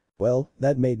better. Well,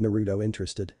 that made Naruto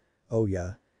interested. Oh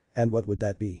yeah? And what would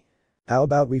that be? How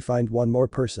about we find one more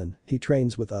person, he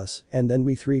trains with us, and then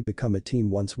we three become a team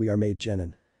once we are made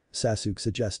genin? Sasuke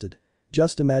suggested.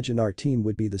 Just imagine our team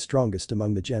would be the strongest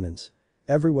among the genins.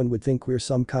 Everyone would think we're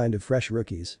some kind of fresh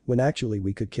rookies, when actually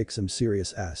we could kick some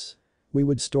serious ass. We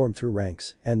would storm through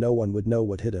ranks, and no one would know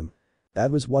what hit him.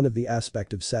 That was one of the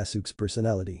aspects of Sasuke's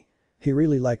personality. He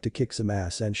really liked to kick some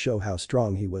ass and show how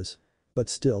strong he was. But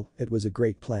still, it was a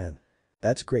great plan.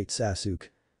 That's great, Sasuke.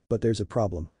 But there's a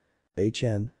problem.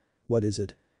 HN? What is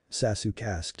it? Sasuke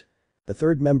asked. The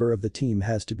third member of the team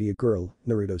has to be a girl,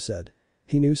 Naruto said.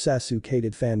 He knew Sasuke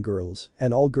hated fangirls,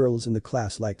 and all girls in the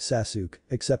class liked Sasuke,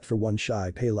 except for one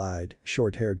shy pale-eyed,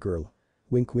 short-haired girl.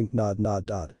 Wink wink nod nod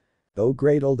dot. Oh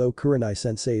great, although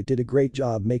Kurenai-sensei did a great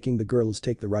job making the girls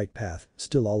take the right path,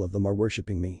 still all of them are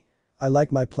worshipping me. I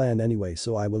like my plan anyway,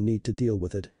 so I will need to deal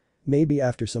with it. Maybe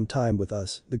after some time with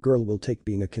us, the girl will take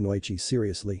being a kunoichi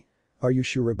seriously. Are you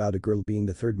sure about a girl being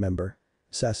the third member?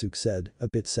 Sasuke said, a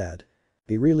bit sad.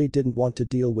 He really didn't want to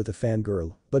deal with a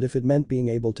fangirl, but if it meant being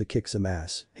able to kick some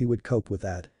ass, he would cope with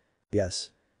that. Yes.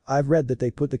 I've read that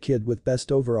they put the kid with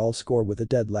best overall score with a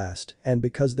dead last, and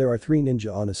because there are 3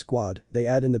 ninja on a squad, they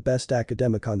add in the best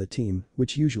academic on the team,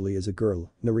 which usually is a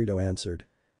girl, Naruto answered.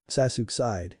 Sasuke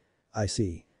sighed. I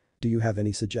see. Do you have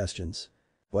any suggestions?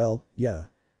 Well, yeah.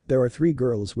 There are 3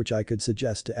 girls which I could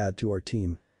suggest to add to our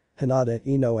team. Hinata,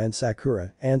 Ino and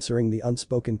Sakura, answering the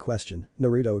unspoken question,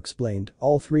 Naruto explained,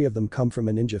 all 3 of them come from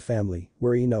a ninja family,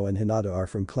 where Ino and Hinata are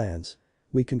from clans.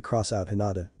 We can cross out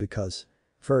Hinata because.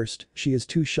 First, she is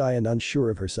too shy and unsure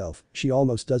of herself, she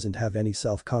almost doesn't have any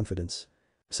self-confidence.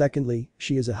 Secondly,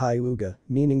 she is a Hyuga,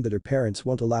 meaning that her parents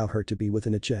won't allow her to be with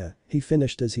an Uchiha, he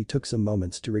finished as he took some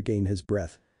moments to regain his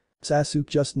breath. Sasuke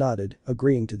just nodded,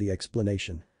 agreeing to the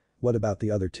explanation. What about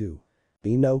the other 2?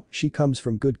 Ino, she comes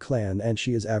from good clan and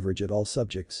she is average at all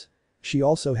subjects. She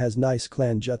also has nice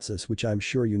clan jutsus which I'm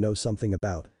sure you know something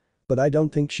about. But I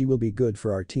don't think she will be good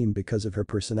for our team because of her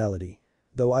personality.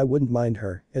 Though I wouldn't mind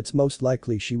her, it's most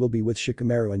likely she will be with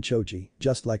Shikamaru and Choji,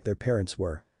 just like their parents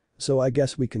were. So I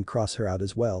guess we can cross her out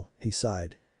as well, he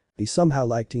sighed. He somehow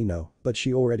liked Ino, but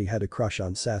she already had a crush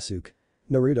on Sasuke.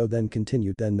 Naruto then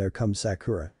continued, then there comes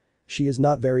Sakura. She is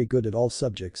not very good at all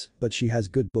subjects, but she has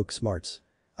good book smarts.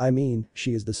 I mean,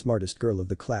 she is the smartest girl of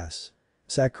the class.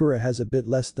 Sakura has a bit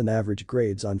less than average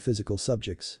grades on physical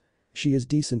subjects. She is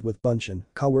decent with Bunshin,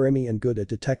 Kawarimi and good at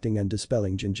detecting and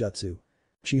dispelling Jinjutsu.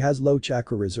 She has low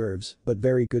chakra reserves, but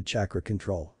very good chakra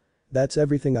control. That's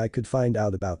everything I could find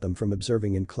out about them from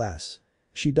observing in class.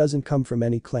 She doesn't come from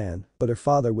any clan, but her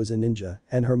father was a ninja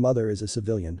and her mother is a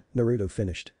civilian, Naruto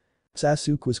finished.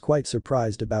 Sasuke was quite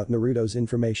surprised about Naruto's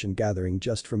information gathering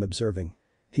just from observing.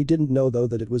 He didn't know though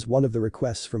that it was one of the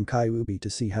requests from Kyuubi to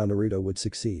see how Naruto would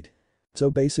succeed. So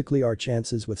basically our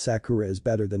chances with Sakura is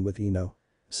better than with Ino.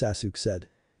 Sasuke said.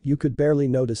 You could barely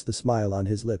notice the smile on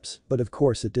his lips, but of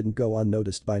course it didn't go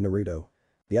unnoticed by Naruto.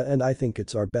 Yeah, and I think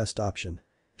it's our best option.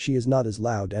 She is not as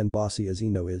loud and bossy as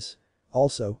Ino is.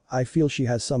 Also, I feel she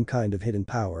has some kind of hidden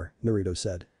power, Naruto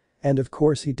said. And of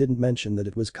course he didn't mention that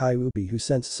it was Kyuubi who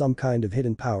sensed some kind of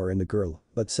hidden power in the girl,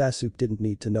 but Sasuke didn't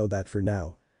need to know that for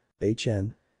now.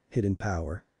 HN? Hidden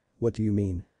power? What do you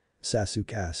mean?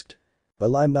 Sasuke asked.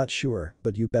 Well, I'm not sure,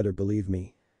 but you better believe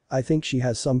me. I think she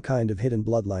has some kind of hidden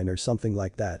bloodline or something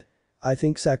like that. I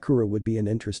think Sakura would be an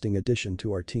interesting addition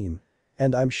to our team.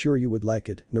 And I'm sure you would like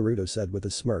it, Naruto said with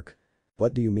a smirk.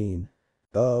 What do you mean?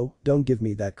 Oh, don't give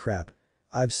me that crap.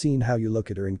 I've seen how you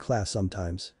look at her in class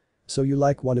sometimes. So you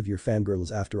like one of your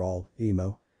fangirls after all,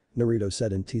 emo? Naruto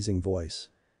said in teasing voice.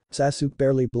 Sasuke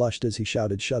barely blushed as he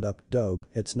shouted, shut up, dope,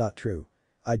 it's not true.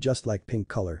 I just like pink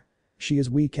color. She is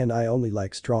weak and I only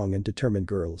like strong and determined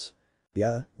girls.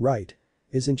 Yeah, right.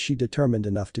 Isn't she determined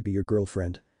enough to be your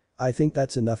girlfriend? I think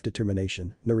that's enough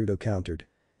determination, Naruto countered.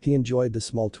 He enjoyed the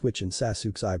small twitch in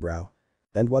Sasuke's eyebrow.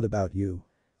 And what about you?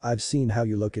 I've seen how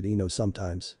you look at Ino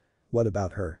sometimes. What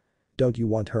about her? Don't you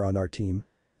want her on our team?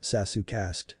 Sasuke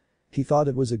asked. He thought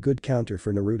it was a good counter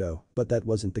for Naruto, but that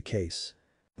wasn't the case.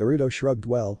 Naruto shrugged.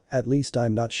 Well, at least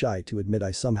I'm not shy to admit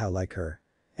I somehow like her.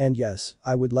 And yes,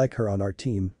 I would like her on our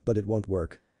team, but it won't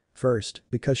work. First,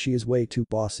 because she is way too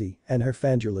bossy and her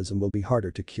fandualism will be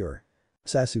harder to cure.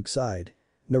 Sasuke sighed.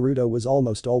 Naruto was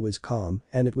almost always calm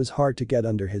and it was hard to get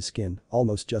under his skin,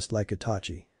 almost just like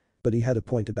Itachi. But he had a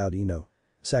point about Ino.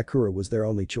 Sakura was their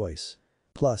only choice.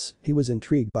 Plus, he was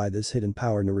intrigued by this hidden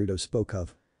power Naruto spoke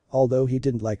of. Although he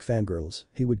didn't like fangirls,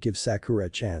 he would give Sakura a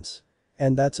chance.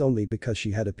 And that's only because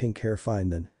she had a pink hair. Fine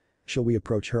then. Shall we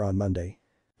approach her on Monday?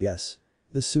 Yes.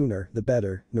 The sooner, the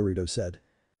better, Naruto said.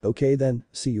 Okay then,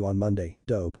 see you on Monday,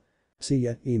 dope. See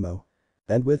ya, emo.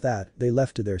 And with that, they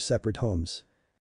left to their separate homes.